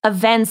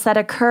events that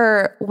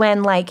occur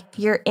when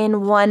you're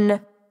in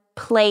one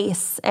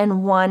place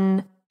and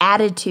one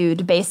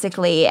attitude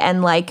basically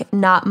and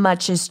not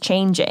much is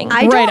changing?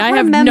 I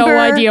have no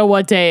idea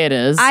what day it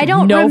is. I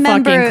don't no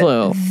remember fucking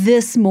clue.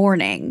 This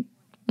morning.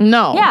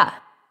 No. Yeah.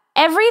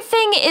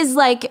 Everything is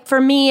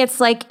for me, it's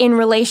in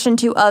relation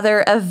to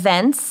other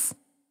events.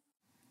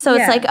 So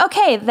it's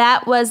okay,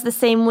 that was the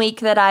same week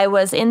that I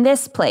was in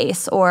this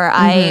place or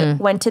I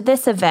went to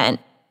this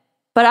event.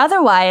 But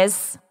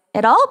otherwise,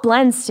 it all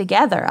blends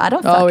together. I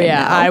don't fucking know.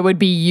 I would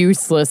be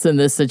useless in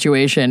this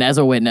situation as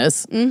a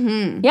witness.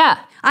 Mm-hmm. Yeah.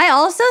 I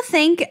also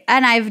think,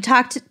 and I've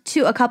talked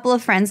to a couple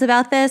of friends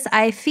about this,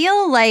 I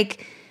feel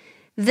like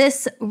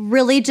this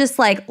really just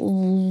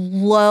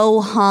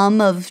low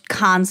hum of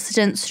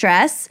constant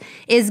stress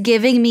is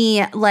giving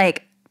me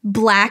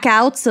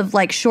blackouts of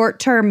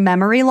short-term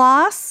memory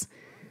loss.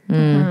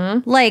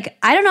 Mm-hmm.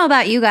 I don't know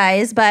about you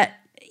guys, but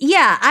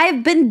Yeah,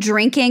 I've been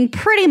drinking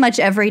pretty much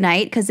every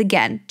night because,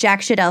 again,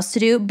 jack shit else to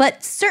do,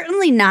 but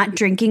certainly not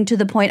drinking to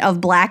the point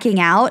of blacking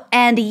out.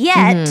 And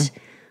yet,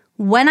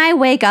 when I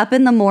wake up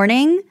in the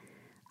morning,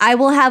 I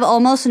will have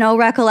almost no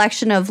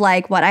recollection of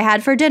like what I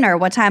had for dinner,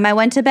 what time I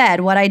went to bed,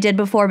 what I did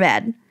before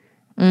bed.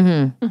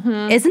 Isn't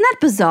that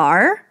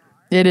bizarre?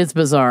 It is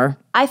bizarre.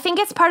 I think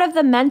it's part of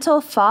the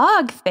mental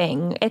fog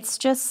thing. It's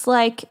just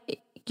like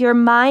your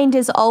mind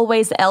is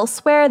always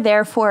elsewhere,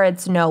 therefore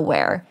it's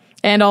nowhere.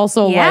 And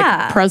also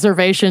like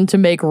preservation to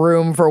make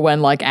room for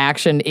when like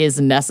action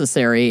is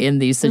necessary in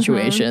these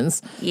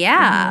situations.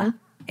 Yeah.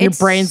 Your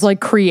brain's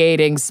like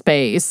creating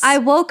space. I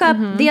woke up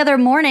the other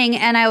morning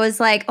and I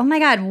was like, oh my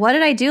God, what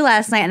did I do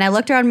last night? And I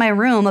looked around my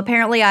room.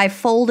 Apparently I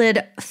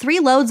folded 3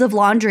 loads of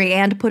laundry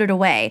and put it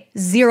away.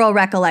 Zero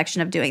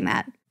recollection of doing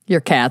that.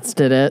 Your cats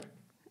did it.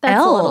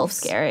 That's a little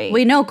scary.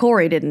 We know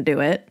Corey didn't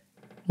do it.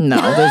 No,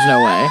 there's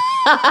no way.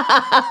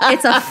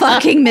 It's a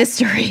fucking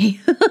mystery.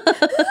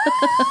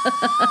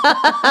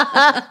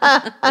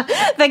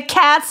 The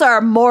cats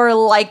are more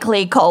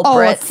likely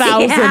culprits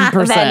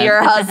 1,000%. than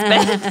your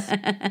husband.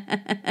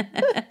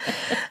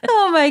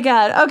 Oh my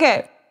God.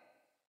 Okay.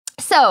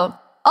 So,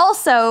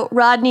 also,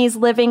 Rodney's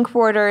living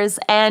quarters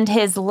and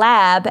his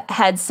lab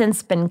had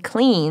since been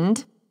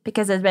cleaned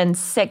because it had been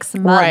 6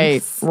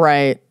 months.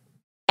 Right.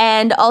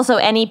 And also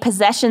any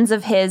possessions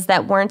of his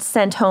that weren't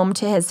sent home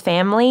to his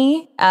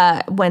family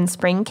when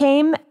spring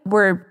came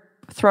were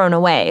thrown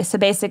away. So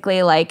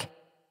basically, like,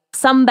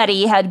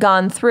 somebody had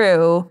gone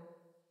through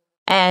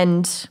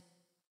and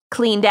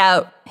cleaned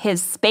out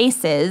his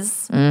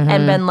spaces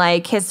and been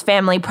like, his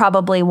family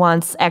probably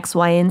wants X,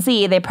 Y, and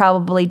Z. They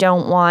probably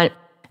don't want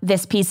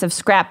this piece of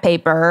scrap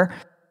paper.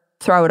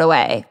 Throw it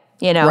away,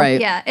 you know? Right.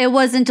 Yeah, it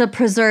wasn't a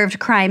preserved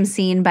crime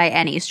scene by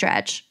any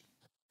stretch.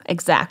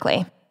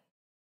 Exactly.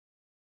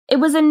 It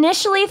was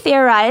initially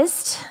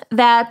theorized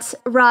that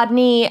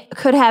Rodney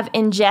could have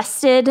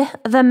ingested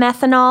the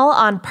methanol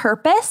on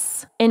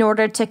purpose in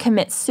order to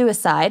commit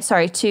suicide.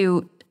 Sorry,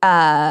 to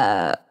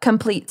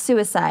complete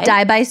suicide.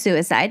 Die by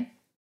suicide.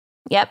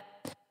 Yep.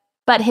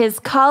 But his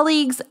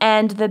colleagues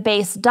and the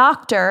base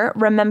doctor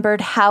remembered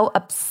how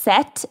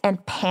upset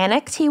and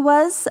panicked he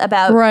was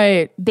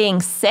about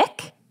being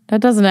sick.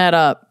 That doesn't add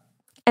up.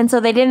 And so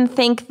they didn't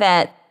think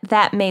that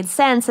made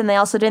sense, and they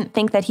also didn't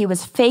think that he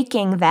was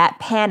faking that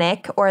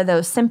panic or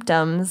those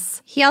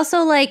symptoms. He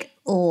also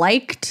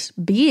liked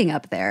being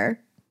up there.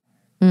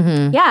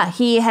 Yeah,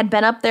 he had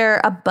been up there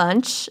a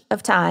bunch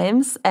of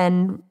times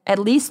and at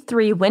least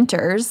 3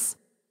 winters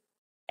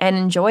and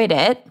enjoyed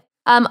it.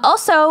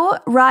 Also,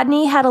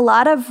 Rodney had a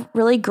lot of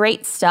really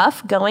great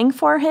stuff going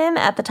for him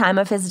at the time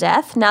of his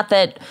death. Not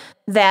that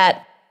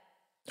that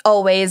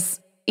always,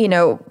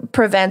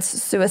 prevents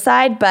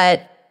suicide,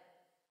 but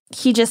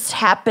he just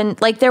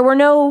happened, like there were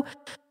no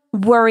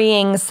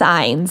worrying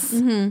signs.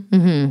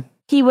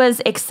 He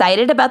was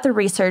excited about the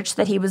research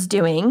that he was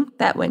doing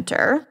that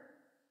winter.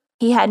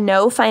 He had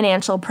no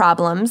financial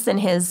problems in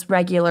his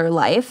regular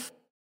life.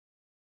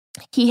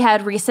 He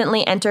had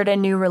recently entered a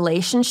new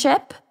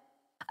relationship,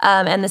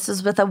 and this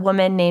was with a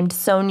woman named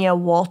Sonia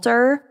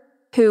Walter,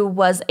 who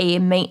was a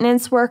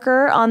maintenance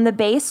worker on the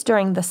base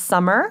during the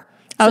summer.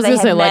 I was going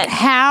to say, like,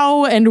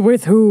 how and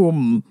with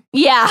whom?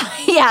 Yeah.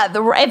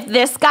 If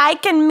this guy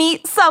can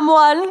meet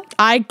someone,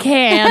 I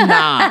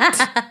cannot.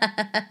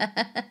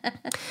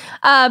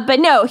 But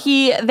no,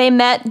 they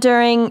met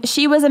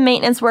she was a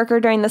maintenance worker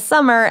during the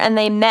summer, and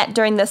they met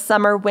during the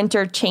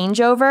summer-winter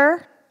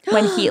changeover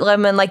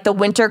when like the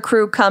winter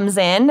crew comes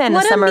in and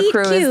the summer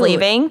crew is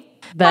leaving.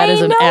 That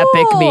is an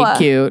epic meet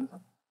cute.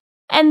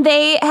 And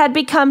they had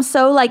become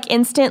so like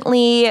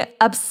instantly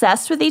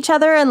obsessed with each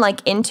other and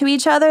like into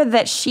each other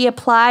that she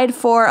applied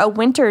for a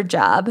winter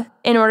job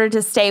in order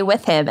to stay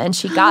with him, and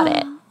she got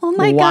it. Oh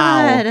my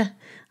God.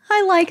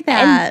 I like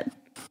that. And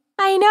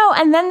I know.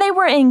 And then they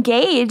were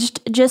engaged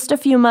just a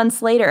few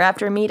months later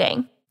after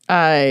meeting.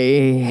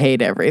 I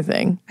hate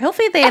everything.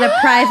 Hopefully they had a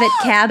private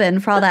cabin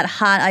for all that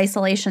hot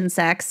isolation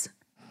sex.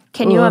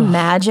 Can you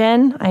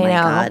imagine? I know.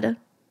 God.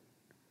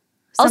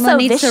 Someone also,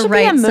 needs this to should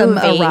write be a some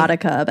movie.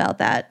 erotica about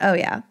that. Oh,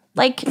 yeah.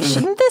 Like,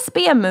 shouldn't this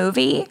be a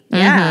movie?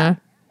 Yeah.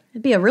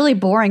 It'd be a really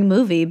boring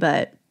movie,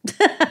 but...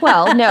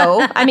 Well,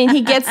 no. I mean,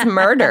 he gets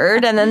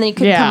murdered, and then you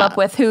could come up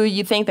with who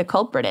you think the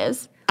culprit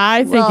is.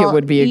 I think it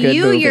would be a good movie.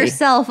 You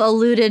yourself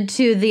alluded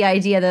to the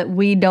idea that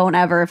we don't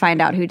ever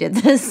find out who did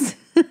this.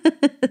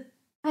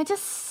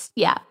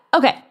 Yeah.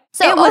 Okay.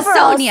 So it was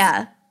overall,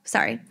 Sonia.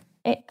 Sorry.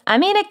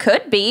 It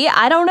could be.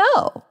 I don't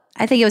know.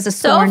 I think it was a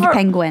thorned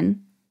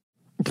penguin.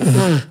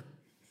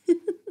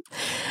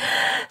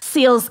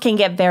 Seals can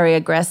get very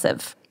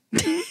aggressive.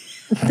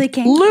 They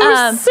can.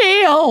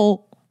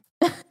 Lucille!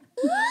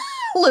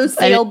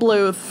 Lucille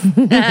Bluth.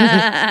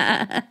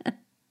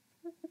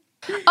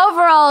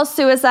 Overall,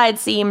 suicide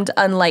seemed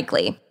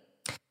unlikely.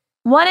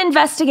 One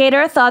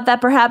investigator thought that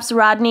perhaps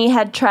Rodney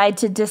had tried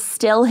to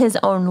distill his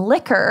own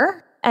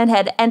liquor and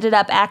had ended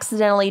up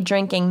accidentally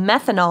drinking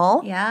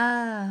methanol.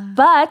 Yeah.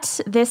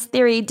 But this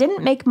theory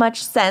didn't make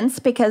much sense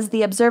because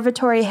the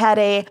observatory had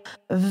a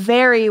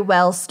very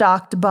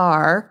well-stocked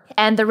bar,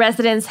 and the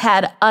residents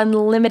had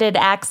unlimited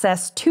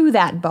access to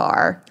that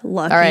bar.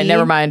 Lucky. All right,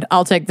 never mind.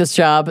 I'll take this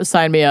job.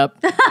 Sign me up.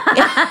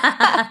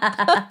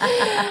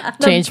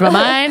 Change my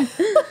mind.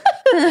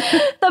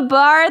 The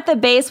bar at the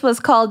base was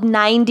called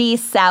 90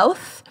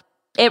 South.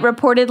 It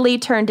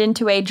reportedly turned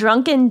into a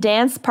drunken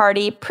dance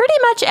party pretty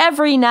much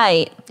every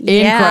night.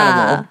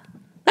 Incredible.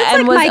 That's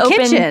And like my was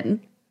open-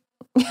 kitchen.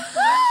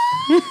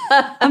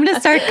 I'm going to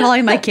start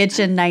calling my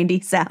kitchen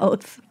 90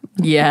 South.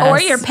 Yes. Or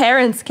your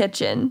parents'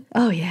 kitchen.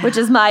 Oh, yeah. Which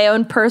is my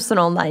own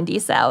personal 90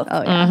 South.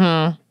 Oh,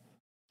 yeah.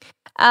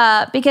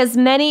 Because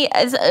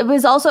it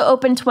was also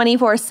open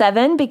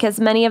 24/7 because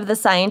many of the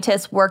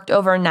scientists worked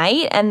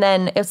overnight, and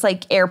then it's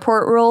like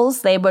airport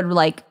rules. They would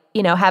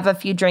have a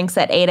few drinks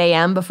at 8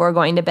 a.m. before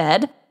going to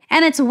bed.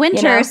 And it's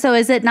winter, so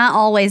is it not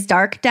always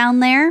dark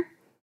down there?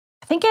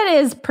 I think it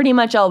is pretty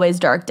much always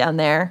dark down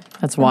there.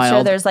 That's I'm wild.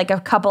 sure there's like a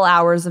couple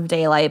hours of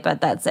daylight,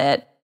 but that's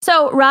it.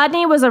 So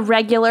Rodney was a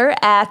regular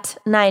at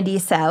 90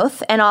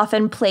 South and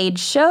often played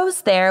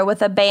shows there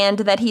with a band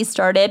that he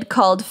started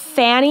called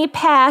Fanny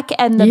Pack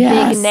and the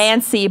Yes. Big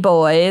Nancy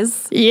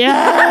Boys.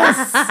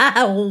 Yes.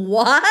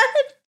 What?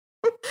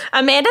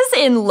 Amanda's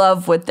in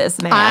love with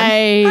this man.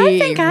 I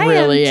think I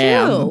really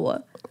am, am. too.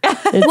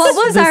 It's- What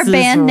was this our is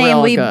band name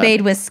real we good.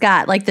 made with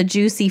Scott? Like the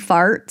Juicy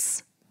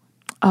Farts?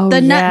 Oh,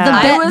 The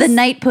yeah. the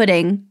night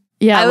pudding.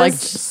 Yeah, I like was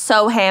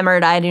so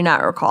hammered, I do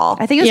not recall.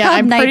 I think it was called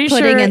I'm Night pretty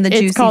Pudding sure and the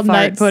Juicy it's called Farts.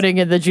 Night Pudding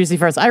and the Juicy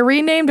Farts. I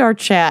renamed our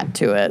chat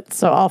to it,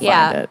 so I'll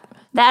find it.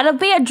 That'll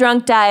be a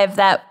drunk dive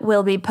that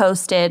will be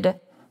posted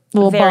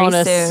Little very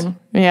bonus. soon.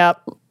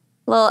 Yep.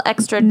 Little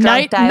extra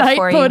drunk dive Night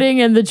for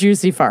Pudding and the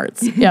Juicy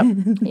Farts. Yep.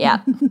 you. Yeah.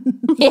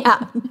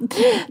 Yeah.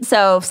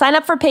 So sign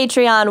up for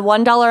Patreon.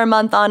 $1 a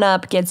month on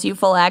up gets you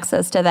full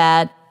access to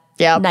that.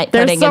 Yeah, Night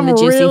there's Pudding some and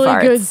the Juicy really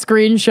Farts. good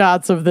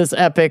screenshots of this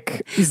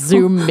epic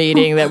Zoom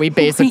meeting that we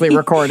basically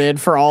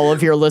recorded for all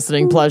of your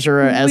listening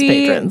pleasure as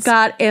We patrons.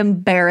 got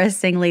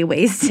embarrassingly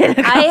wasted.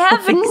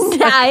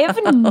 I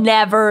have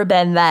never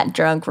been that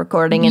drunk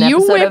recording an You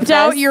episode of whipped this.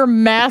 out your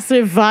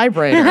massive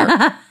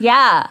vibrator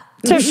Yeah.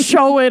 to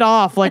show it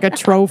off like a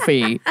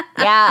trophy,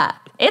 Yeah.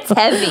 It's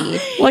heavy.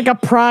 like a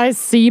prize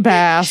sea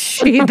bass.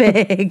 She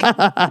big.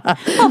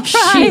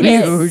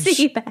 Huge.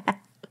 Sea bass.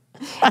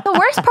 The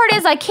worst part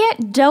is I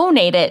can't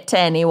donate it to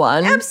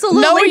anyone.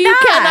 Absolutely No, you not.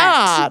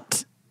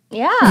 cannot.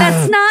 Yeah.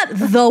 That's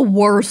not the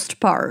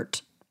worst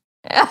part.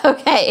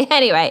 Okay,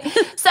 anyway.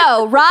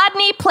 So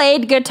Rodney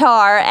played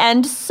guitar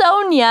and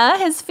Sonia,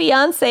 his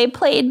fiance,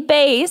 played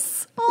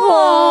bass.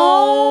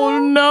 Oh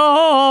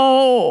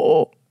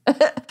no.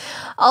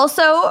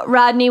 Also,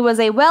 Rodney was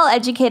a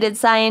well-educated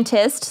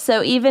scientist,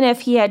 so even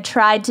if he had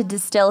tried to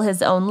distill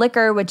his own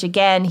liquor, which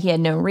again, he had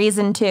no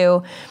reason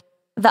to,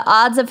 the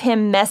odds of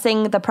him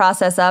messing the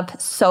process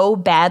up so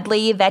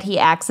badly that he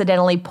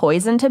accidentally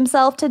poisoned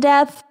himself to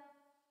death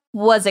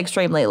was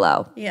extremely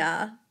low.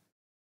 Yeah.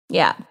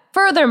 Yeah.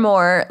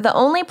 Furthermore, the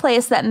only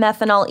place that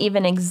methanol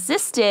even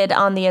existed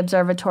on the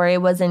observatory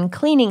was in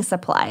cleaning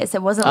supplies.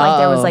 It wasn't like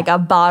there was like a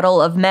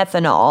bottle of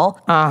methanol.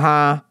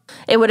 Uh-huh.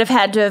 It would have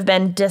had to have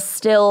been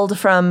distilled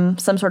from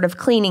some sort of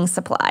cleaning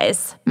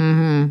supplies.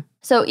 Mm-hmm.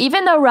 So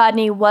even though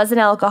Rodney was an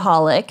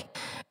alcoholic,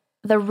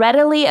 the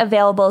readily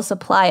available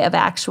supply of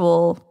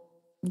actual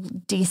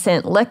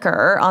decent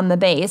liquor on the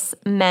base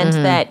meant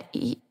that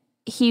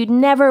he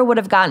never would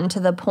have gotten to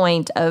the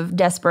point of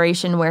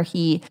desperation where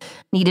he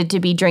needed to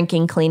be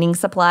drinking cleaning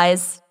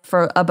supplies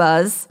for a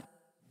buzz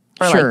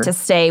or Sure. like to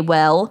stay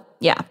well.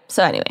 Yeah.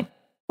 So anyway,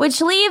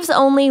 which leaves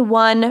only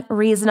one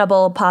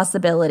reasonable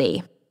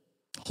possibility.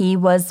 He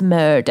was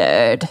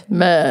murdered.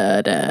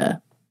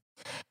 Murder.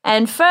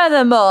 And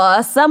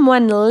furthermore,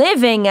 someone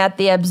living at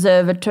the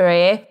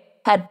observatory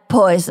had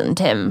poisoned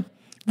him.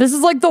 This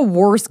is like the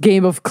worst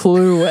game of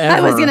Clue ever.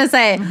 I was going to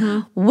say,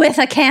 with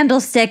a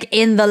candlestick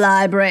in the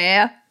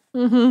library.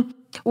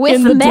 With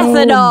In the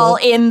methanol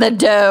in the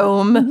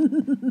dome.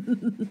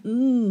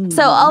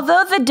 So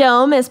although the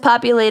dome is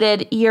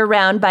populated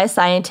year-round by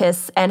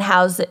scientists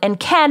and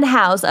can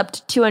house up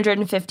to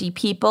 250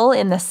 people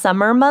in the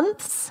summer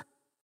months,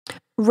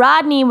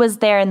 Rodney was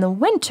there in the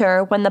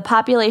winter when the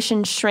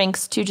population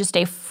shrinks to just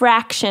a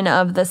fraction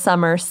of the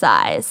summer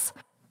size.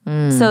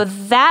 So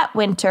that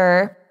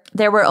winter,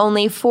 there were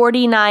only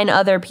 49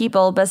 other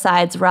people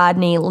besides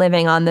Rodney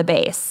living on the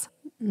base.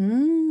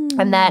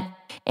 And that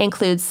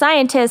includes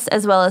scientists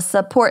as well as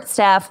support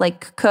staff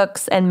like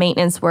cooks and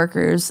maintenance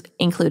workers,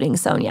 including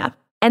Sonia.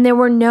 And there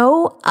were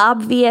no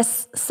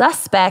obvious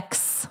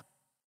suspects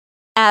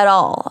at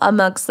all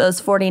amongst those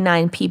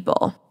 49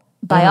 people.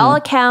 By all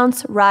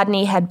accounts,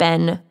 Rodney had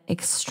been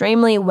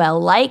extremely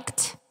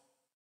well-liked.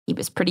 He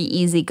was pretty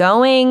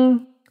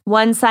easygoing.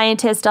 One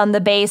scientist on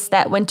the base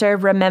that winter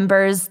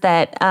remembers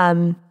that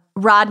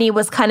Rodney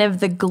was kind of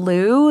the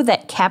glue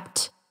that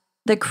kept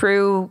the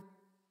crew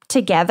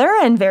together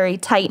and very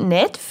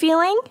tight-knit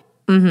feeling.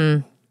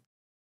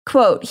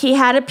 Quote, he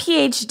had a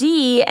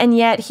PhD and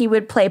yet he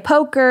would play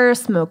poker,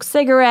 smoke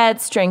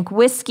cigarettes, drink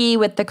whiskey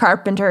with the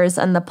carpenters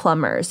and the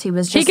plumbers. He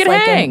was just He could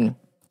hang.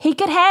 He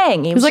could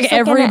hang. He was like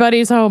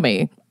everybody's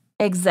homie.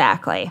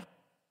 Exactly.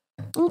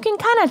 You can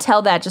kind of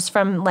tell that just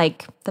from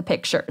like the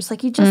pictures.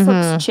 Like he just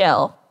looks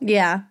chill.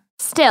 Yeah.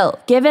 Still,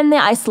 given the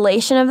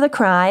isolation of the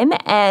crime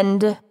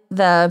and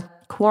the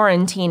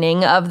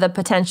quarantining of the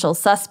potential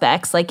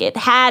suspects, like it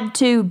had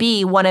to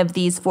be one of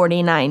these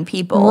 49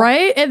 people.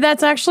 Right? And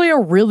that's actually a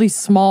really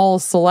small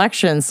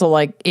selection. So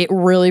like it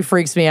really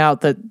freaks me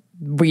out that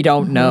we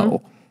don't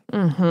know.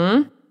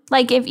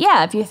 Like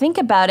if you think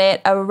about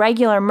it, a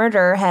regular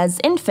murder has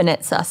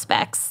infinite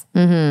suspects.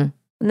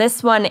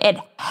 This one, it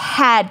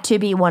had to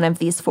be one of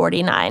these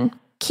 49.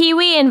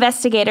 Kiwi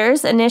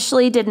investigators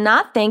initially did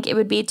not think it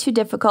would be too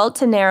difficult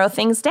to narrow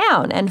things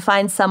down and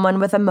find someone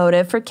with a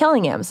motive for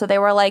killing him. So they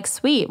were like,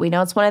 sweet, we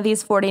know it's one of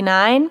these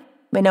 49.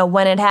 We know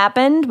when it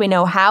happened. We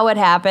know how it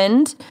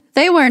happened.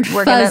 They weren't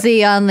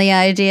fuzzy on the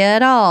idea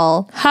at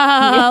all.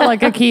 Ha,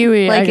 like a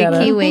kiwi. Like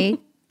a kiwi.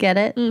 Get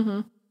it?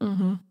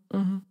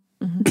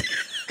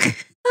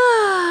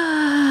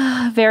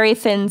 Very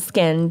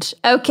thin-skinned.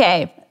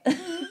 Okay.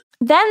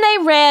 Then they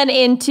ran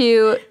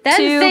into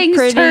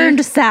things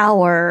turned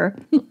sour.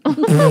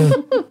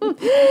 The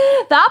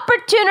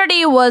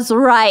opportunity was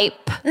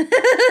ripe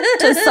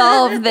to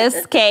solve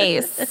this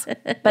case.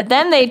 But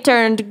then they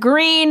turned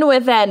green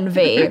with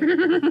envy.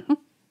 Then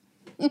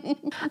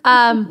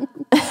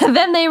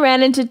they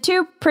ran into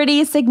two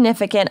pretty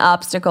significant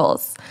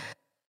obstacles.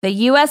 The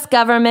U.S.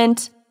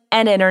 government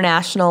and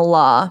international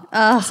law.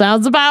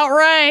 Sounds about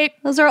right.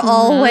 Those are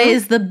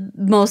always the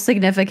most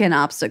significant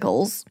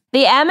obstacles.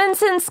 The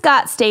Amundsen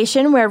Scott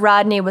Station, where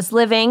Rodney was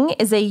living,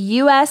 is a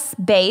U.S.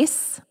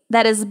 base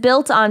that is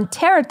built on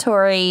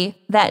territory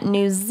that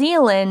New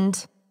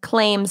Zealand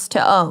claims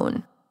to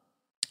own.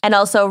 And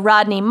also,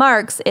 Rodney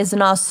Marks is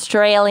an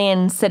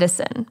Australian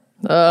citizen.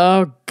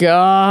 Oh,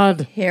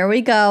 God. Here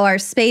we go. Our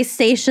space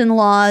station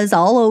laws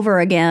all over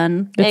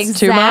again. It's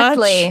too much.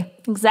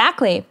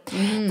 Exactly.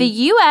 The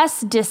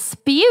U.S.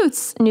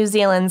 disputes New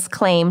Zealand's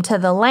claim to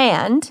the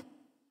land,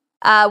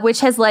 which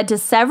has led to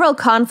several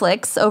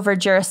conflicts over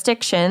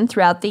jurisdiction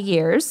throughout the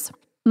years.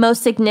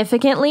 Most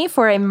significantly,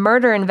 for a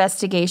murder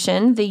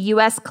investigation, the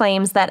U.S.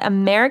 claims that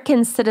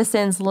American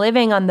citizens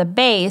living on the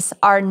base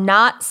are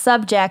not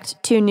subject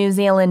to New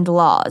Zealand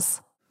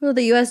laws. Well,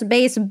 the U.S.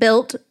 base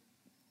built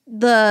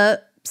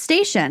the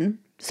station.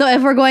 So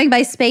if we're going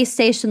by space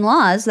station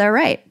laws, they're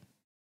right.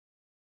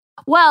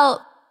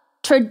 Well,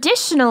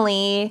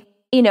 traditionally,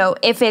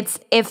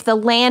 if the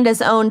land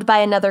is owned by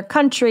another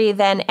country,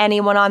 then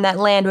anyone on that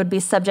land would be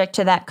subject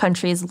to that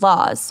country's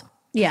laws.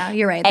 Yeah,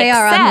 you're right. They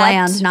are on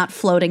land, not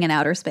floating in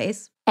outer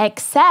space.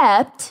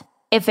 Except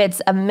if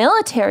it's a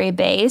military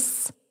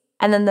base,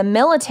 and then the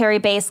military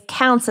base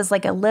counts as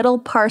like a little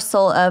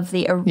parcel of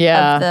the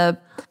original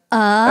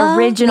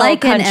like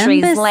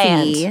country's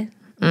land.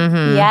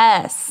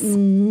 Yes.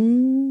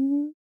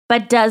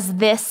 But does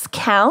this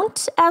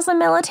count as a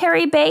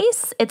military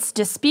base? It's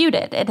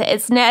disputed.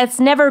 It's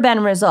never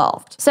been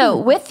resolved. So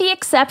with the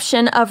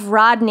exception of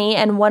Rodney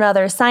and one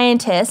other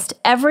scientist,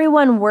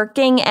 everyone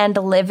working and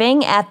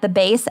living at the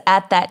base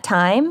at that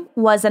time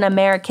was an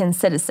American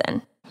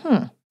citizen.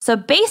 So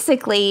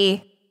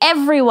basically,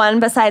 everyone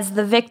besides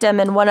the victim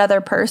and one other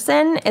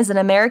person is an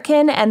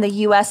American, and the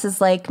U.S. is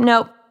like,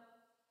 nope,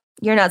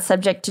 you're not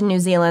subject to New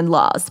Zealand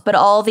laws. But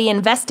all the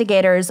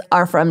investigators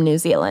are from New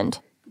Zealand.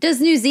 Does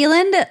New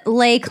Zealand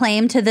lay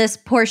claim to this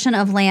portion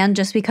of land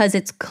just because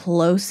it's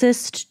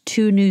closest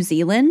to New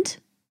Zealand?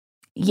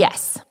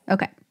 Yes.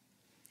 Okay.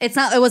 It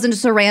wasn't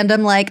just a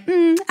random like,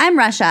 I'm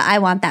Russia. I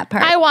want that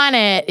part. I want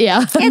it.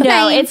 Yeah.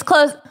 It's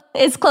close.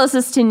 It's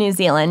closest to New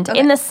Zealand. Okay.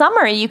 In the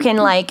summer, you can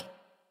like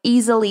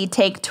easily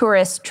take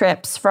tourist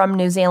trips from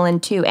New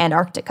Zealand to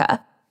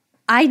Antarctica.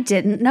 I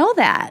didn't know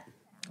that.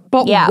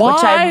 But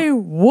why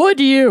would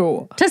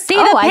you? To see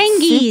the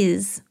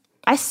pengies.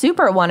 I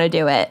super want to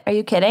do it. Are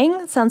you kidding?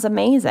 It sounds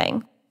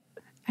amazing.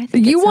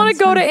 You want to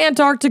go to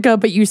Antarctica,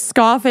 but you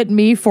scoff at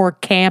me for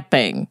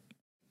camping.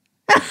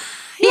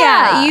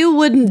 Yeah, you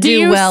wouldn't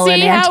do well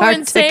in Antarctica. Do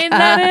you see how insane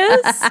that is?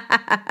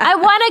 I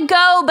want to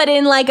go, but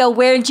in like a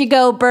where'd you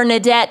go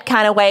Bernadette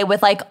kind of way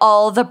with like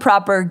all the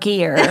proper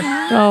gear.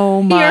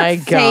 Oh my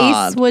God.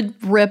 Your face would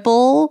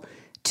ripple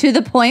to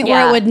the point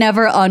where it would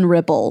never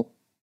unripple.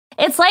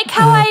 It's like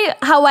how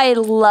I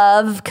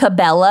love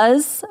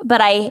Cabela's, but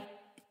I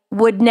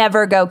would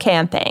never go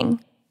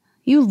camping.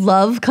 You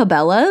love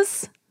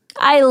Cabela's?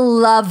 I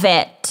love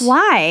it.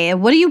 Why?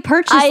 What do you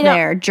purchase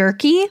there?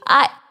 Jerky?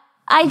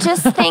 I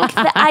just think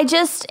that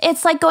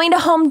it's like going to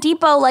Home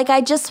Depot. Like I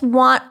just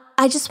want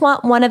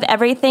one of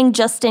everything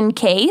just in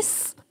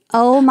case.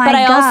 Oh my God. But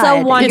I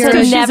also want to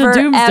never, she's a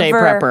doomsday ever,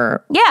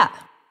 prepper. Yeah.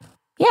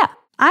 Yeah.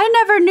 I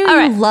never knew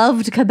you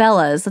loved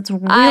Cabela's. That's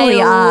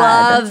really odd.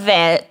 I love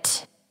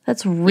it.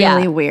 That's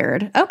really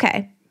weird.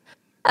 Okay.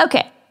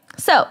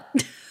 So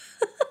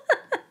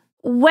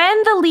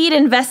when the lead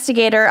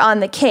investigator on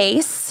the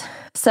case,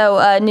 so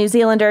a New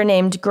Zealander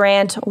named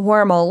Grant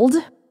Wormold,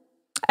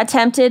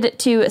 attempted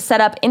to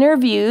set up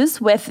interviews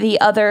with the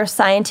other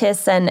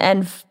scientists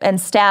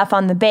and staff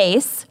on the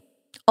base.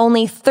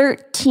 Only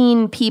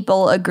 13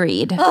 people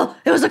agreed. Oh,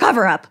 it was a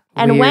cover-up.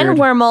 And Weird. when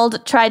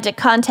Wormold tried to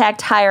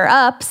contact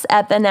higher-ups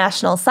at the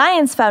National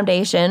Science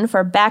Foundation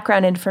for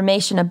background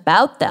information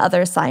about the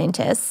other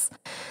scientists,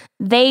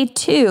 they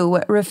too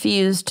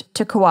refused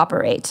to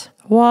cooperate.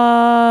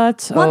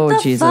 What? What oh, the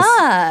Jesus.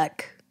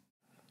 fuck?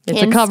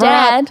 It's a cover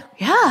up. Instead,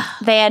 Yeah.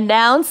 they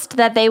announced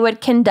that they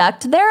would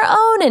conduct their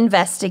own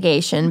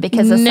investigation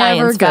because the Never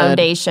Science good.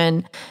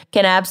 Foundation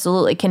can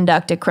absolutely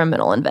conduct a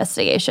criminal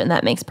investigation.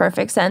 That makes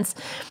perfect sense.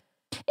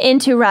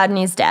 Into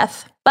Rodney's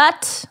death.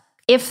 But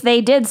if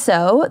they did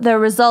so, the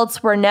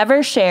results were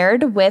never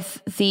shared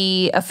with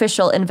the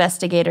official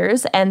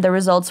investigators, and the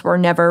results were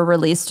never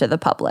released to the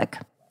public.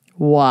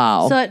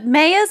 Wow. So it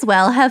may as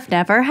well have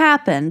never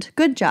happened.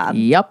 Good job.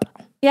 Yep.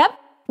 Yep.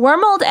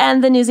 Wormold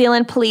and the New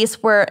Zealand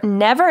police were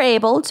never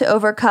able to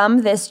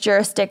overcome this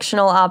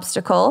jurisdictional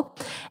obstacle.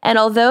 And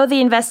although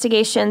the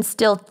investigation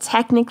still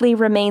technically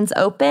remains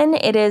open,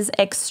 it is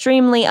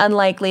extremely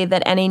unlikely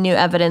that any new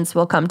evidence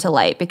will come to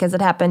light because it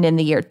happened in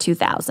the year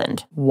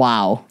 2000.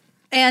 Wow.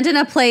 And in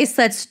a place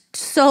that's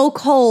so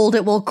cold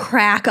it will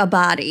crack a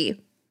body.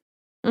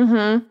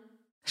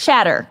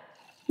 Shatter.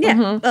 Yeah.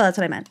 Oh, that's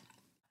what I meant.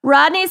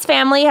 Rodney's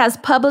family has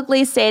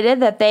publicly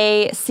stated that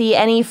they see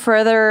any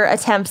further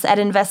attempts at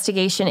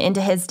investigation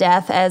into his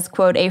death as,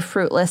 quote, a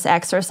fruitless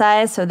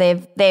exercise. So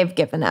they've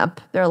given up.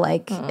 They're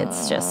like,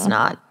 it's just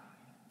not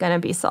going to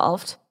be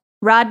solved.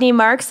 Rodney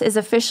Marks is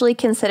officially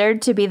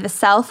considered to be the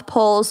South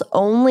Pole's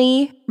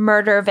only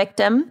murder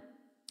victim,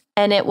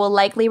 and it will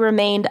likely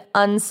remain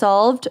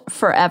unsolved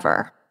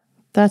forever.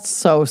 That's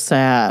so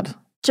sad.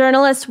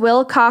 Journalist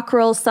Will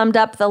Cockrell summed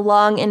up the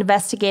long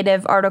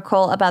investigative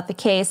article about the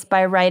case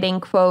by writing,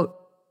 quote,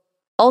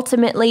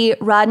 ultimately,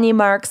 Rodney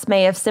Marks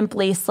may have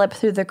simply slipped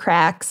through the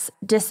cracks,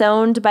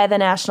 disowned by the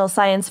National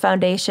Science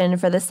Foundation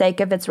for the sake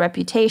of its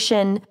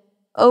reputation,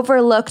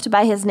 overlooked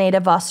by his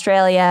native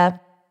Australia,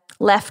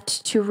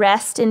 left to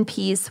rest in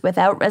peace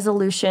without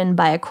resolution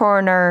by a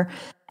coroner,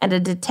 and a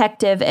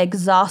detective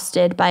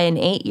exhausted by an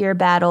 8-year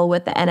battle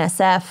with the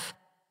NSF.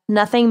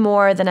 Nothing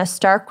more than a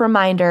stark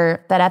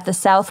reminder that at the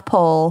South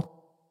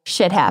Pole,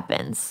 shit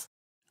happens.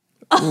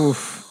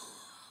 Oof.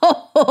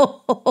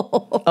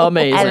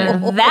 Amazing.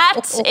 And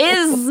that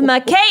is my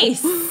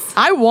case.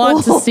 I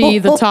want to see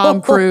the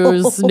Tom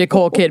Cruise,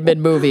 Nicole Kidman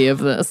movie of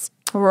this.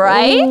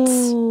 Right?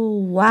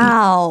 Oh,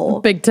 wow.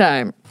 Big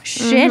time.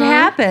 Shit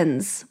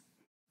happens.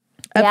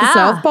 At the Yeah.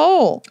 South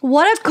Pole.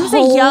 What a was a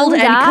young cold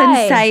and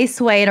guy. concise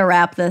way to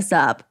wrap this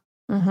up.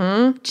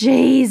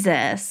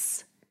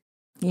 Jesus.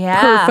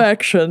 Yeah.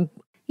 Perfection.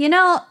 You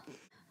know,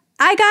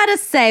 I gotta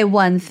say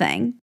one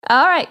thing.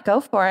 All right, go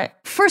for it.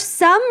 For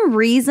some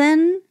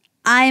reason,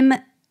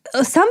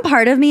 some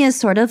part of me is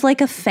sort of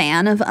like a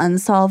fan of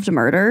unsolved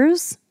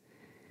murders.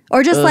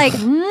 Or just like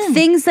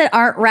things that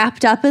aren't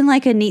wrapped up in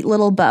like a neat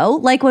little bow.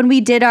 Like when we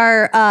did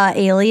our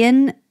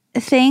alien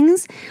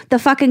things, the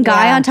fucking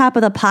guy Yeah. on top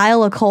of the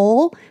pile of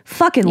coal,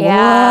 fucking Yeah.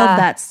 love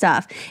that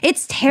stuff.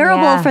 It's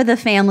terrible for the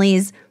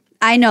families.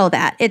 I know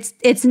that.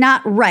 It's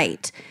not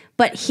right.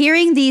 But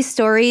hearing these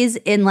stories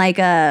in like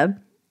a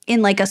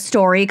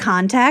story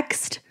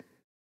context,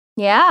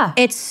 Yeah.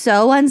 it's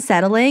so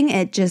unsettling.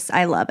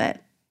 I love it.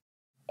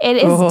 It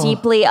is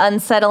deeply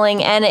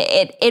unsettling, and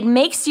it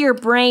makes your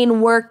brain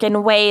work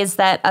in ways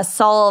that a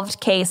solved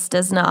case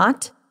does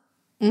not.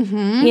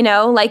 You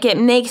know, like it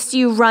makes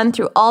you run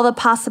through all the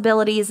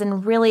possibilities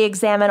and really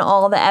examine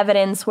all the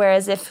evidence.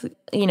 Whereas if,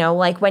 you know,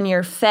 like when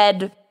you're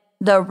fed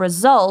the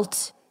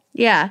result,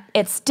 Yeah.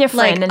 it's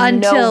different Like and you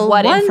know until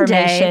what one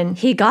information. day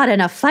he got in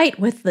a fight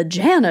with the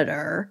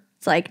janitor.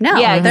 It's like, no,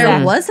 Yeah, there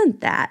exactly.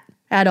 wasn't that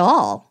at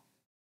all.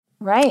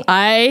 Right.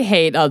 I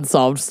hate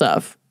unsolved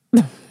stuff.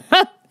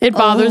 It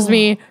bothers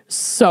me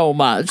so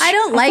much. I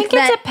don't like think it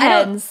that.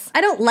 depends. I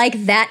don't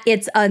like that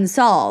it's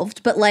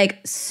unsolved, but like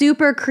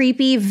super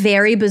creepy,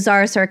 very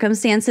bizarre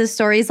circumstances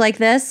stories like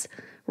this.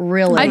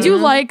 Really, I do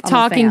like I'm a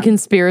talking fan.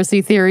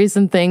 conspiracy theories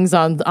and things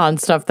on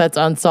stuff that's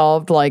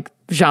unsolved, like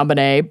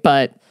JonBenet,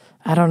 but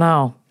I don't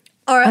know.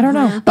 Or, I don't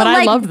know. But I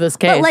like- loved this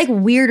case. But like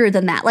weirder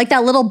than that, like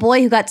that little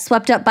boy who got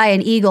swept up by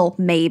an eagle,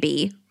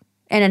 maybe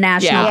in a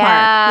national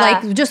Yeah.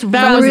 park. Like just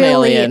That was an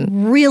really,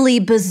 alien. really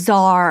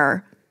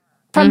bizarre.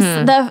 From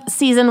the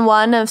season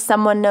 1 of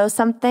Someone Knows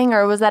Something,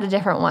 or was that a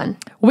different one?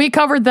 We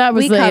covered that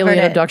was We the covered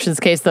alien it.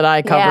 abductions case that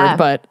I covered, Yeah.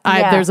 but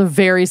Yeah. there's a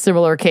very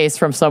similar case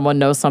from Someone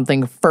Knows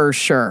Something for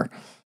sure.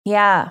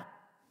 Yeah.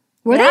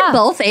 Were Yeah. they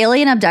both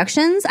alien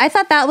abductions? I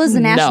thought that was the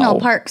national No.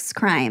 parks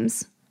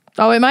crimes.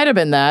 Oh, it might have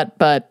been that,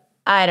 but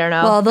I don't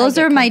know. Well, those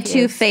I are get my two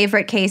confused.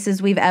 favorite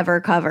cases we've ever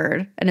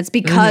covered, and it's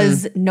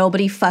because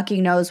nobody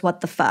fucking knows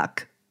what the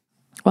fuck.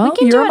 well, We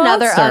can you're do a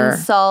another monster.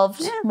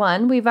 unsolved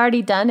one. We've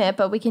already done it,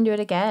 but we can do it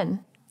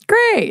again.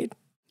 Great.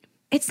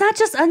 It's not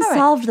just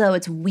unsolved though;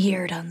 it's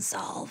weird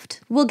unsolved.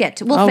 We'll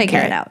figure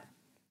Okay. it out.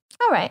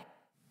 All right.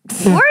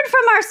 Word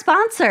from our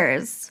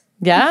sponsors.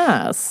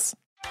 Yes.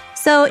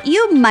 So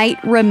you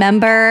might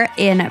remember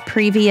in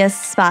previous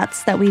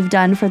spots that we've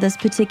done for this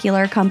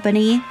particular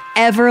company,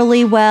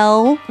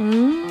 Everlywell.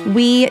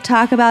 We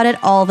talk about it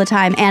all the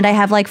time. And I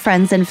have like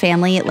friends and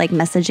family like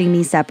messaging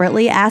me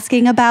separately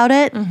asking about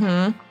it.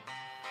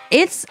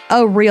 It's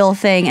a real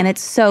thing and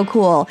it's so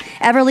cool.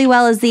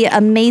 Everlywell is the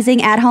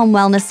amazing at-home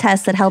wellness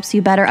test that helps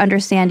you better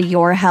understand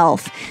your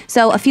health.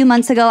 So a few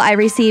months ago, I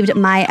received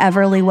my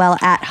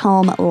Everlywell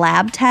at-home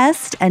lab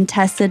test and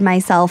tested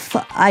myself.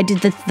 I did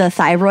the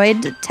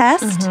thyroid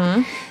test.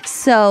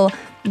 So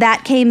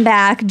that came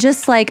back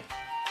just like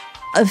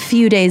a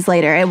few days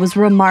later. It was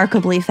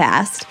remarkably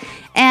fast.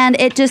 And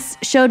it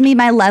just showed me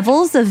my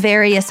levels of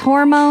various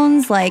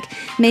hormones, like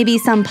maybe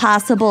some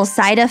possible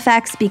side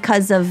effects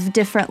because of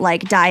different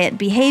like diet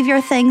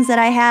behavior things that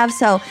I have.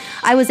 So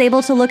I was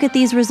able to look at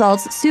these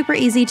results, super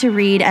easy to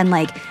read, and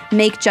like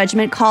make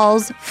judgment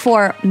calls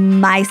for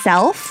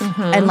myself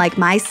and like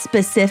my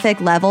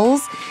specific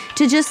levels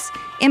to just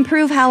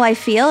improve how I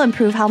feel,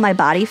 improve how my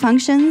body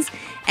functions.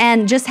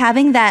 And just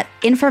having that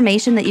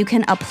information that you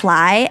can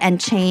apply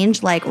and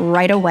change like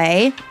right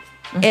away.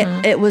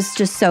 It was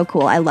just so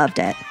cool. I loved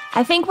it.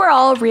 I think we're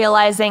all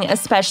realizing,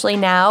 especially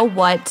now,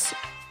 what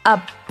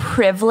a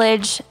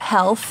privilege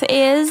health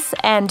is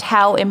and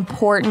how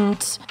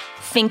important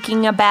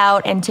thinking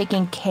about and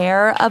taking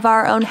care of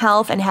our own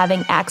health and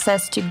having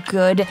access to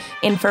good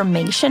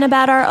information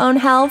about our own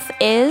health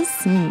is.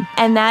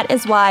 And that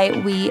is why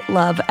we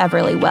love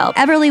Everlywell.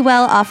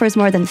 Everlywell offers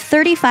more than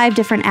 35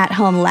 different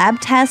at-home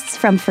lab tests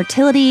from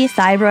fertility,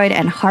 thyroid,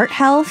 and heart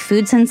health,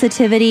 food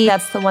sensitivity.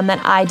 That's the one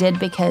that I did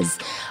because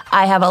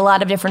I have a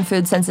lot of different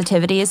food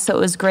sensitivities, so it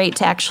was great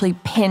to actually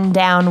pin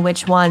down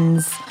which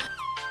ones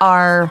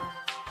are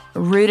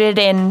rooted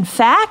in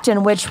fact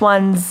and which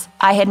ones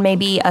I had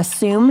maybe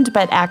assumed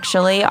but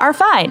actually are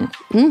fine.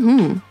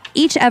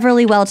 Each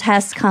Everlywell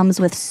test comes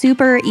with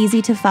super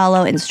easy to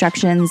follow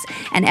instructions,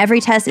 and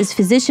every test is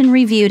physician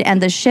reviewed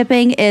and the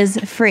shipping is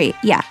free.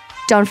 Yeah,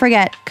 don't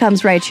forget,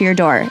 comes right to your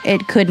door.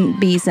 It couldn't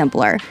be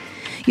simpler.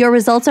 Your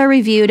results are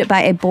reviewed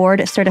by a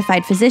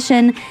board-certified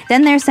physician.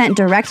 Then they're sent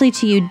directly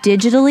to you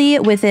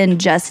digitally within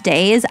just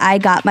days. I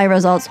got my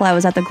results while I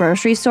was at the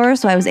grocery store,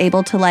 so I was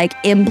able to like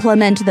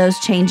implement those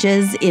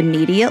changes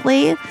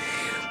immediately.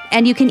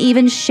 And you can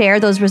even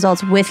share those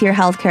results with your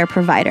healthcare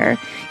provider.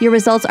 Your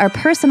results are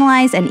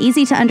personalized and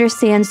easy to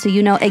understand, so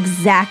you know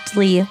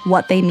exactly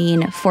what they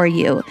mean for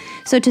you.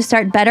 So to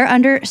start better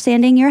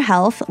understanding your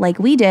health, like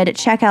we did,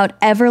 check out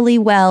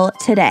Everlywell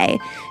today.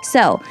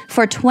 So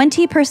for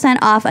 20%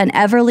 off an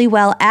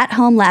Everlywell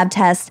at-home lab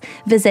test,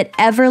 visit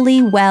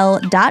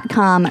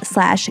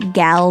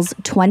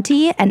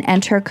everlywell.com/gals20 and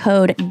enter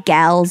code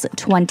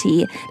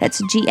GALS20.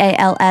 That's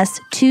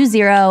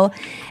GALS20.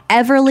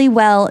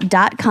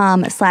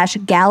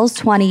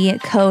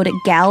 Everlywell.com/gals20, code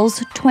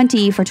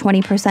GALS20 for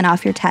 20%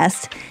 off your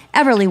test.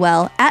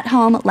 Everlywell,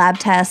 at-home lab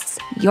tests,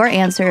 your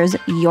answers,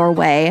 your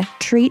way.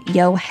 Treat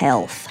yo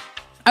health.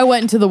 I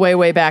went into the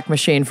way back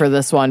machine for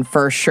this one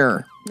for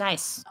sure.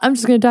 Nice. I'm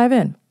just going to dive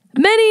in.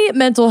 Many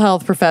mental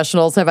health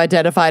professionals have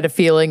identified a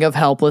feeling of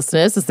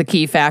helplessness as the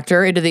key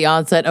factor into the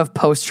onset of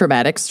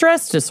post-traumatic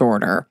stress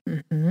disorder.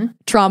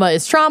 Trauma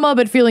is trauma,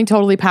 but feeling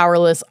totally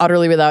powerless,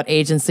 utterly without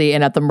agency,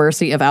 and at the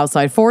mercy of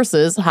outside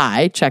forces,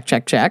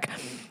 check,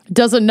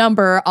 does a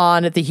number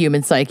on the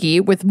human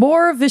psyche with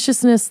more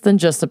viciousness than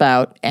just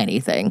about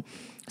anything.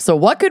 So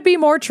what could be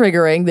more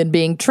triggering than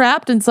being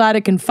trapped inside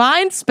a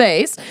confined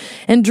space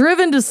and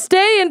driven to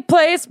stay in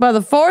place by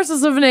the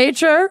forces of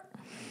nature?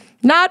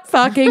 Not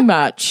fucking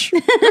much.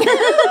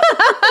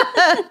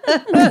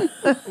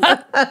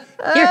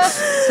 You're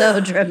so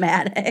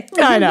dramatic.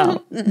 I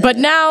know. But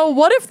now,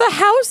 what if the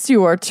house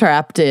you are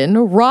trapped in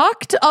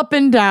rocked up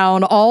and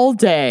down all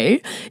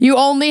day? You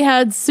only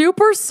had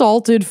super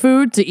salted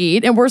food to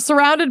eat and were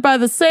surrounded by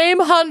the same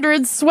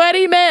 100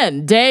 sweaty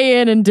men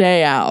day in and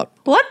day out.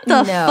 What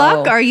the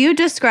fuck are you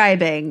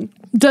describing?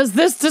 Does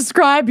this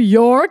describe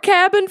your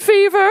cabin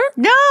fever?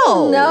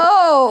 No.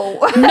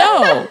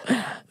 No.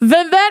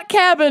 Then that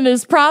cabin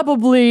is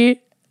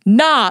probably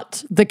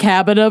not the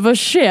cabin of a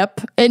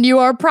ship, and you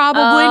are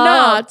probably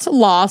not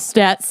lost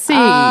at sea.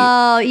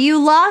 Oh, you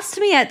lost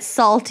me at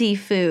salty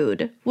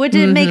food. Would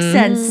it make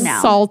sense now?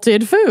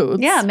 Salted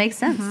foods. Yeah, it makes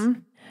sense.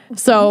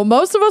 So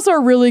most of us are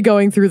really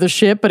going through the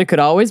ship, but it could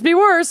always be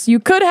worse. You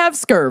could have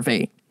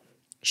scurvy.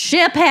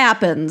 Ship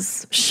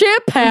happens.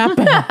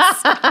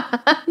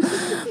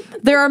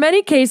 There are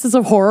many cases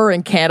of horror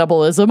and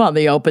cannibalism on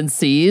the open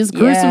seas.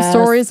 Gruesome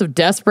stories of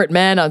desperate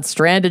men on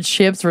stranded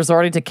ships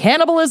resorting to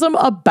cannibalism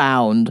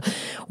abound.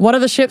 One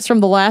of the ships from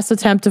the last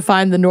attempt to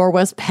find the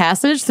Northwest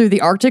Passage through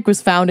the Arctic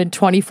was found in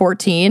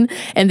 2014,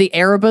 and the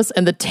Erebus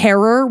and the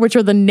Terror, which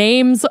are the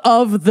names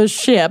of the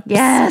ships.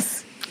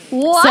 Yes.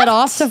 What? We'll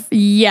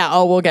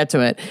get to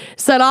it.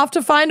 Set off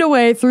to find a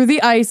way through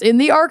the ice in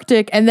the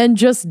Arctic and then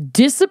just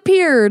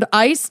disappeared,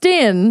 iced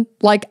in,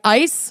 like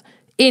ice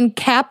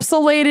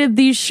encapsulated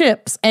these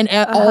ships, and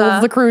all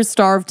of the crew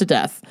starved to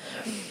death.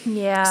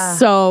 Yeah.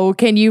 So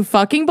can you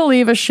fucking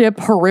believe a ship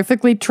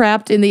horrifically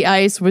trapped in the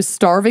ice with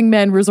starving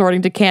men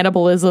resorting to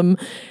cannibalism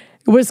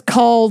was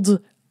called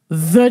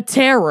the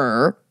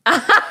Terror.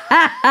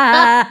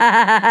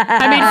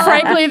 I mean,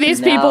 frankly,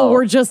 these people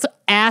were just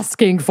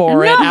asking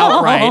for it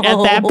outright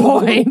at that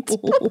point.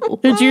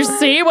 Did you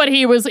see what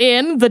he was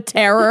in? The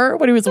Terror,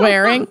 what he was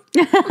wearing?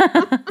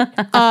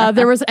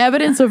 There was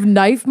evidence of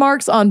knife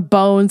marks on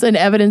bones and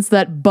evidence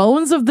that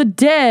bones of the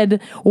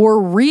dead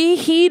were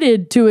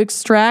reheated to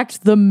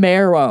extract the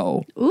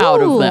marrow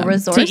out of them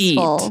resourceful. to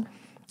eat.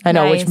 I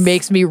know, which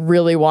makes me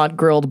really want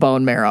grilled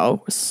bone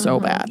marrow so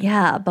bad.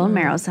 Yeah, bone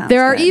marrow sounds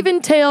There are good.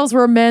 even tales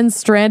where men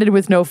stranded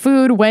with no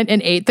food went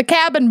and ate the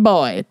cabin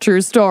boy.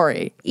 True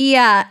story.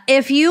 Yeah,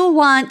 if you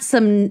want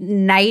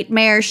some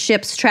nightmare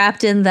ships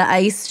trapped in the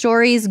ice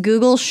stories,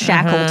 Google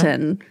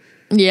Shackleton.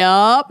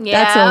 Yup.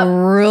 That's a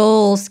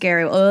real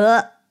scary.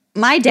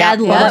 My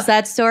dad loves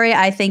that story.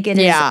 I think it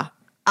is.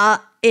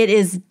 It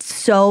is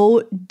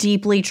so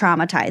deeply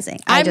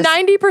traumatizing. I'm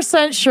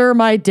 90% sure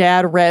my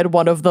dad read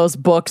one of those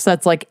books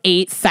that's like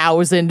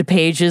 8,000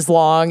 pages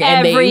long.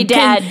 And Every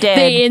dad did.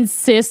 They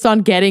insist on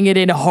getting it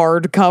in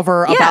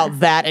hardcover about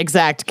that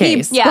exact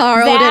case. He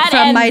borrowed it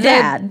from my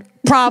dad.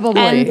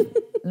 Probably.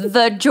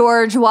 The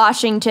George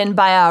Washington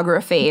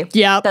biography.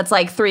 Yep. That's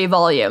like 3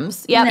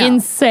 volumes. Yeah.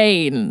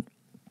 Insane.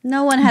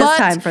 No one has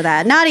time for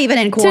that. Not even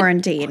in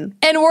quarantine.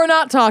 And we're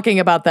not talking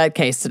about that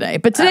case today.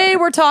 But today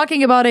we're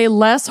talking about a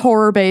less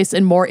horror-based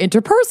and more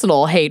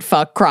interpersonal hate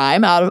fuck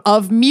crime out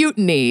of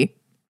mutiny.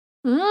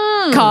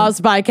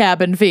 Caused by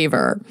cabin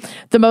fever.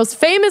 The most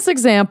famous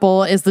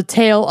example is the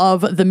tale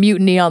of the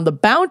mutiny on the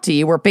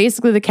Bounty, where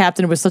basically the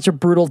captain was such a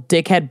brutal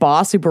dickhead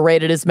boss who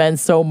berated his men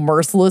so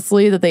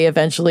mercilessly that they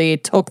eventually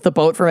took the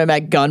boat from him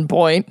at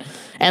gunpoint.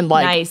 And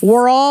like,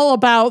 we're all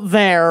about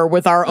there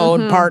with our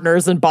own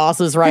partners and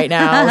bosses right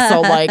now.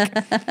 So like,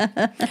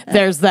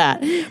 there's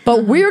that.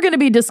 But we're going to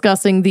be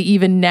discussing the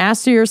even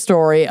nastier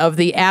story of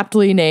the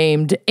aptly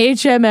named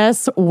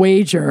HMS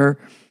Wager.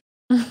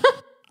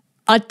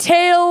 A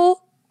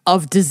tale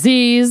of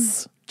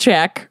disease,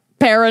 check.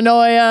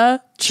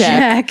 Paranoia,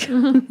 check.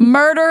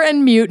 Murder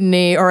and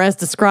mutiny, or as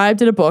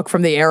described in a book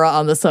from the era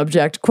on the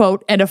subject,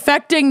 quote, an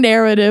affecting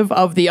narrative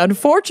of the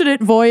unfortunate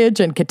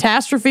voyage and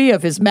catastrophe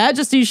of His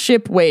Majesty's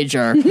ship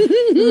Wager,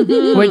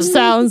 which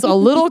sounds a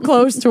little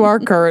close to our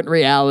current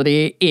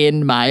reality,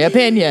 in my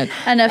opinion.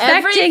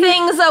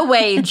 Everything's a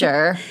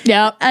wager.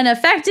 Yep. An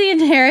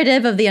affecting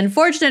narrative of the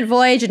unfortunate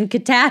voyage and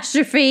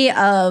catastrophe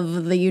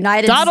of the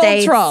United Donald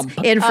States Trump.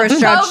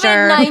 Infrastructure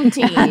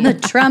COVID-19. and the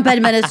Trump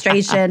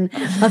administration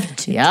of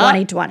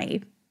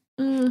 2020.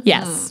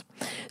 Yes.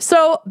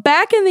 So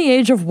back in the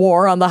age of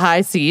war on the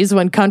high seas,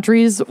 when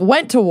countries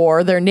went to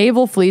war, their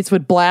naval fleets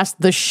would blast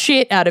the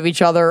shit out of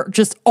each other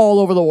just all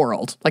over the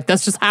world. Like,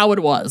 that's just how it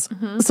was.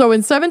 So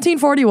in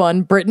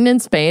 1741, Britain and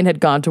Spain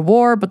had gone to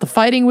war, but the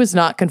fighting was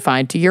not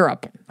confined to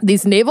Europe.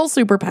 These naval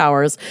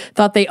superpowers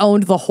thought they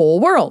owned the whole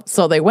world,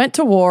 so they went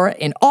to war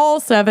in all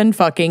 7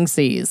 fucking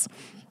seas.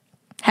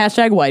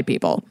 Hashtag white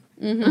people.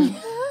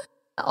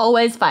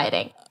 Always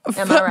fighting.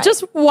 Am I right?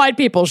 Just white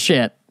people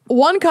shit.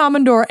 One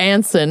Commodore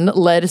Anson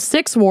led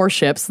 6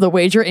 warships, the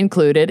Wager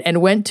included,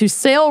 and went to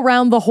sail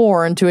round the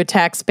Horn to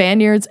attack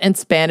Spaniards and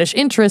Spanish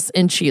interests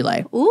in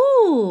Chile.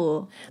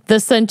 Ooh. The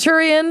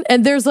Centurion,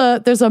 and there's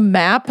a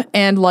map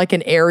and like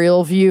an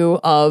aerial view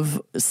of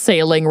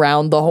sailing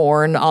round the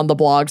Horn on the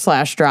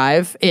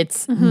blog/drive.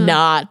 It's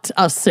not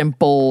a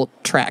simple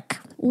trek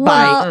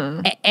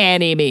by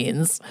any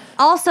means.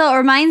 Also, it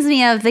reminds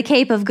me of the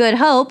Cape of Good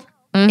Hope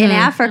in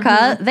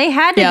Africa. They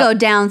had to go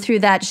down through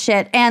that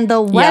shit, and the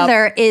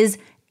weather is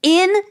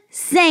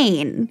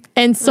insane.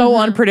 And so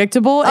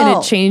unpredictable, and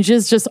it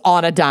changes just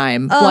on a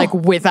dime, like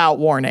without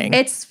warning.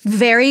 It's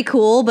very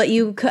cool, but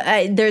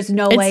there's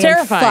no way in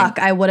terrifying. fuck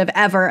I would have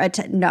ever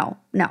no.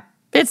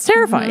 It's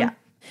terrifying.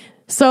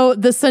 So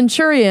the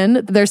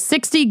Centurion, their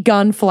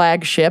 60-gun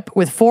flagship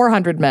with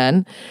 400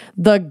 men.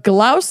 The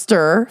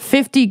Gloucester,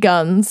 50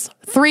 guns,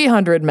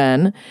 300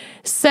 men.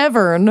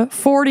 Severn,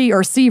 40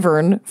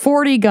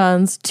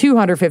 guns,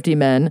 250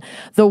 men.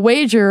 The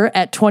Wager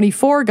at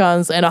 24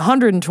 guns and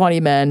 120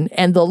 men.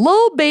 And the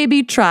Little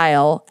Baby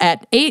Trial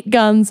at 8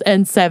 guns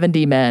and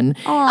 70 men.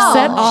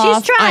 Oh,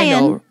 she's trying. I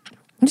know.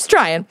 She's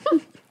trying.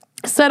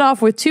 Set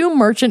off with 2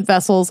 merchant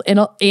vessels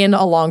in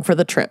along for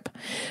the trip.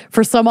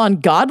 For some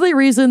ungodly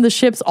reason, the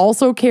ships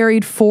also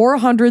carried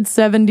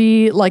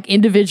 470 like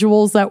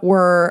individuals that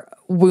were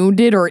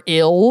wounded or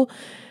ill,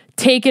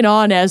 taken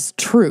on as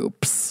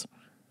troops.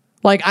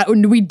 Like,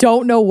 we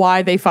don't know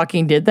why they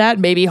fucking did that.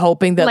 Maybe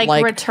hoping that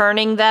like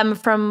returning them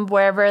from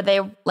wherever they,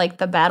 like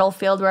the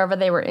battlefield, wherever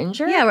they were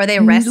injured. Yeah, were they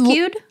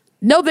rescued?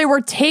 No, they were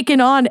taken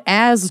on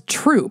as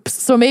troops.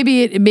 So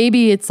maybe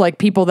it's like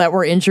people that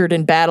were injured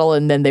in battle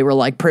and then they were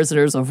like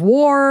prisoners of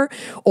war,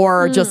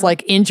 or just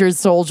like injured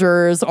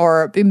soldiers,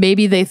 or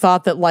maybe they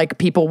thought that like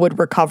people would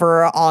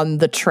recover on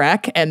the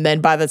trek and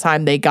then by the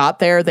time they got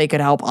there they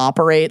could help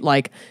operate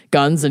like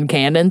guns and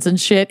cannons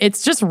and shit.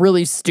 It's just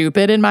really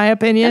stupid in my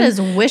opinion. That is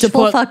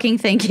wishful fucking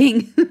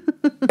thinking.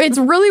 It's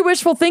really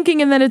wishful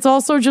thinking, and then it's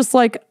also just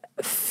like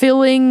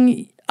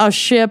filling a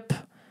ship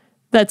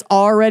that's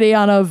already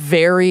on a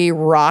very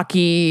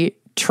rocky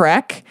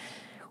trek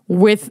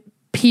with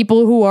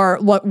people who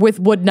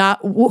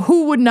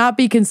would not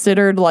be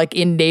considered, like,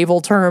 in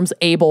naval terms,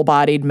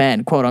 able-bodied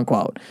men, quote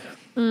unquote.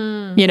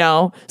 You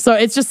know, so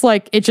it's just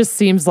like, it just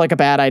seems like a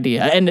bad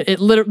idea. And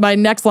my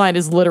next line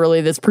is literally,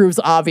 this proves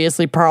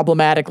obviously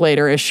problematic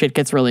later as shit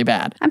gets really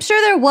bad. I'm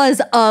sure there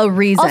was a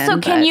reason.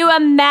 Also, can you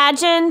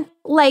imagine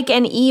like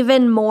an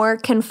even more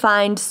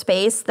confined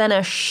space than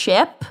a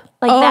ship?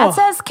 Like that's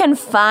as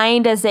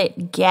confined as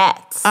it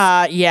gets.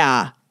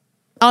 Yeah.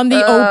 On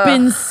the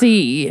open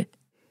sea.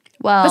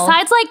 Well,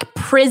 besides like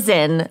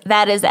prison,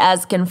 that is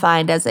as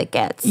confined as it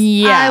gets.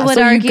 Yeah. I would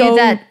argue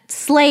that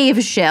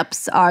slave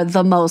ships are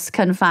the most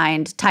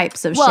confined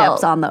types of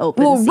ships on the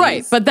open seas. Well,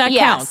 right, but that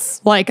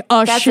counts. Like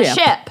that's a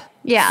ship.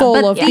 Yeah, full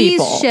but of these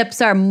people.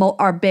 ships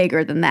are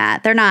bigger than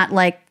that. They're not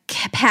like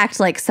packed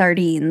like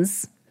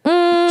sardines.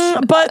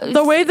 But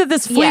the way that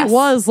this fleet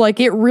was, like,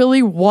 it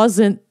really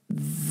wasn't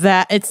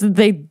that.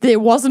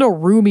 It wasn't a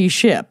roomy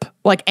ship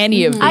like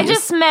any of these. I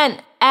just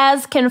meant,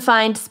 as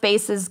confined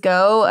spaces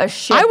go, a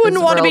ship I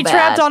wouldn't want to be bad.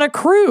 trapped on a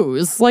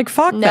cruise. Like,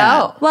 fuck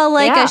that. Well,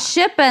 like a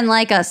ship and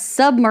like a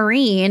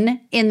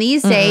submarine in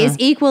these days,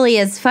 equally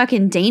as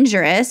fucking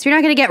dangerous. You're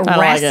not going to get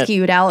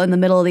rescued out in the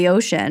middle of the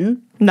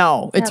ocean.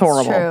 No, it's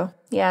horrible. True.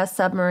 Yeah,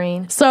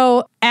 submarine.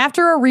 So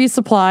after a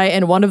resupply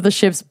and one of the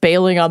ships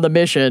bailing on the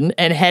mission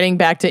and heading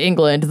back to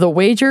England, the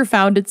Wager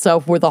found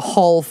itself with a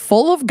hull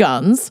full of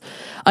guns,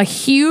 a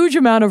huge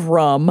amount of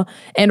rum,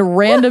 and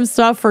random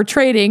stuff for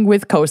trading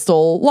with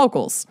coastal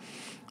locals.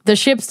 The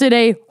ships did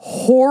a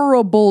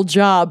horrible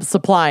job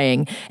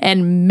supplying,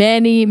 and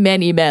many,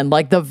 many men,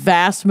 like the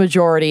vast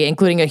majority,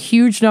 including a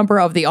huge number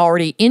of the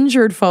already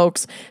injured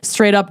folks,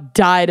 straight up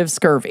died of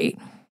scurvy.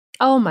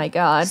 Oh my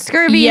God.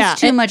 Scurvy is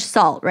too much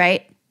salt,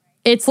 right?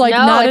 It's like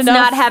it's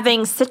enough. not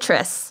having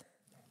citrus.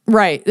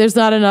 Right. There's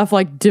not enough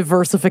like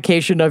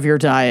diversification of your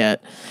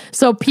diet.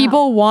 So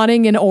people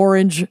wanting an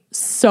orange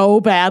so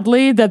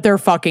badly that they're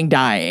fucking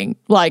dying.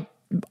 Like,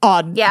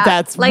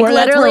 that's like where, literally,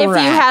 that's where if you we're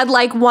at. had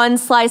like one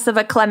slice of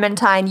a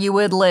clementine, you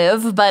would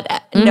live,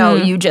 but no,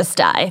 you just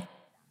die.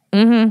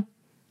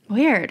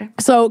 Weird.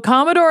 So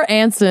Commodore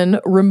Anson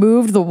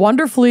removed the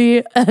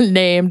wonderfully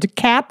named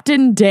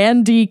Captain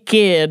Dandy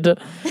Kidd,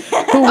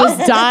 who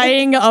was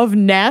dying of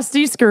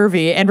nasty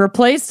scurvy, and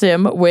replaced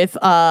him with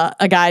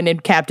a guy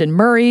named Captain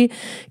Murray.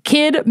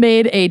 Kidd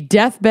made a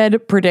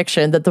deathbed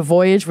prediction that the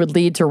voyage would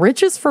lead to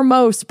riches for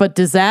most, but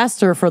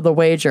disaster for the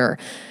Wager,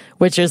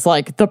 which is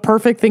like the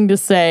perfect thing to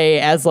say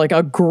as like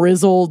a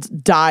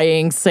grizzled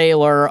dying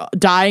sailor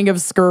dying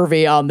of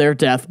scurvy on their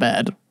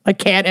deathbed. I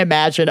can't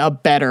imagine a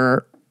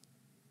better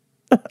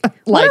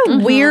what a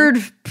weird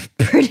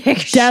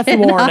prediction. Death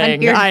warning.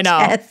 On your I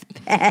know.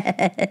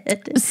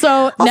 Deathbed.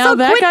 So now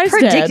that guy's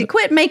dead.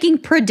 Quit making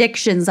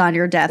predictions on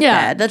your deathbed.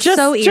 Yeah, That's just,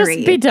 so eerie.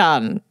 Just be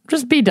done.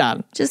 Just be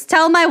done. Just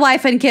tell my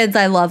wife and kids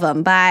I love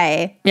them.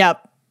 Bye.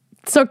 Yep.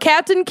 So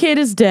Captain Kidd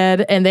is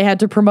dead, and they had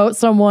to promote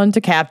someone to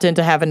captain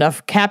to have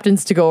enough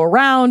captains to go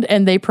around,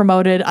 and they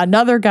promoted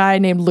another guy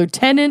named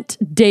Lieutenant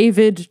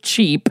David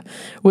Cheap,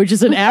 which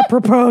is an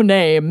apropos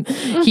name.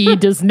 He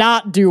does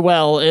not do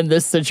well in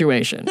this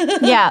situation.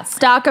 Yeah,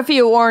 stock a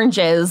few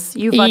oranges,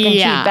 you fucking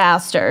cheap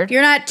bastard.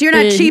 You're not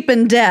cheap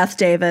in death,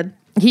 David.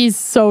 He's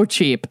so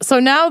cheap. So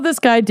now this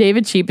guy,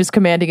 David Cheap, is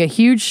commanding a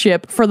huge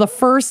ship for the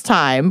first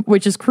time,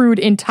 which is crewed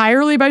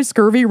entirely by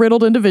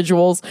scurvy-riddled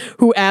individuals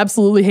who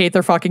absolutely hate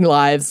their fucking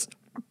lives.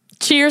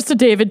 Cheers to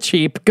David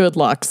Cheap. Good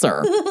luck,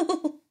 sir.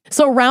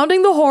 So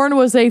rounding the Horn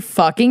was a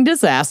fucking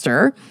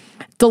disaster.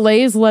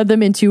 Delays led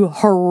them into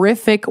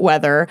horrific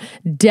weather,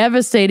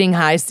 devastating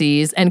high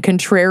seas, and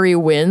contrary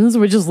winds,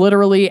 which is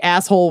literally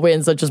asshole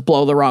winds that just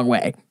blow the wrong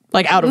way,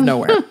 like out of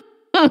nowhere.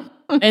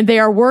 And they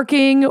are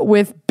working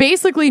with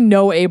basically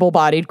no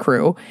able-bodied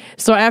crew.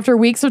 So after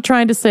weeks of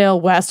trying to sail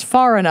west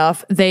far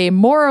enough, they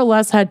more or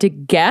less had to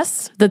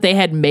guess that they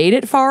had made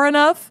it far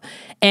enough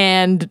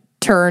and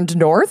turned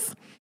north.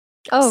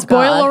 Oh,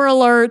 Spoiler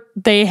alert,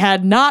 they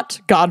had not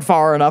gone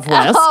far enough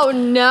west. Oh,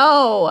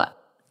 no.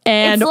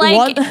 And it's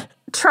like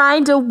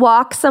trying to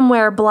walk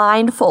somewhere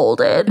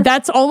blindfolded.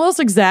 That's almost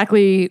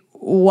exactly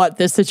what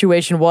this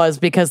situation was,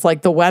 because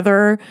like the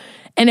weather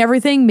and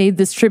everything made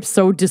this trip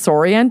so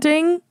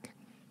disorienting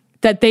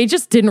that they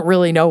just didn't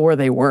really know where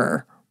they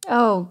were.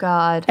 Oh,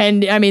 God.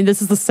 And I mean,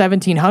 this is the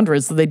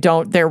 1700s,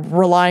 so they're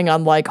relying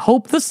on like,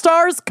 hope the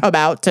stars come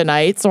out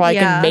tonight so I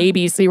can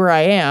maybe see where I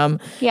am.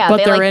 Yeah,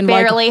 but they in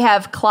barely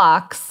have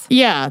clocks.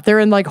 Yeah,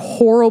 they're in like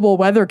horrible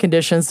weather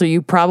conditions, so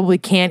you probably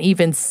can't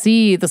even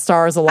see the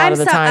stars a lot of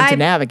the time to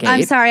navigate.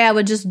 I'm sorry,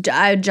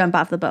 I'd jump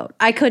off the boat.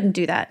 I couldn't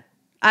do that.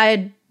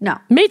 No.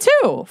 Me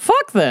too.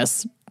 Fuck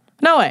this.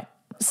 No way.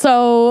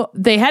 So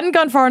they hadn't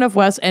gone far enough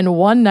west, and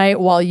one night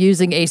while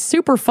using a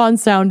super fun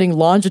sounding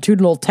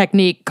longitudinal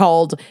technique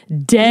called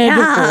dead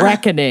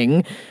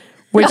reckoning,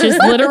 which is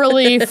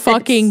literally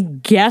fucking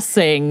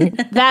guessing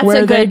That's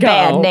where a good they go.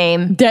 band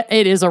name.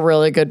 It is a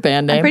really good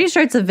band name. I'm pretty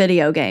sure it's a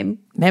video game.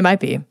 It might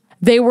be.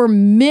 They were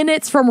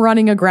minutes from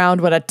running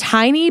aground when a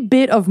tiny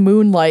bit of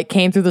moonlight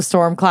came through the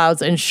storm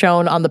clouds and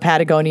shone on the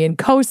Patagonian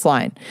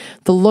coastline.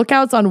 The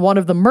lookouts on one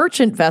of the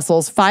merchant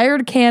vessels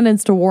fired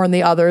cannons to warn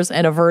the others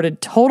and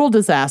averted total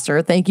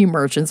disaster. Thank you,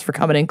 merchants, for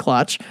coming in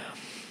clutch.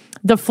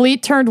 The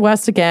fleet turned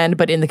west again,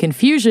 but in the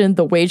confusion,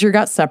 the wager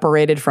got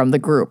separated from the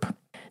group.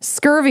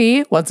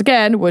 Scurvy, once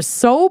again, was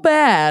so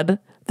bad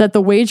that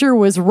the wager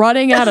was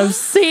running out of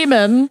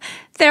seamen.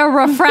 Their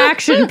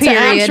refraction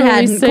period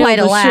hadn't quite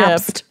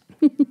elapsed.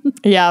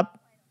 Yep.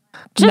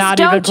 Just Not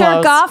don't even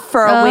jerk close. off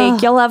for a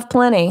week. You'll have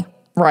plenty.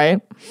 Right.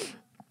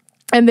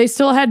 And they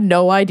still had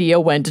no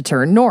idea when to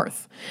turn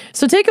north.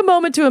 So take a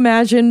moment to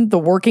imagine the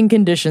working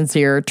conditions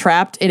here,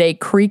 trapped in a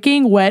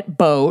creaking wet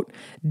boat,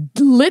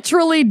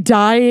 literally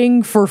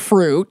dying for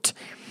fruit,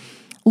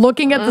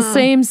 looking at the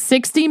same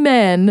 60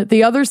 men,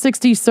 the other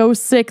 60 so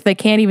sick they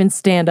can't even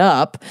stand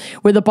up,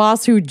 with a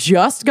boss who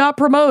just got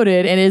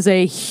promoted and is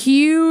a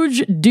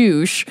huge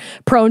douche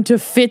prone to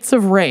fits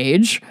of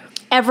rage.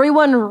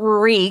 Everyone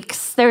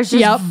reeks. There's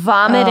just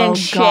vomit and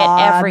shit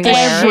everywhere.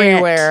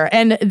 Everywhere.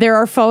 And there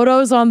are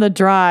photos on the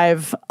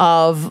drive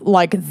of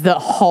like the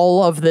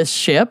hull of this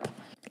ship.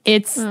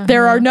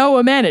 There are no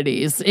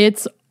amenities.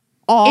 It's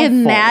awful.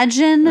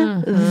 Imagine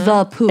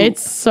the poop.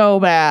 It's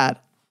so bad.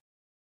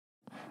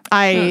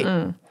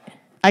 I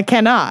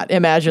cannot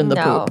imagine the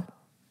poop.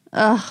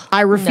 Ugh.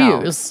 I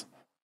refuse.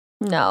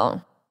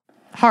 No.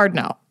 Hard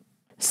no.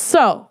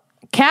 So,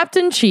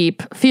 Captain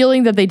Cheap,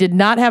 feeling that they did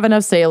not have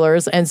enough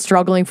sailors and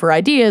struggling for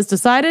ideas,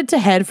 decided to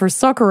head for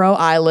Socorro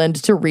Island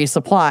to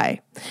resupply.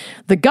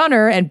 The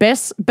gunner and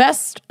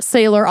best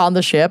sailor on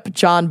the ship,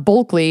 John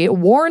Bulkley,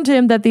 warned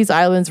him that these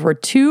islands were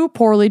too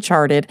poorly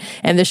charted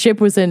and the ship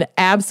was in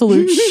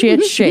absolute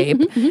shit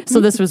shape,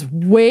 so this was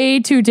way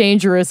too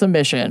dangerous a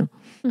mission.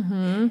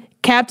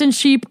 Captain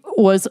Sheep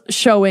was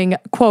showing,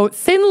 quote,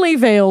 thinly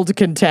veiled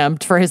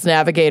contempt for his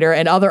navigator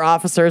and other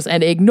officers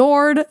and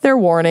ignored their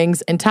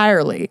warnings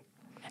entirely.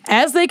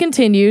 As they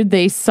continued,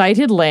 they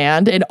sighted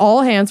land and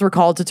all hands were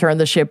called to turn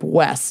the ship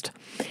west.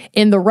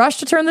 In the rush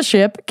to turn the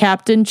ship,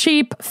 Captain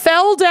Cheap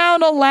fell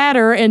down a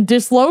ladder and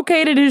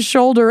dislocated his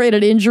shoulder in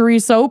an injury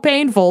so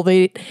painful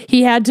that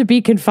he had to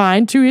be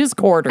confined to his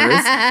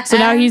quarters. So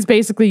now he's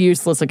basically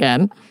useless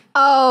again.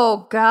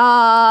 Oh,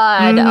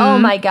 God. Oh,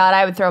 my God.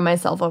 I would throw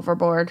myself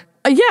overboard.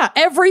 Yeah,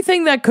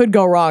 everything that could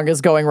go wrong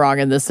is going wrong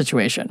in this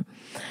situation.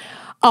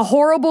 A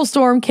horrible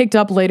storm kicked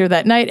up later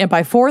that night, and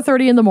by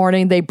 4:30 in the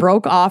morning, they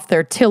broke off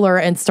their tiller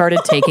and started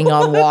taking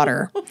on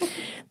water.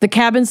 The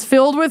cabins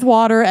filled with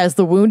water as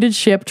the wounded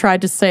ship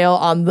tried to sail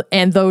on,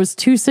 and those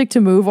too sick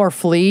to move or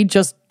flee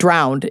just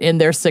drowned in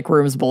their sick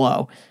rooms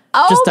below.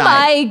 Oh,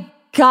 my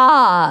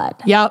God.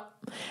 Yep.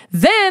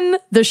 Then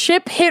the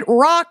ship hit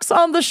rocks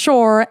on the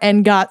shore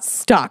and got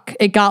stuck.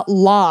 It got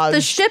lodged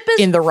The ship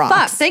is in the rocks.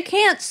 fucked. They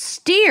can't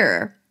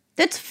steer.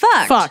 It's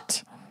fucked.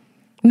 Fucked.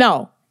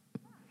 No.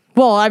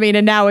 Well, I mean,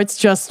 and now it's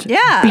just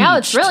Yeah. Now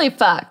it's really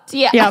fucked.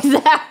 Yeah, Yep.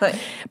 exactly.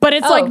 But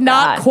it's like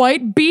not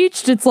quite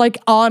beached. It's like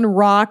on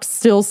rocks,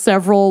 still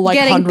several like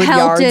Getting 100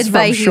 yards pelted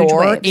by from huge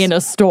shore waves. in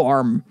a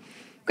storm.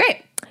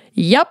 Great.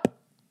 Yep.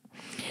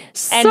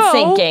 And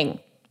sinking.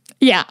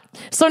 Yeah.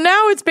 So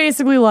now it's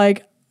basically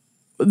like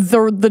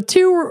the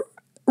two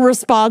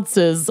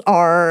responses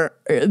are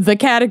the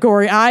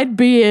category I'd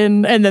be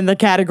in and then the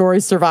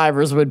category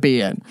survivors would be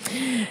in.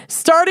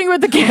 Starting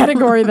with the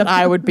category that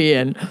I would be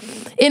in.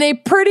 In a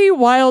pretty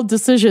wild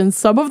decision,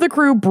 some of the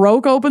crew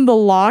broke open the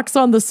locks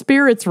on the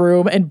spirits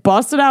room and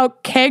busted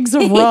out kegs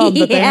of rum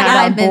that they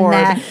had on board.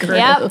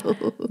 Yep.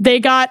 They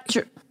got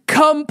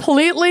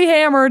completely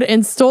hammered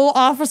and stole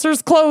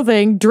officers'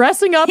 clothing,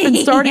 dressing up and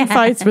starting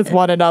fights with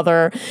one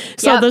another.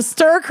 So the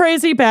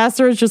stir-crazy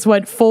bastards just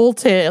went full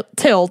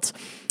tilt.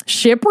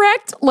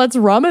 Shipwrecked, let's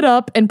rum it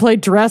up and play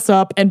dress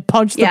up and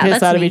punch the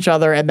piss out of each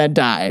other and then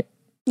die.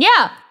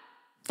 Yeah.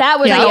 That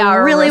would be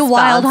our really response.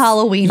 wild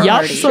Halloween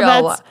party. So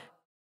that's...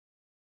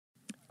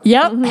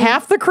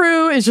 half the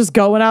crew is just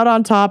going out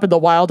on top in the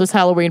wildest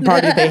Halloween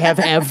party they have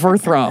ever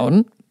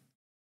thrown.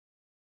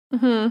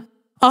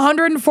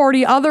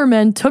 140 other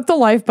men took the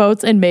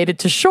lifeboats and made it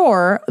to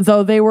shore,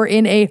 though they were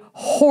in a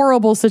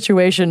horrible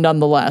situation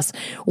nonetheless.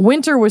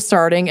 Winter was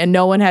starting and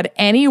no one had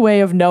any way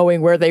of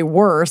knowing where they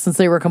were since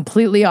they were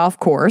completely off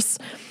course.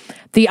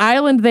 The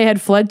island they had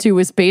fled to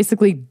was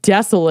basically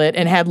desolate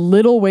and had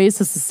little ways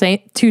to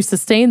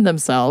sustain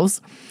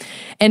themselves.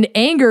 And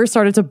anger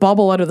started to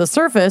bubble out of the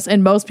surface,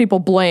 and most people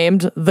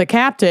blamed the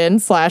captain /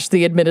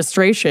 the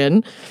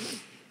administration.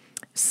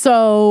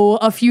 So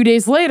a few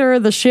days later,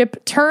 the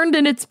ship turned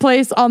in its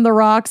place on the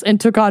rocks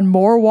and took on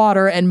more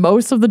water, and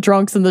most of the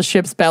drunks in the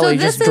ship's belly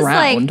just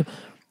drowned.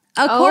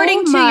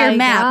 According to your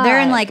map,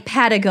 they're in like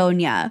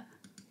Patagonia.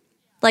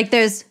 Like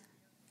there's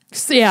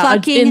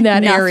fucking in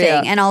that nothing,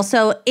 area. and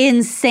also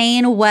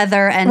insane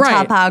weather and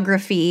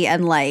topography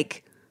and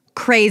like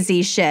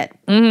crazy shit.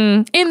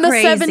 In the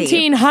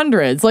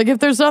 1700s. Like if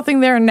there's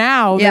nothing there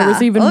now, there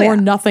was even more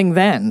nothing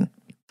then.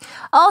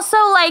 Also,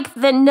 like,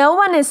 no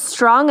one is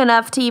strong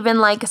enough to even,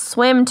 like,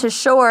 swim to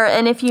shore.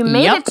 And if you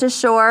made it to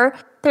shore,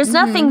 There's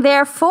nothing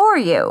there for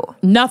you.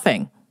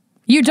 Nothing.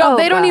 You don't. Oh,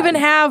 they don't God. even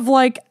have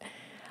like.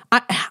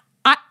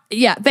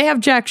 They have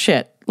jack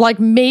shit. Like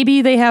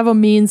maybe they have a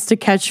means to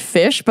catch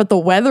fish, but the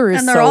weather is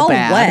And they're so all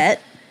bad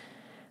wet.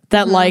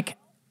 that like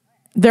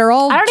they're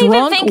all I don't even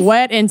drunk, think-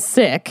 wet, and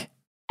sick.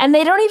 And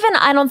they don't even,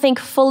 I don't think,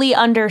 fully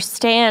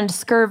understand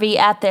scurvy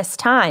at this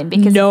time,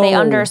 because No. if they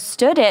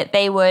understood it,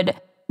 they would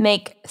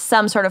make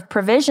some sort of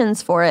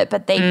provisions for it,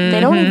 but they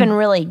don't even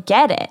really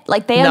get it.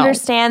 Like they No.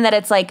 understand that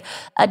it's like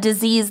a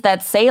disease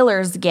that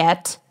sailors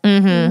get,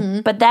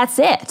 but that's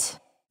it.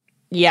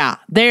 Yeah,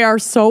 they are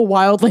so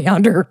wildly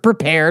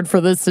underprepared for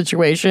this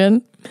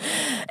situation.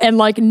 And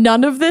like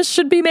none of this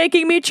should be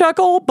making me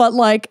chuckle, but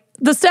like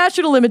the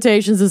statute of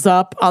limitations is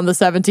up on the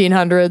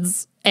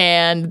 1700s,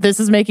 and this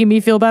is making me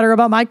feel better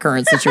about my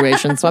current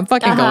situation, so I'm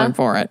fucking going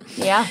for it.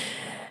 Yeah.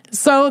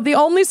 So the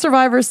only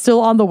survivors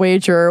still on the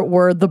wager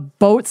were the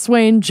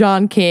boatswain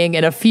John King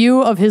and a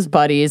few of his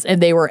buddies,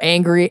 and they were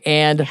angry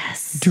and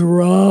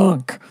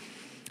drunk.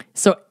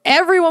 So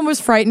everyone was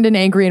frightened and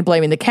angry and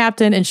blaming the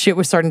captain, and shit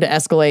was starting to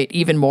escalate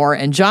even more.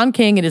 And John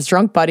King and his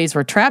drunk buddies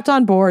were trapped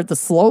on board the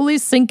slowly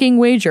sinking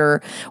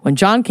wager when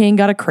John King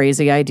got a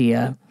crazy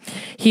idea.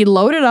 He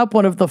loaded up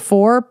one of the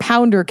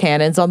 4-pounder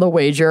cannons on the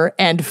wager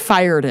and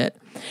fired it.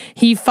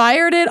 He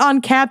fired it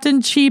on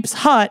Captain Cheap's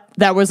hut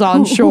that was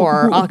on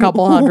shore a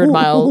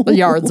couple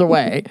yards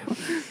away.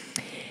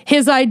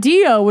 His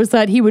idea was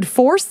that he would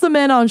force the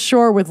men on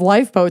shore with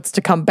lifeboats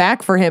to come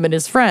back for him and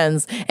his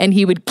friends, and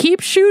he would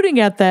keep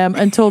shooting at them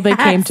until they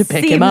came to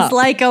pick him up. Seems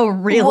like a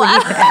really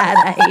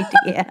bad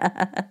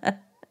idea.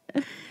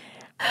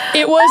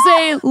 It was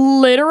a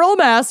literal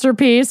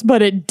masterpiece,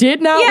 but it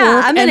did not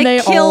work. I'm going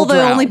to kill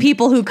the only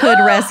people who could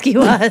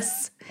rescue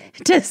us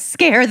to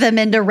scare them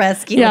into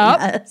rescuing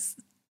us.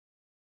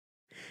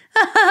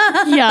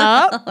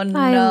 Yeah. Oh, no.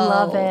 I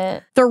love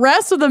it. The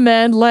rest of the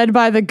men, led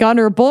by the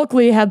gunner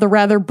Bulkley, had the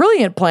rather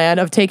brilliant plan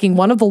of taking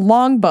one of the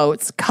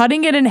longboats,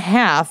 cutting it in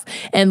half,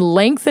 and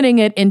lengthening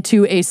it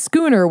into a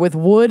schooner with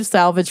wood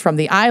salvaged from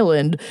the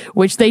island,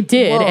 which they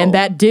did, and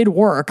that did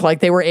work. Like,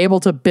 they were able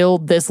to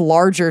build this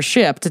larger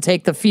ship to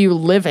take the few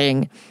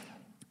living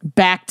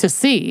back to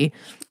sea.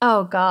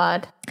 Oh,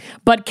 God.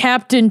 But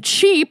Captain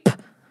Cheap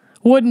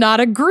would not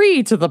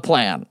agree to the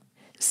plan.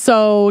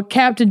 So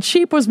Captain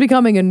Cheap was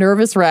becoming a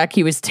nervous wreck.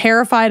 He was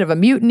terrified of a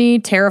mutiny,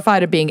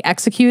 terrified of being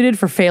executed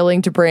for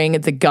failing to bring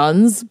the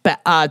guns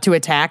to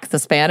attack the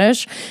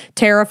Spanish,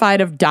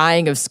 terrified of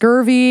dying of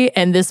scurvy.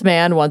 And this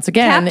man, once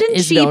again, Captain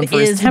is Cheap known for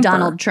his is temper.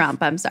 Donald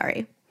Trump. I'm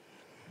sorry.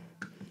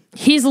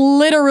 He's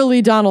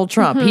literally Donald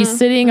Trump. He's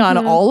sitting on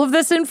all of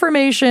this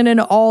information and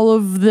all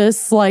of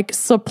this like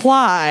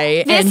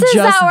supply. This is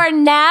our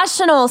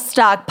national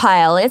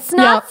stockpile. It's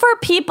not for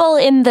people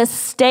in the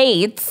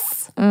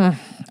States.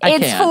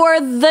 It's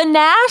for the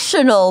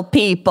national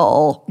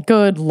people.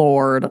 Good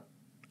Lord.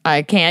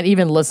 I can't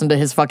even listen to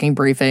his fucking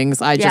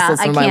briefings. I just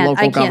listen to my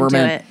local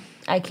government.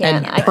 I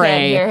can't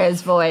pray. hear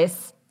his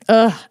voice.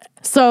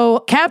 So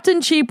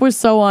Captain Cheap was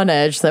so on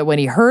edge that when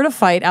he heard a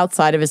fight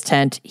outside of his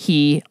tent,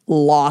 he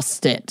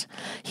lost it.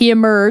 He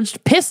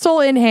emerged, pistol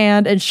in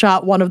hand, and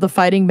shot one of the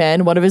fighting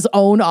men, one of his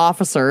own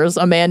officers,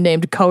 a man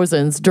named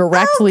Cozens,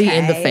 directly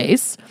in the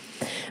face.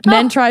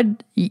 Men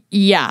tried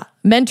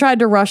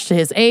to rush to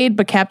his aid,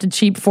 but Captain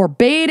Cheap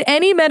forbade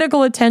any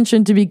medical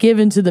attention to be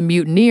given to the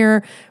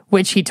mutineer,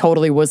 which he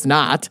totally was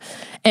not.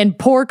 And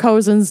poor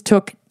Cozens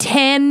took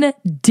 10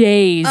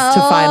 days to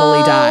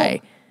finally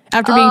die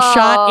after being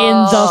shot in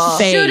the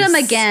face. Shoot him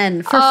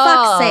again, for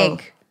fuck's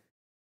sake.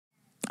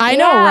 I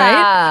know,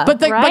 right? But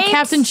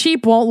Captain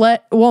Cheap won't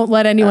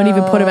let anyone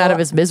even put him out of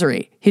his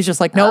misery. He's just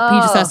like, nope, he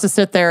just has to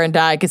sit there and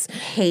die.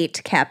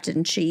 Hate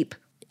Captain Cheap.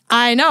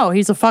 I know,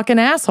 he's a fucking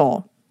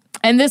asshole.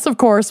 And this, of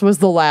course, was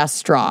the last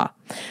straw.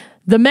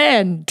 The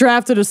men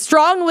drafted a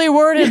strongly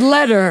worded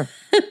letter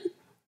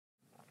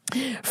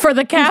for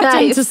the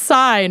captain to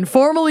sign,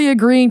 formally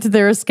agreeing to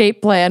their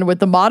escape plan with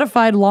the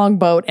modified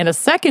longboat, and a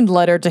second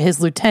letter to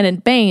his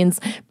Lieutenant Baines,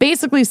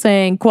 basically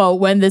saying, quote,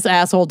 when this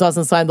asshole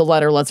doesn't sign the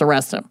letter, let's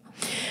arrest him.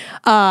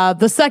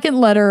 The second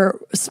letter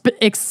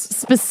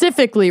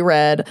specifically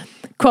read,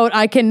 quote,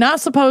 I cannot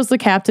suppose the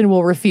captain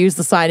will refuse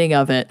the signing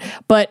of it,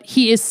 but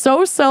he is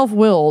so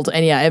self-willed,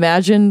 and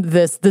imagine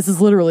this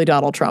is literally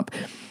Donald Trump.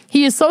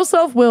 He is so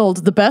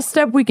self-willed, the best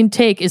step we can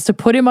take is to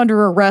put him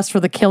under arrest for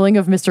the killing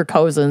of Mr.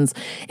 Cozens.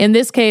 In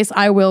this case,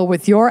 I will,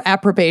 with your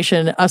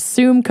approbation,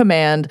 assume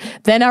command.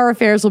 Then our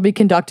affairs will be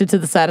conducted to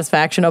the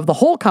satisfaction of the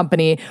whole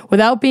company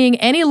without being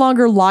any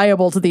longer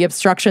liable to the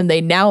obstruction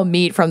they now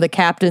meet from the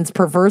captain's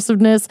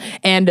perversiveness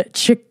and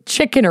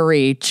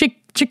chicanery.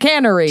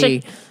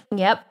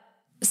 Yep.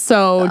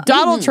 So,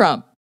 Donald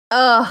Trump.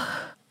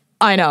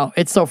 I know,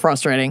 it's so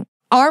frustrating.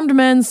 Armed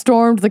men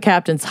stormed the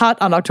captain's hut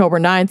on October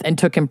 9th and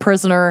took him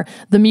prisoner.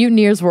 The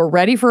mutineers were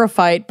ready for a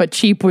fight, but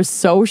Cheap was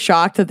so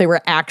shocked that they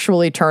were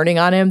actually turning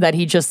on him that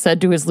he just said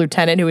to his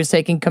lieutenant who was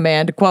taking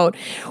command, quote,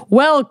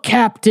 well,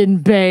 Captain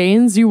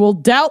Baines, you will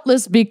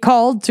doubtless be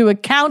called to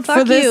account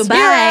for this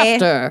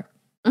hereafter.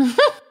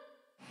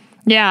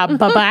 Yeah,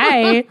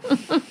 bye-bye.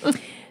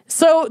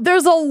 So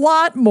there's a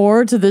lot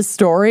more to this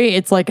story.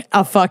 It's like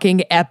a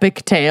fucking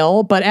epic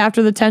tale. But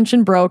after the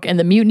tension broke and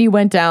the mutiny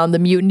went down, the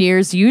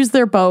mutineers used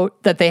their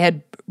boat that they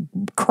had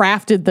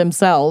crafted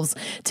themselves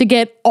to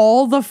get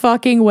all the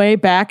fucking way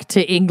back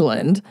to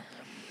England.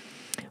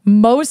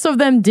 Most of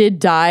them did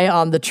die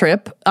on the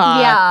trip,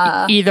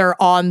 either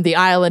on the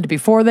island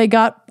before they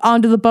got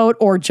onto the boat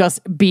or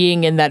just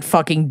being in that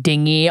fucking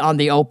dinghy on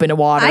the open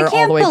water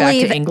all the way back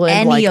to England.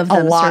 Any of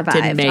them a lot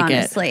survived, didn't make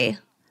honestly. it.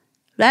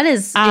 That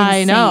is insane.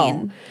 I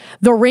know.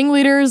 The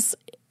ringleaders,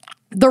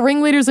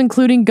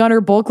 including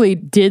Gunnar Bulkley,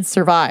 did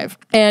survive.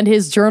 And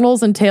his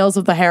journals and tales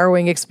of the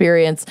harrowing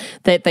experience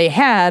that they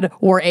had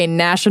were a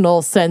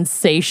national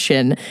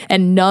sensation.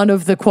 And none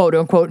of the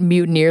quote-unquote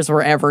mutineers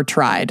were ever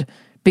tried.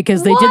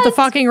 Because they did the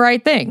fucking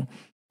right thing.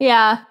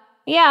 Yeah.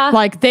 Yeah.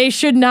 Like, they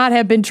should not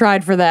have been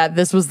tried for that.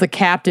 This was the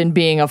captain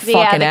being a fucking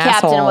asshole. Yeah, the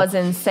captain was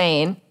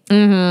insane.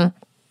 Mm-hmm.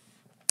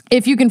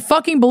 If you can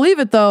fucking believe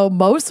it, though,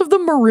 most of the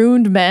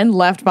marooned men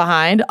left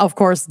behind, of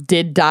course,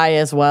 did die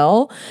as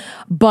well.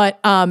 But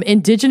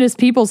indigenous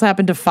peoples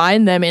happened to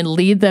find them and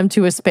lead them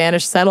to a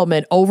Spanish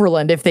settlement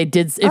overland if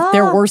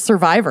there were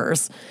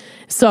survivors.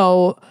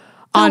 So...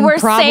 Who were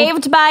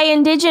saved by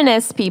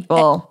indigenous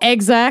people.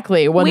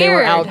 Exactly. When they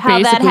were out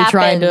basically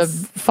trying to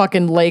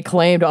fucking lay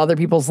claim to other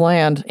people's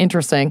land.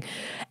 Interesting.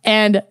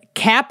 And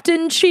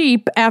Captain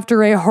Cheap,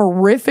 after a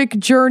horrific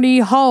journey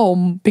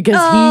home because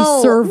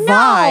he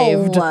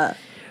survived. No.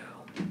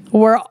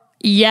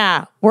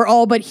 Where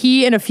all but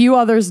he and a few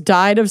others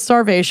died of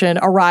starvation,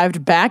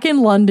 arrived back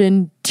in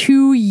London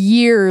 2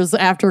 years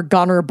after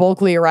Gunnar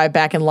Bulkley arrived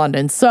back in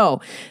London.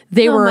 So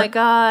they were... Oh my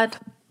God.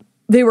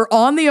 They were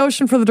on the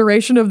ocean for the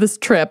duration of this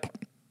trip.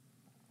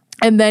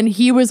 And then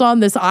he was on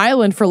this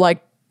island for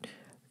like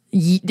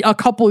a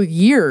couple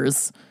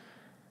years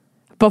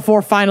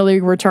before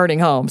finally returning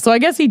home. So I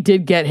guess he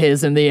did get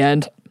his in the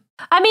end.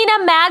 I mean,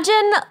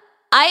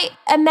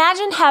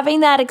 imagine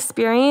having that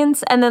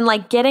experience and then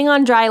like getting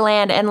on dry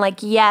land and like,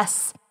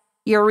 yes,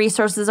 your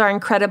resources are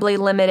incredibly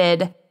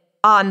limited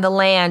on the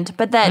land,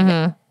 but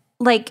then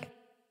like,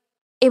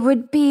 it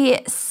would be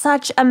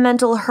such a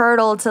mental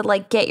hurdle to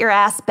like get your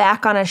ass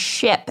back on a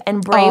ship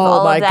and brave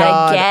all of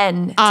that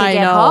again to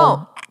get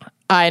home.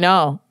 I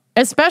know.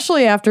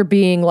 Especially after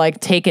being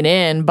like taken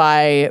in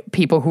by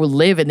people who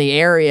live in the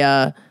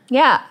area.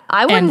 Yeah,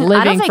 I wouldn't.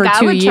 I don't think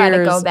I would try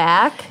to go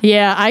back.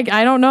 Yeah, I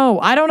don't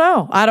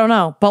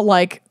know. But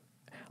like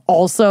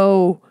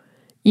also,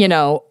 you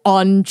know,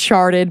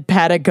 uncharted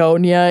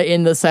Patagonia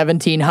in the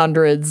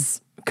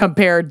 1700s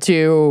compared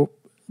to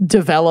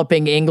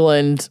developing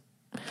England.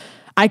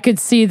 I could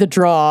see the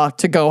draw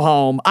to go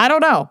home. I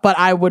don't know, but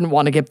I wouldn't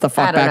want to get the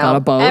fuck back on a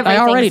boat. I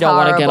already don't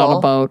want to get on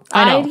a boat.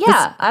 I know.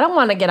 I don't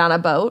want to get on a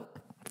boat.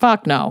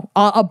 Fuck no.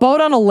 A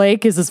boat on a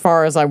lake is as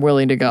far as I'm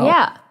willing to go.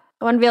 Yeah.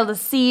 I want to be able to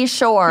see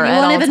shore. You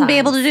won't even be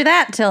able to do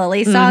that till at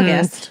least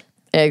August.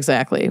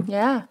 Exactly.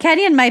 Yeah.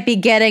 Kenyon might be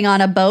getting on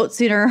a boat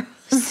sooner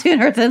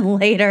than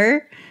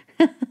later.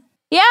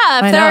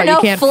 Yeah, if there are no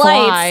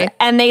flights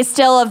and they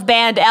still have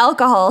banned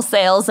alcohol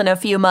sales in a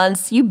few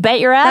months, you bet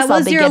your ass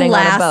I'll be getting on a boat.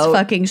 That was your last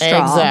fucking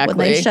straw when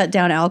they shut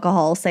down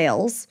alcohol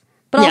sales.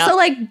 But also,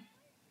 like,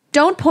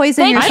 don't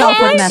poison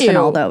yourself with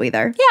methanol, though,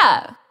 either.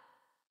 Yeah.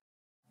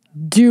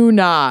 Do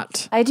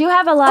not. I do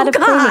have a lot of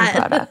cleaning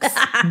products.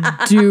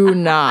 Do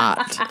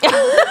not.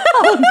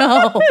 Oh,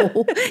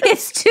 no.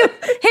 It's too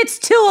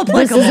applicable.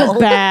 This is a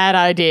bad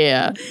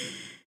idea.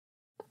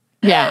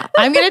 Yeah.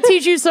 I'm going to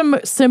teach you some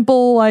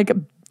simple, like,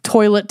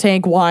 toilet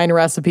tank wine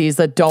recipes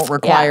that don't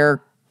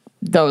require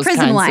those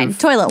prison wine, of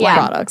toilet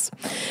products.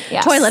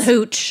 Yes. Toilet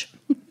hooch.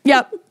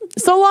 Yep.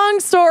 So long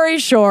story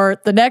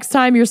short, the next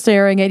time you're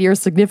staring at your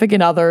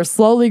significant other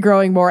slowly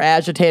growing more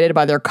agitated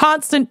by their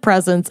constant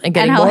presence and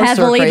getting more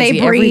stir crazy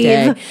every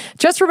day,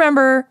 just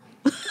remember,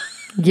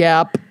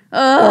 or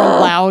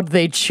loud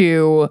they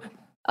chew.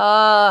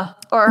 Or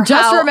just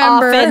how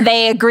often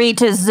they agree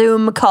to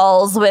Zoom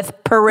calls with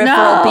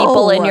peripheral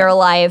people in your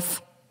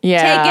life.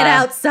 Yeah. Take it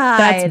outside.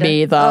 That's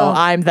me, though.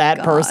 I'm that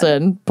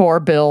person. Poor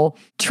Bill.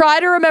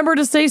 Try to remember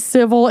to stay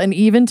civil and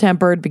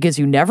even-tempered because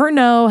you never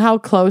know how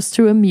close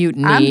to a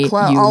mutiny I'm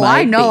close. Oh,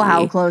 I know be.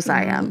 how close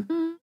I am.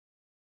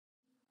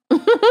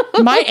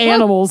 My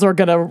animals are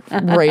going to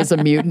raise a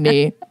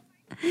mutiny.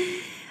 And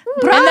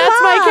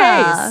that's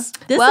my case.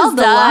 This is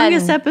the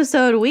longest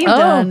episode we've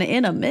done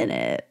in a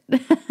minute.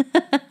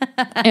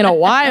 In a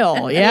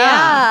while,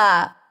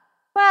 yeah.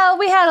 Well,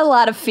 we had a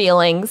lot of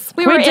feelings.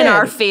 We were in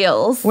our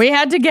feels. We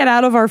had to get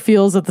out of our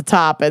feels at the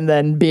top and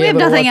then be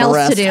able to let the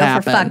rest happen. We have nothing else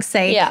to do, for fuck's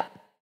sake. Yeah.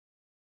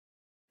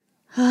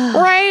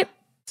 Right?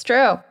 It's true.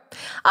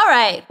 All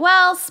right.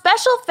 Well,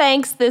 special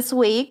thanks this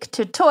week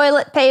to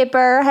toilet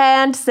paper,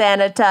 hand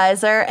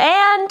sanitizer,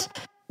 and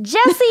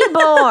Jesse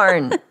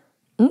Bourne.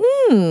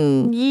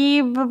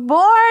 Ye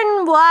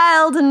born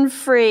wild and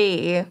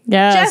free.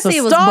 Yeah, Jesse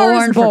was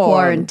born for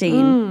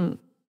quarantine.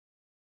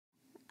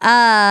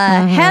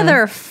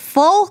 Heather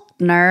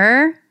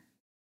Faulkner.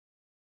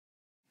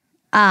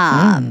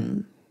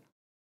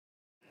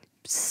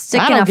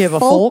 Sticking a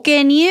fork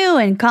in you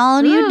and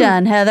calling you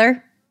done,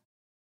 Heather.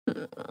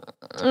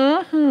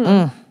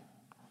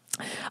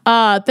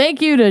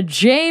 Thank you to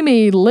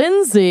Jamie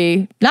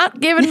Lindsay. Not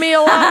giving me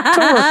a lot to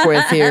work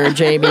with here,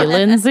 Jamie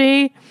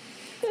Lindsay.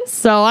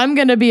 So I'm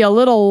going to be a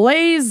little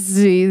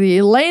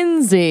lazy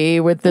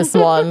with this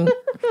one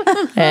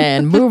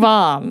and move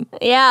on.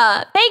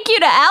 Yeah. Thank you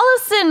to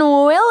Allison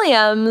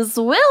Williams.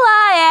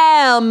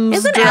 Will.i.am.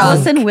 Isn't drunk.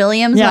 Allison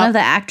Williams Yeah. one of the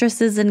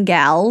actresses in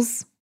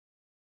Gals?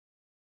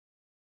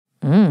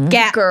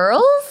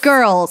 Girls?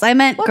 Girls. I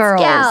meant What's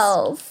girls.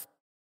 gals?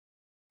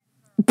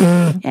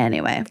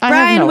 Anyway, I have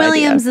Brian no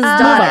Williams' idea.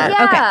 daughter.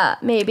 Yeah,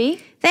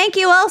 maybe. Thank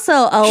you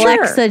also,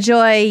 Alexa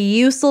Joy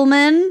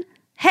Uselman.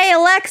 Hey,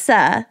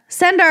 Alexa,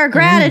 send our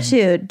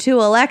gratitude to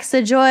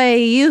Alexa Joy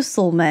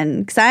Uselman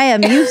because I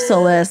am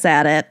useless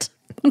at it.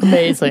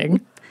 Amazing.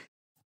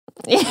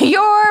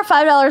 Your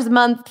 $5 a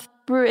month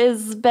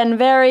has been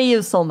very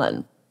useful,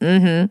 man.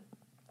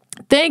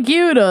 Thank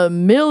you to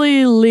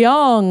Millie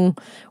Leong.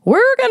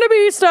 We're going to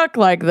be stuck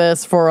like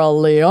this for a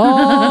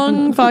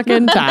long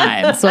fucking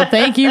time. So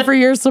thank you for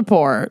your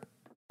support.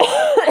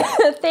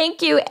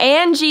 Thank you,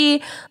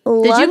 Angie.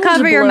 Did you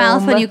cover your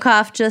mouth when Lundblom. you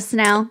coughed just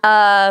now?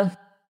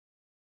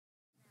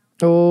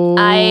 Oh,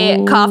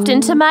 I coughed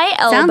into my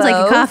elbow. Sounds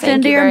like you coughed Thank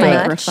into you your very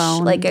much.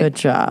 microphone. Like good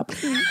job.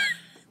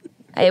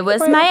 it was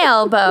my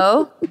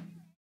elbow.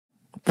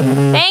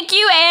 Thank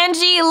you,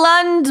 Angie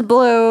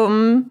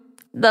Lundblom.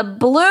 The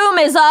bloom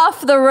is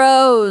off the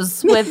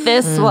rose with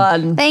this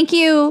one. Thank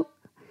you,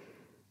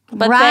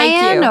 But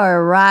Ryan thank you.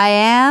 or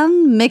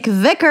Ryan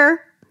McVicker.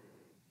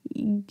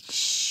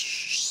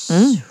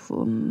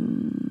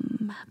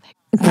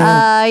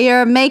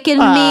 You're making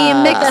me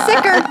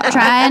McSicker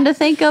trying to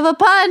think of a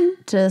pun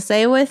to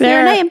say with your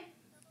There. name.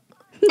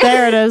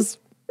 There it is.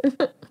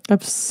 I'm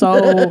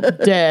so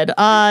dead.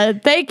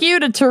 Thank you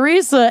to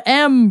Teresa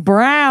M.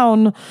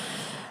 Brown.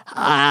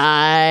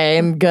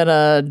 I'm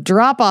gonna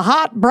drop a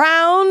hot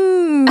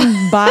brown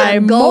by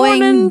morning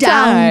Going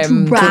down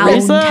time, to Brown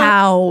Teresa.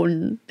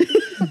 Town.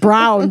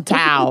 Brown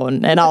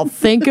Town, and I'll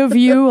think of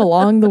you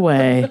along the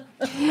way.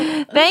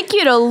 Thank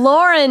you to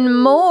Lauren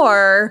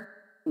Moore.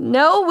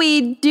 No,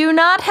 we do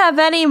not have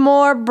any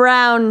more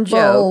brown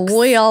jokes. Oh,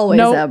 we always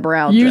Nope, have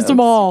brown use jokes. them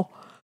all.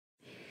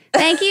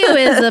 Thank you,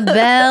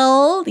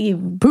 Isabel.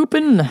 You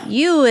Pooping.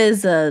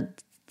 is a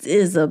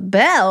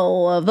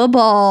Isabel of the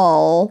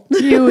ball.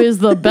 You is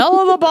the belle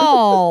of the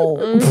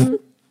ball.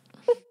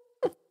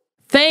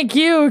 Thank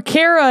you,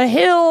 Kara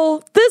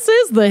Hill. This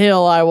is the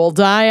hill I will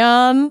die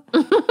on.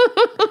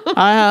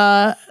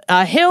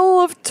 A hill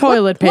of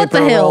toilet paper what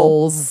the hill?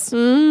 rolls.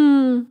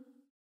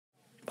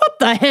 What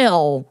the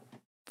hell?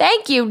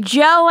 Thank you,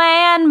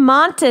 Joanne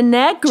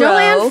Montenegro.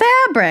 Joanne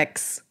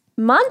Fabrics.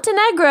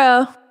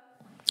 Montenegro.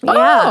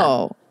 Yeah.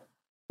 Oh.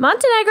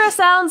 Montenegro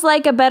sounds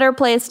like a better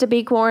place to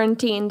be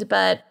quarantined,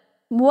 but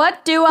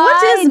what do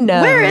What I is?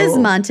 know? Where is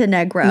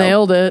Montenegro?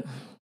 Nailed it.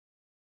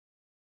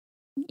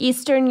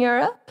 Eastern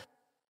Europe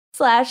 /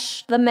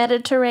 the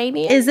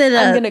Mediterranean? Is it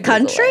I'm a gonna Google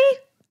country? it.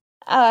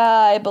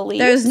 I believe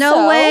There's no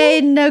so.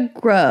 way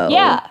Negro.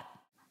 Yeah.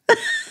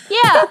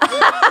 Yeah.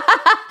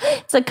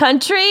 It's a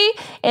country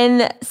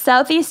in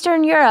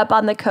southeastern Europe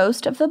on the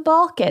coast of the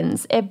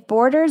Balkans. It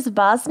borders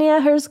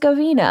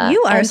Bosnia-Herzegovina.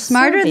 You are and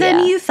smarter Serbia.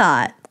 than you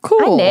thought.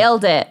 Cool. I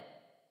nailed it.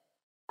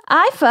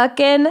 I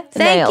fucking Thank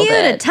nailed you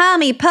it. to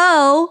Tommy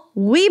Poe.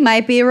 We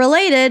might be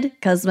related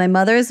because my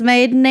mother's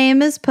maiden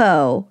name is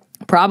Poe.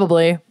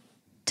 Probably.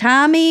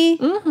 Tommy.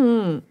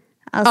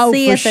 I'll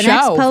see you at for the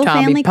next sure, Poe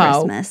Tommy family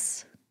Poe.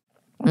 Christmas.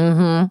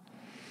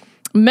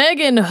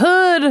 Megan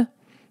Hood.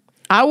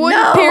 I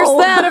wouldn't No. pierce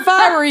that if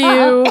I were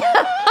you.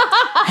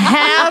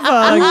 Have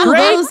a Ooh,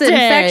 great those day.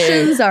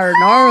 infections are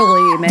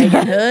gnarly,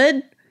 Megan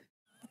Hood.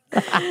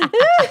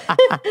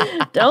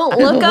 Don't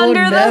look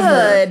under the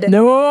never. hood.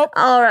 Nope.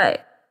 All right.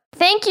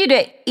 Thank you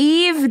to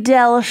Yves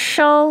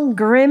Delchamp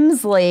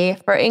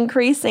Grimsley for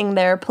increasing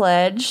their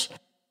pledge.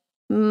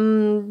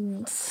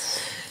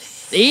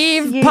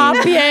 Eve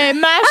Papier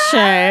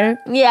Mache.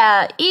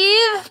 Yeah,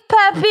 Yves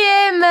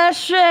Papier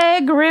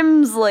Mache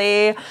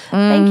Grimsley.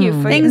 Thank you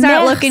for Things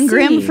aren't looking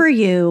grim Merci for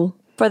you.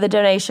 for the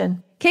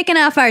donation. Kicking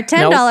off our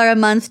 $10 a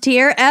month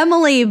tier,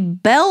 Emily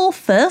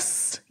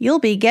Belfast. You'll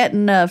be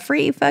getting a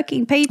free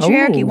fucking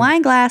patriarchy Ooh.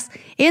 wine glass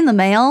in the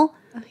mail.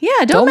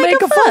 Yeah, don't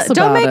make a fuss.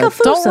 Don't about make it. a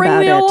fuss Don't ring about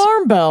the it.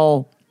 alarm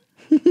bell.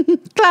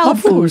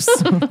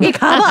 Cloudfuß. Ich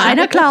habe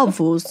eine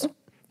Cloudfuß.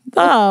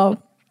 Oh.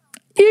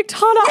 Ich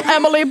habe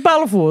Emily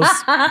Belfus.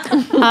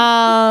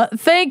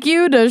 Thank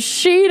you to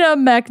Sheena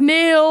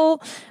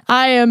McNeil.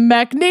 I am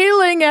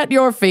McNeeling at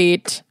your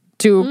feet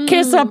to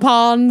kiss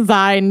upon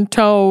thine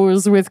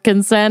toes with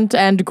consent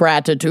and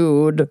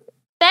gratitude.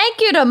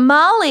 Thank you to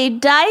Molly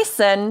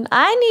Dyson.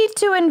 I need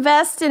to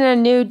invest in a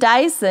new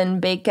Dyson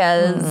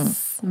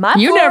because my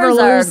You never floors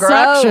are lose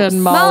gross.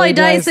 suction, Molly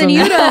Dyson,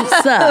 you don't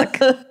suck.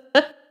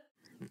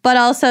 But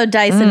also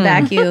Dyson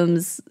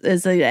vacuums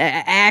is an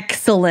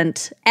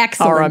excellent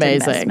Are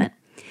amazing. investment.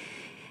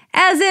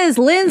 As is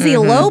Lindsay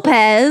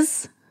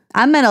Lopez.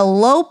 I'm going to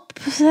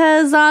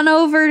Lopez on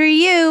over to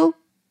you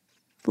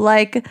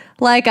like a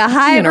Refill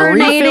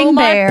hibernating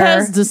my bear.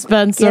 Pez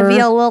dispenser. Give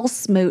you a little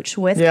smooch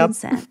with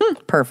consent.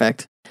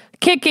 Perfect.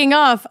 Kicking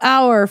off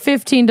our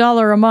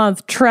 $15 a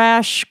month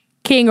trash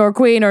king or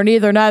queen or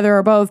neither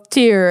or both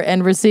tier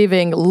and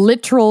receiving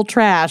literal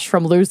trash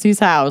from Lucy's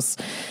house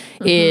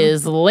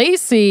is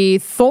Lacey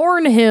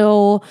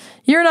Thornhill.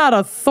 You're not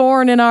a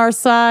thorn in our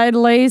side,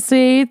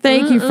 Lacey.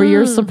 Thank you for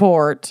your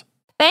support.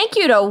 Thank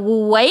you to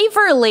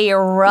Waverly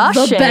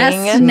Rushing. The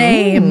best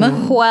name.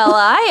 Well,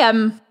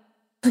 I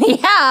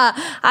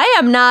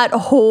am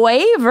not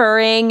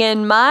wavering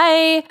in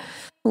my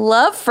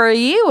love for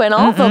you, and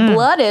all the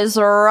blood is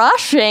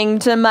rushing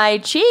to my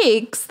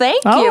cheeks.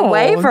 Thank you,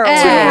 Waverly.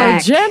 To our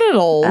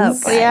genitals.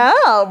 Okay.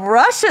 Yeah,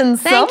 Russian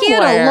Thank you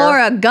to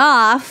Laura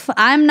Goff.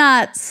 I'm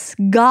not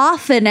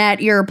scoffing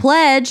at your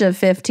pledge of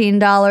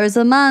 $15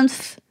 a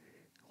month.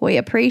 We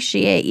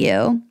appreciate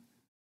you.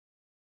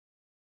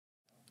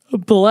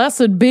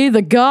 Blessed be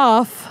the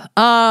Goff.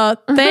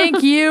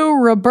 Thank you,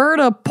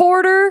 Roberta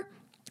Porter.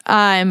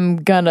 I'm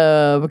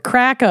gonna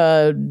crack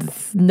a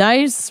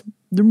nice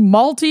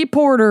malty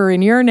porter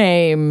in your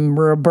name,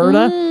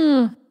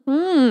 Roberta.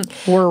 We're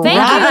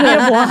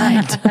Thank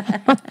blind.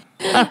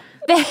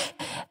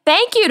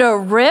 Thank you to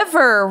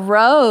River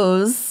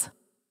Rose.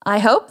 I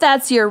hope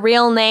that's your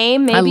real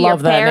name. Maybe your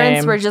love that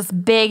parents name. were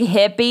just big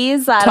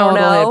hippies. I Total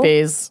don't know.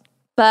 hippies.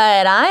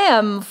 But I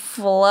am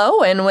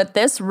flowing with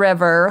this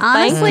river.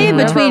 Honestly, Thank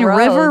you, between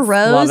River Love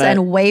Rose it.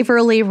 and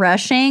Waverly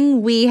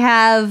Rushing, we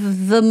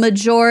have the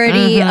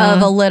majority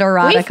of a We've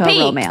literotica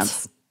peaked.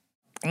 romance.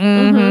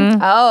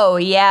 Oh,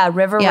 yeah.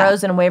 River Yeah.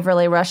 Rose and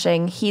Waverly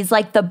Rushing. He's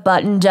like the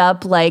buttoned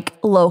up, like,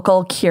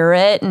 local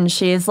curate, and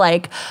she's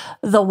like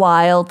the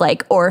wild,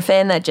 like,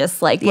 orphan that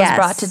just, like, was Yes,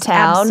 brought to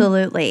town.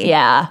 absolutely.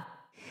 Yeah.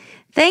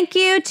 Thank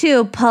you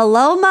to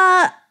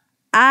Paloma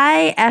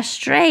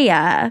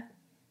Estrella.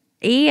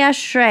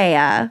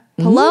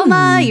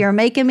 Paloma, you're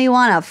making me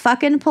want a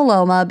fucking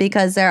Paloma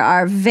because there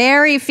are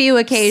very few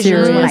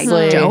occasions when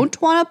Seriously. I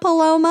don't want a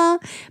Paloma,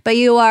 but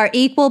you are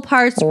equal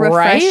parts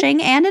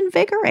refreshing and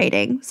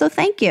invigorating. So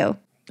thank you.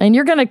 And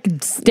you're going to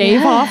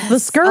stave off the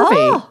scurvy.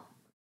 Oh.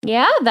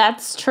 Yeah,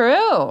 that's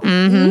true.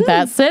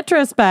 That's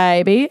citrus,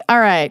 baby. All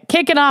right.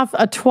 Kicking off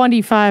a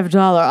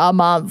 $25 a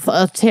month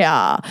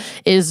tier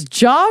is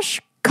Josh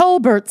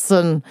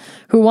Culbertson,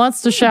 who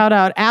wants to shout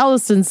out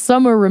Allison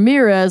Summer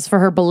Ramirez for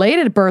her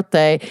belated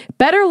birthday.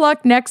 Better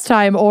luck next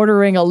time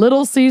ordering a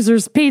Little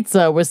Caesars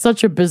pizza with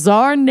such a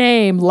bizarre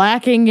name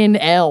lacking in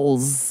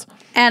L's.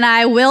 And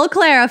I will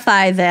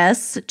clarify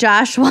this.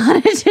 Josh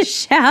wanted to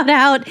shout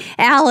out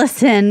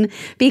Allison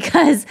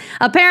because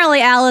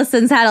apparently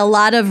Allison's had a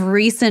lot of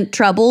recent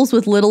troubles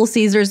with Little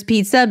Caesars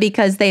Pizza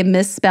because they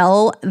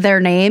misspell their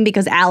name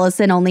because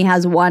Allison only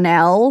has one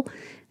L.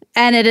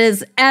 And it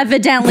is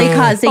evidently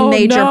causing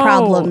major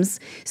problems.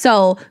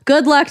 So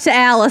good luck to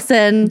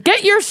Allison.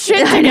 Get your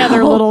shit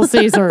together, Little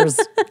Caesars.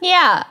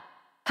 Yeah.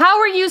 How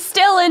are you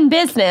still in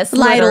business,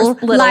 Lytle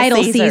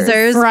Caesars?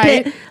 Caesars.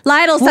 Right.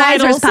 Lytle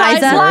Caesars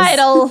Pizza.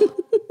 Lytle.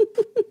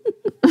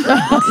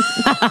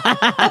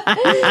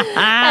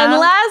 And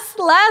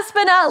last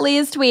but not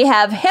least, we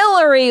have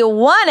Hillary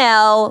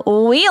 1L,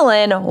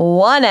 Whelan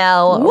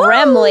 1L,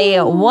 Remley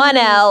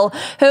 1L,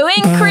 who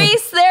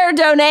increased their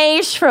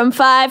donation from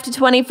 $5 to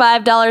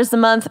 $25 a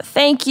month.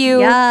 Thank you,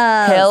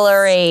 Yes.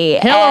 Hillary.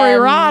 Hillary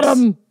And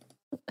Rodham.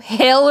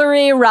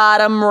 Hillary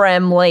Rodham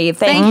Remley.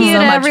 Thank you you so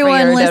to much everyone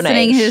for your listening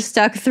donation. who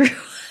stuck through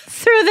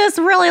this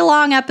really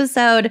long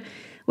episode.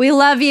 We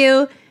love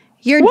you.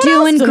 You're What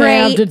doing else do they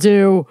have great. to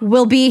do?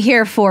 We'll be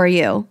here for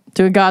you.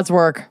 Doing God's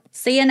work.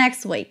 See you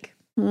next week.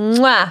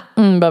 Mwah.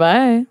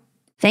 Bye-bye.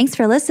 Thanks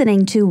for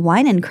listening to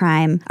Wine and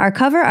Crime. Our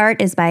cover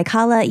art is by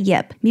Kala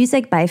Yip,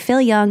 music by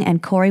Phil Young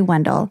and Corey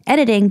Wendell,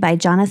 editing by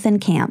Jonathan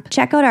Camp.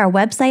 Check out our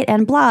website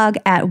and blog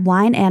at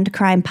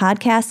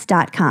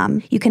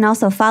wineandcrimepodcast.com. You can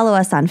also follow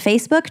us on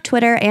Facebook,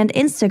 Twitter, and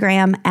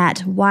Instagram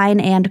at Wine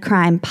and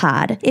Crime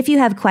Pod. If you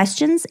have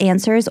questions,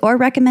 answers, or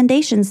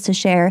recommendations to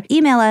share,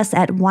 email us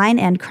at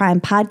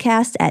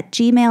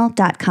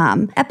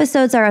wineandcrimepodcast@gmail.com.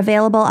 Episodes are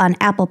available on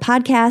Apple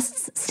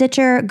Podcasts,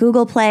 Stitcher,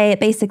 Google Play,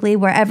 basically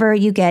wherever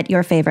you get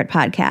your favorite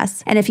podcasts.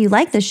 And if you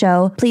like the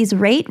show, please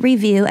rate,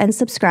 review, and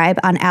subscribe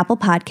on Apple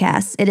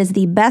Podcasts. It is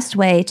the best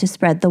way to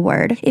spread the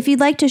word. If you'd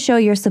like to show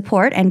your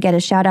support and get a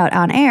shout out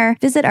on air,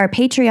 visit our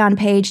Patreon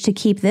page to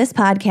keep this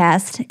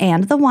podcast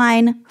and the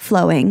wine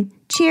flowing.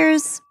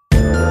 Cheers.